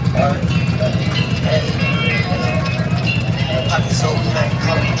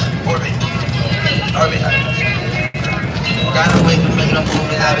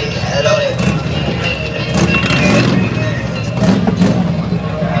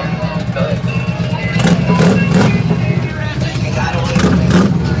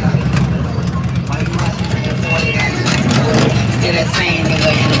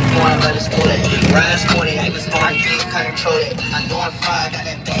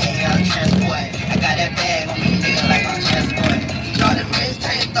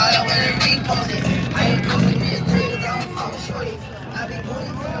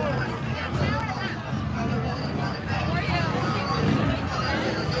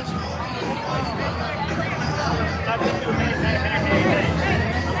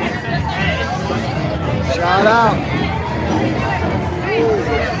 Shout out.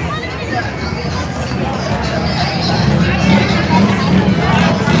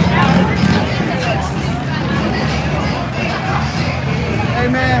 Hey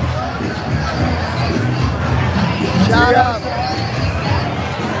man. Shout out.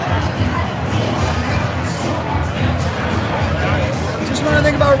 Just want to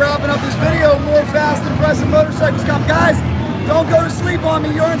think about wrapping up this video. More fast and impressive motorcycles come. Guys, don't go to sleep on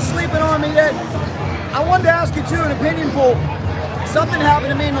me. You aren't sleeping on me yet. I wanted to ask you too, an opinion poll. Something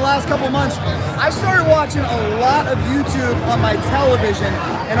happened to me in the last couple of months. I started watching a lot of YouTube on my television,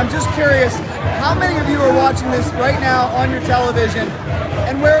 and I'm just curious, how many of you are watching this right now on your television?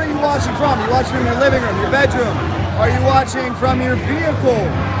 And where are you watching from? Are you watching from your living room, your bedroom? Are you watching from your vehicle?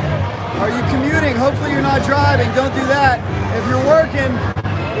 Are you commuting? Hopefully you're not driving. Don't do that. If you're working,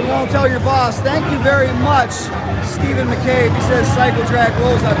 you won't tell your boss. Thank you very much, Stephen McCabe. He says cycle drag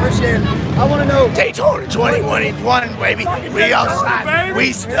rules. I appreciate it. I want to know. Daytona 21-1, baby. We outside.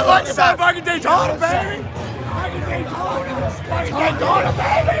 We still outside. Fucking Daytona, baby. Fucking Daytona. Fucking Daytona,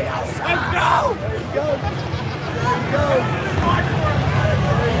 baby. Let's go. There you go. There you go.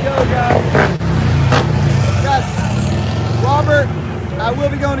 There you go, guys. Yes. Robert, I will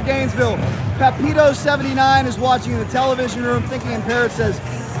be going to Gainesville. Pepito79 is watching in the television room. Thinking Impaired says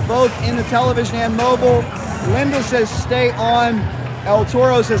both in the television and mobile. Linda says stay on. El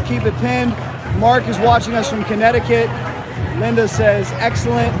Toro says keep it pinned. Mark is watching us from Connecticut. Linda says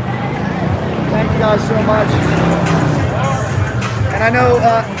excellent. Thank you guys so much. And I know,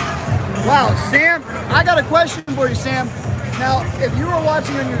 wow, Sam, I got a question for you, Sam. Now, if you are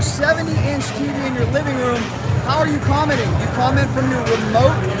watching on your 70-inch TV in your living room, how are you commenting? You comment from your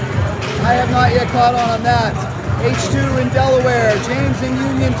remote? I have not yet caught on that. H2 in Delaware, James in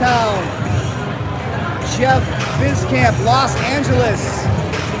Uniontown, Jeff Bizcamp, Los Angeles.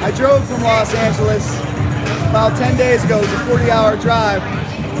 I drove from Los Angeles about 10 days ago. It was a 40-hour drive.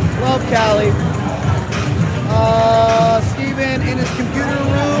 Love Cali. Steven in his computer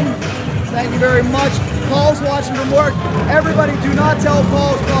room. Thank you very much. Paul's watching from work. Everybody do not tell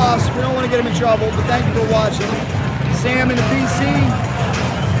Paul's boss. We don't want to get him in trouble, but thank you for watching. Sam in the PC.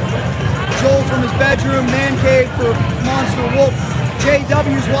 Joel from his bedroom. Man Cave for Monster Wolf.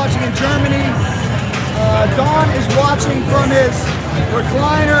 JW's watching in Germany. Don is watching from his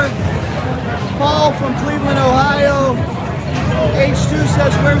recliner. Paul from Cleveland, Ohio. H2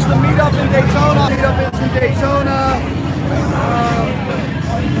 says, where's the meetup in Daytona? Meetup is in Daytona.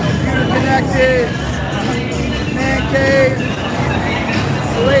 Computer connected. Man cave.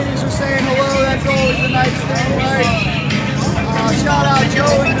 The ladies are saying hello. That's always a nice thing, right? Shout out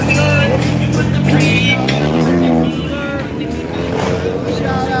Joe in Missouri.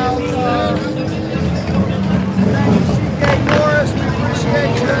 Shout out thank you, CK Norris. We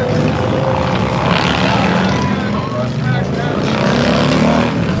appreciate you.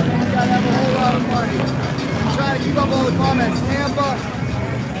 Keep up all the comments. Tampa,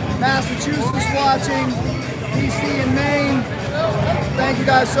 Massachusetts watching, DC and Maine. Thank you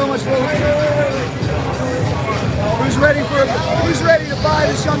guys so much for who's ready to buy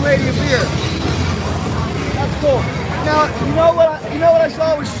this young lady a beer. That's cool. Now you know what I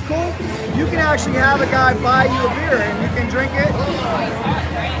saw which is cool? You can actually have a guy buy you a beer and you can drink it.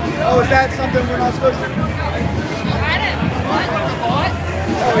 Oh, is that something we're not supposed to do?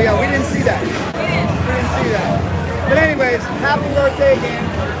 Oh yeah, we didn't see that. We didn't see that. But anyways, happy birthday again.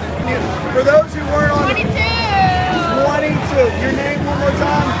 For those who weren't on 22! 22. Your name one more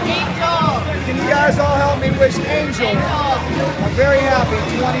time? Angel. Can you guys all help me wish Angel a very happy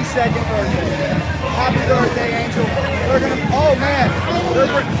 22nd birthday. Happy birthday, Angel. They're gonna, oh man.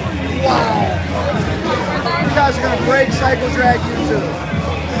 Wow. You guys are gonna break Cycle Drag YouTube.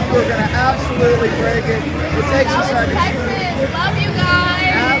 We're gonna absolutely break it. It takes a second. Love you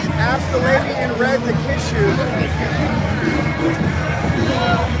guys. Ask the lady in red to kiss you.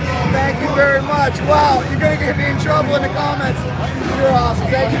 Thank you very much. Wow, you're going to get me in trouble in the comments. You're awesome.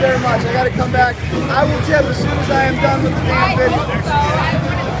 Thank you very much. I got to come back. I will tip as soon as I am done with the damn video.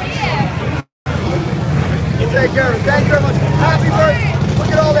 Take care of it. Thank you very much. Happy birthday.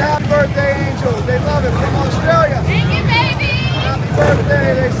 Look at all the happy birthday angels. They love it from Australia. Thank you, baby. Happy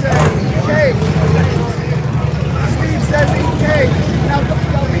birthday, they say. Cake. Steve says eat cake. Now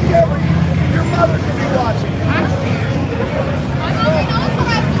be careful. Your mother could be watching. My mommy knows what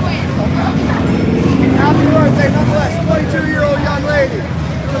I'm doing. Happy birthday, nonetheless. 22-year-old young lady.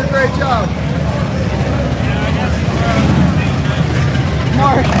 Doing a great job.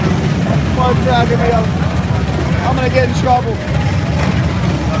 Mark's cracking me up. I'm gonna get in trouble.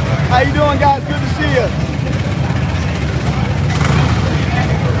 How you doing, guys? Good to see you.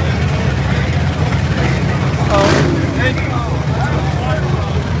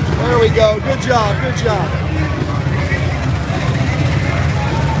 go. Good job. Good job.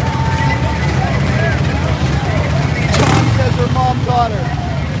 John says her mom taught her.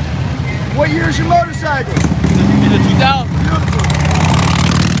 What year is your motorcycle? In the 2000. Beautiful.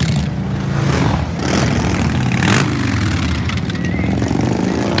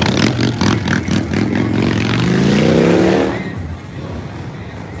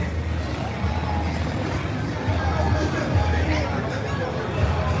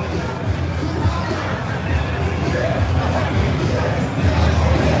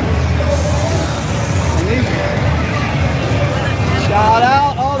 Shout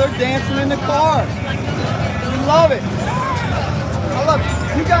out. Oh, they're dancing in the car. We love it. I love it.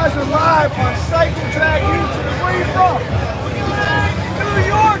 You guys are live on Cycle Drag YouTube. Where are you from? New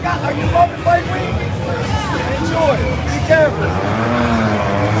York. Are you loving Bike Week? Enjoy. Be careful.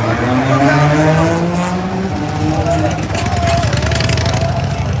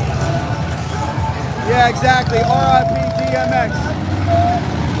 Yeah, exactly. R.I.P. DMX.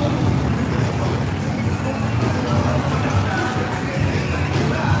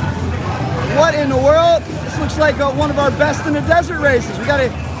 What in the world? This looks like one of our best in the desert races. We got a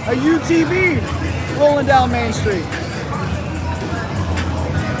UTV rolling down Main Street.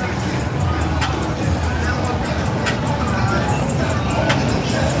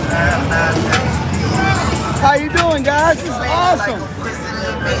 How you doing, guys? This is awesome.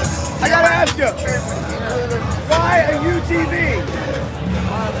 I gotta ask you, why a UTV?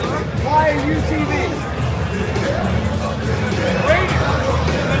 Why a UTV?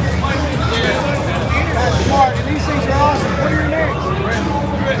 That's smart, and these things are awesome. What are your names?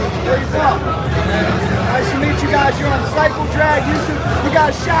 Where are you from? Nice to meet you guys. You're on Cycle Drag YouTube. You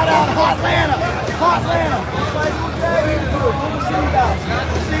guys shout out Hotlanta. Hotlanta. Cycle Drag YouTube. Good to see you guys.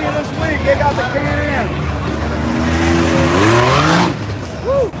 We'll see you this week. They got the Can-Am.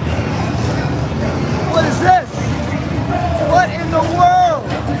 Woo! What is this? What in the world?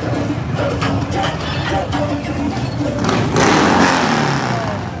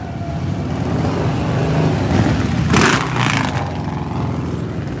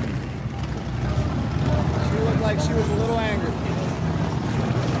 She looked like she was a little angry.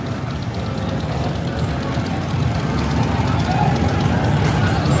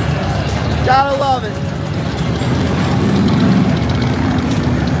 Gotta love it.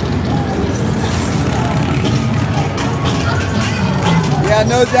 Yeah,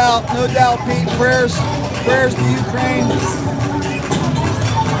 no doubt, Pete. Prayers to Ukraine.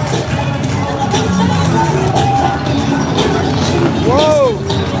 Whoa!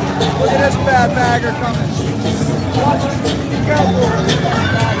 Look at this bad bagger coming. Watch this. Be careful.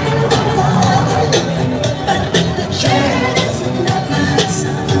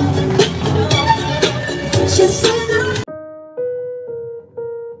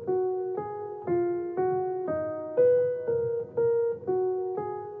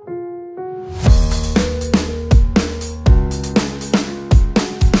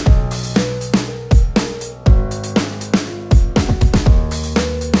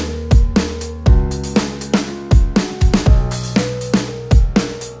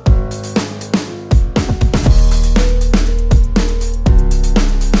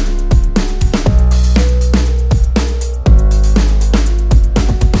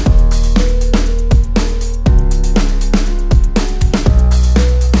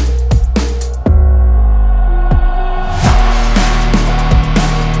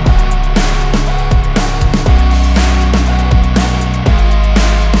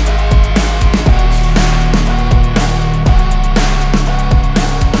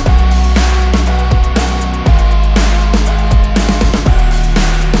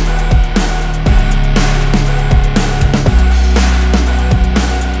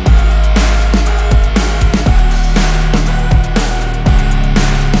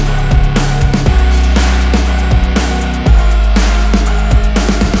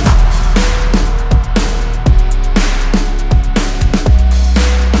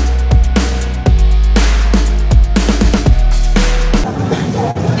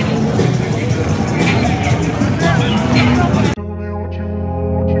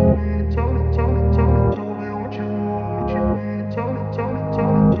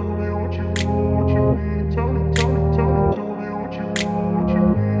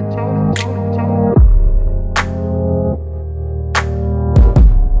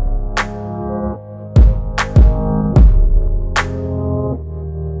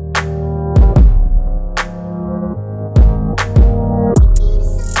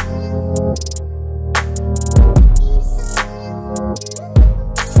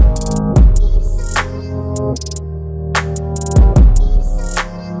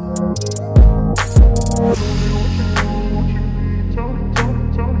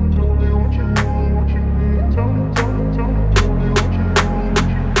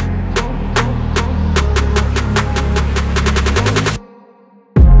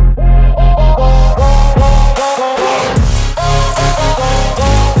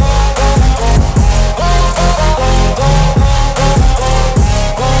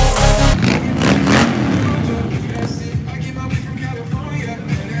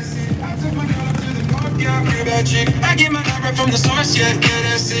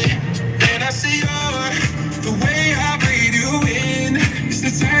 And I see the way I breathe you in. It's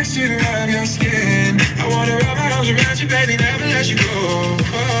the texture of your skin. I wanna wrap my arms around you, baby, never let you go.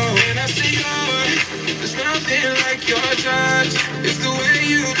 Oh, and I see there's nothing like your touch. It's the way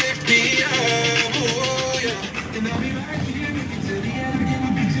you lift me up. Oh, yeah. And I'll be right here with you till the end. I get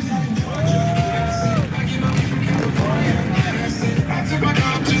my pictures out in Georgia. I get my way from California. I took my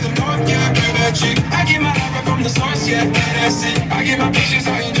car up to the north, yeah, that's it. I get my life right from the source, yeah, that's it. I get my pictures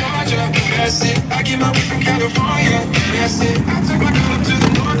out in Georgia, that's it. I get my way from California, that's it. I took my car up to the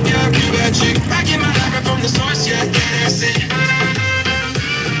north, yeah, that's it. I get my life right from the source, yeah, that's it.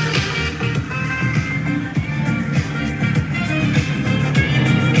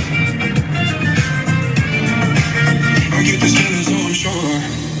 I get this feeling so unsure.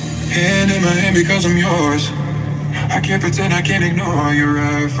 Hand in my hand because I'm yours. I can't pretend, I can't ignore you're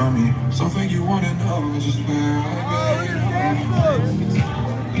right for me. Something you wanna know is just where I belong.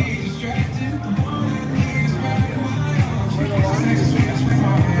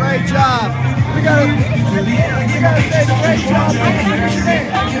 Great job. We gotta say great job.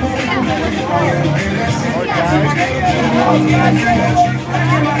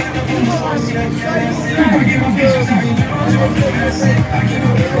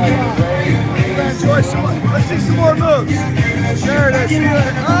 Enjoy some. Let's see some more moves. There it is.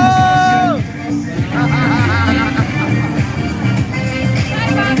 Oh!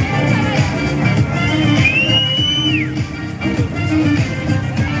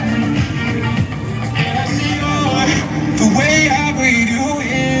 The way I breathe you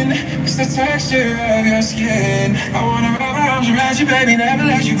in, it's the texture of your skin. I wanna wrap my arms around you, baby, never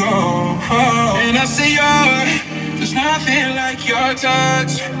let you go. Oh, and I see there's nothing like your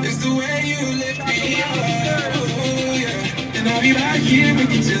touch. It's the way you lift me up. Oh, yeah. And I'll be right here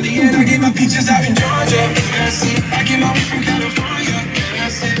with you till the end. I get my pictures out in Georgia. That's it. I get my way from California.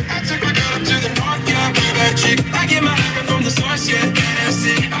 That's it. I took my girl up to the north, yeah, that chick. I get my life from the source, yeah, that's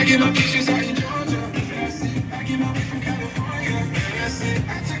it. I get my pictures out in Georgia. That's it. I get my way from California. That's it.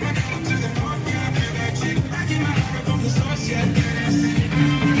 I took my girl up to the north, yeah, that chick. I get my life from the source, yeah, that's it.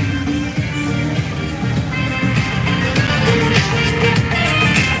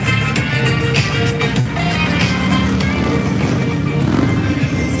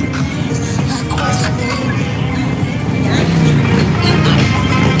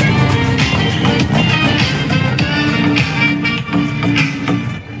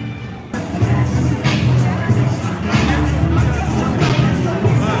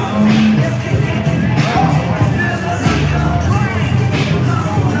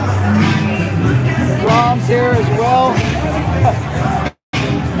 Here as well.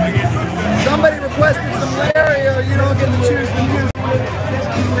 Somebody requested some Larry, or you don't get to choose the music.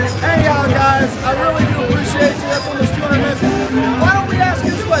 Anyhow, guys, I really do appreciate you. That's almost 200 minutes. Why don't we ask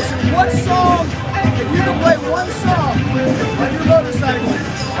you this question? What song, if you could play one song on your motorcycle,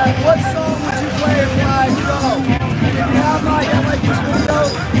 what song would you play and why? Go. If you have not yet liked this video,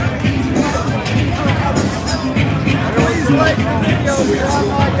 please like the video. If you have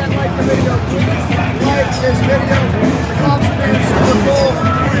not yet liked the video, please like this video. The cops are being super cool.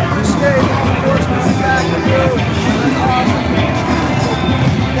 We appreciate law enforcement's back with you. That's awesome.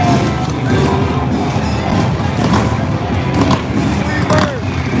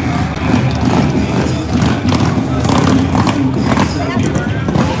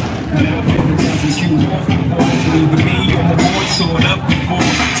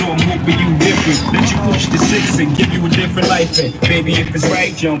 Let you push the 6 and give you a different life. And baby, if it's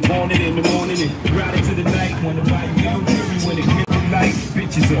right, jump on it in the morning and ride it to the night. Wanna buy you no jewelry when it hit the light.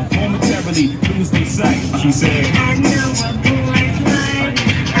 Bitches up momentarily lose their sight. She said, I know what boys like.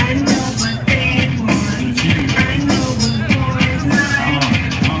 I know what they want. I know what boys like.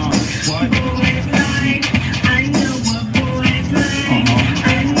 What? Boys like. I know what boys like.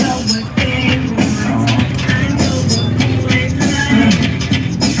 I know what they want. I know what boys like.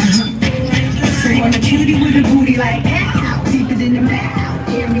 So on a cutie with a booty like that, deeper than the mouth,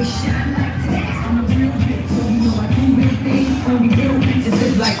 hear me shine like that. I'm a real bitch, so you know I do real things. Only real bitches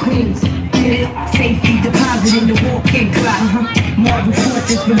live like queens. Get it? Safety deposit in the walk-in closet. Marble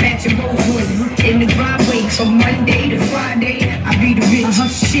fortress with matching Rolls Royces in the driveway from Monday to Friday. I be the rich,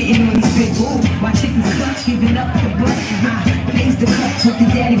 shitting on these bitches. My chicken's clutch, giving up the butt. Blaze the cut with the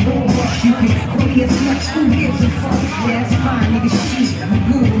daddy bull rush. You can call me a slut, who gives a fuck? Yeah, that's fine, nigga, shit. I'm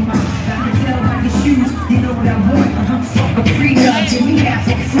good with mine. I can tell by your shoes, you know what I want. Fuck a prenup, give me half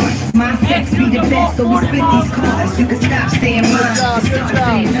up front. My sex be the best, so we spit these cards. You can stop saying mine. Good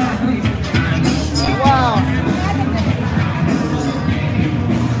job. Wow.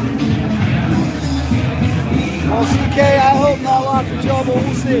 Well CK, I hope not lots of trouble.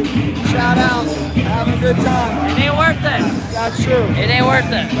 We'll see. Shout out. Having a good time. It ain't worth it. That's true. It ain't worth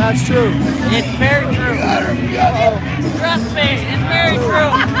it. That's true. It's very true. Trust me, it's very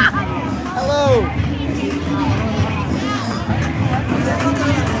true. Hello.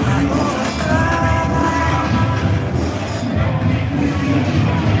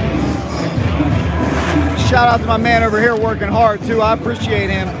 Shout out to my man over here working hard too. I appreciate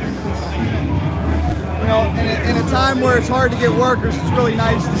him. You know, in a time where it's hard to get workers, it's really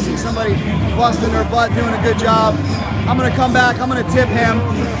nice to see somebody busting their butt, doing a good job. I'm gonna come back. I'm gonna tip him.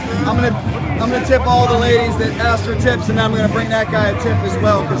 I'm gonna tip all the ladies that asked for tips, and then I'm gonna bring that guy a tip as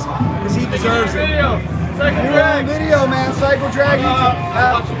well because he deserves it. You're on video, man. Cycle Drag.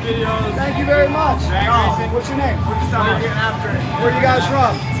 Thank you very much. What's your name? Where are you guys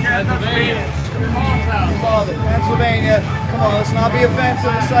from? Pennsylvania. Come on, let's not be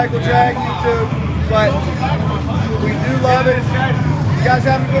offensive to Cycle Drag YouTube, but we do love it. You guys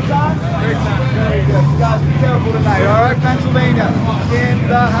having a good time? Great time. Very good. You guys be careful tonight, all right? Pennsylvania in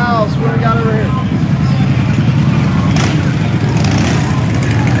the house. What do we got over here?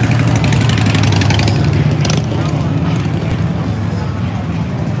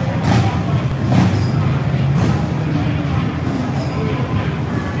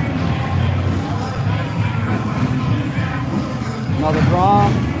 Another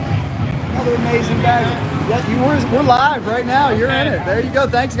drum, another amazing bag. Yeah, we're live right now. You're in it. There you go.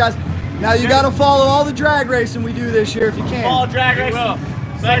 Thanks, guys. Now you got to follow all the drag racing we do this year if you can. Follow drag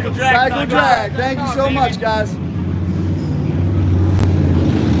racing. Cycle Drag. Cycle Drag. Thank you so much, guys.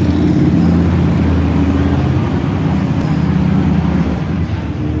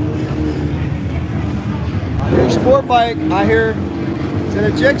 I hear sport bike. I hear. Is it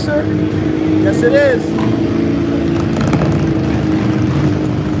a Gixxer? Yes, it is.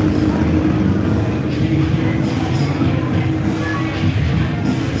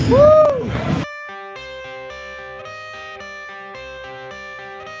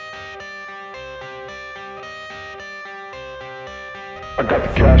 I got the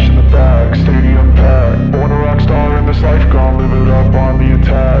cash in the bag, stadium packed. Born a rock star in this life, gon' live it up on the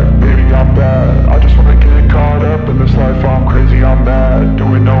attack. Baby, I'm bad, I just wanna get caught up in this life. I'm crazy, I'm mad,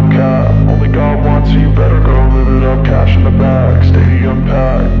 doing no cap. Only God wants you, better go live it up. Cash in the bag, stadium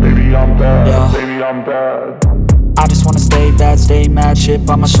packed. Baby, I'm bad, baby, I'm bad. I just wanna stay bad, stay mad. Chip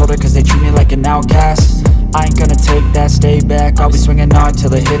on my shoulder cause they treat me like an outcast. I ain't gonna take that, stay back. I'll be swinging hard till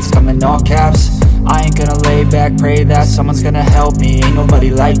the hits come in all caps. I ain't gonna lay back, pray that someone's gonna help me. Ain't nobody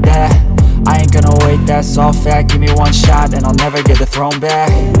like that. I ain't gonna wait, that's all fact. Give me one shot and I'll never get the throne back.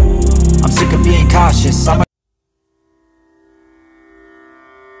 I'm sick of being cautious. I'm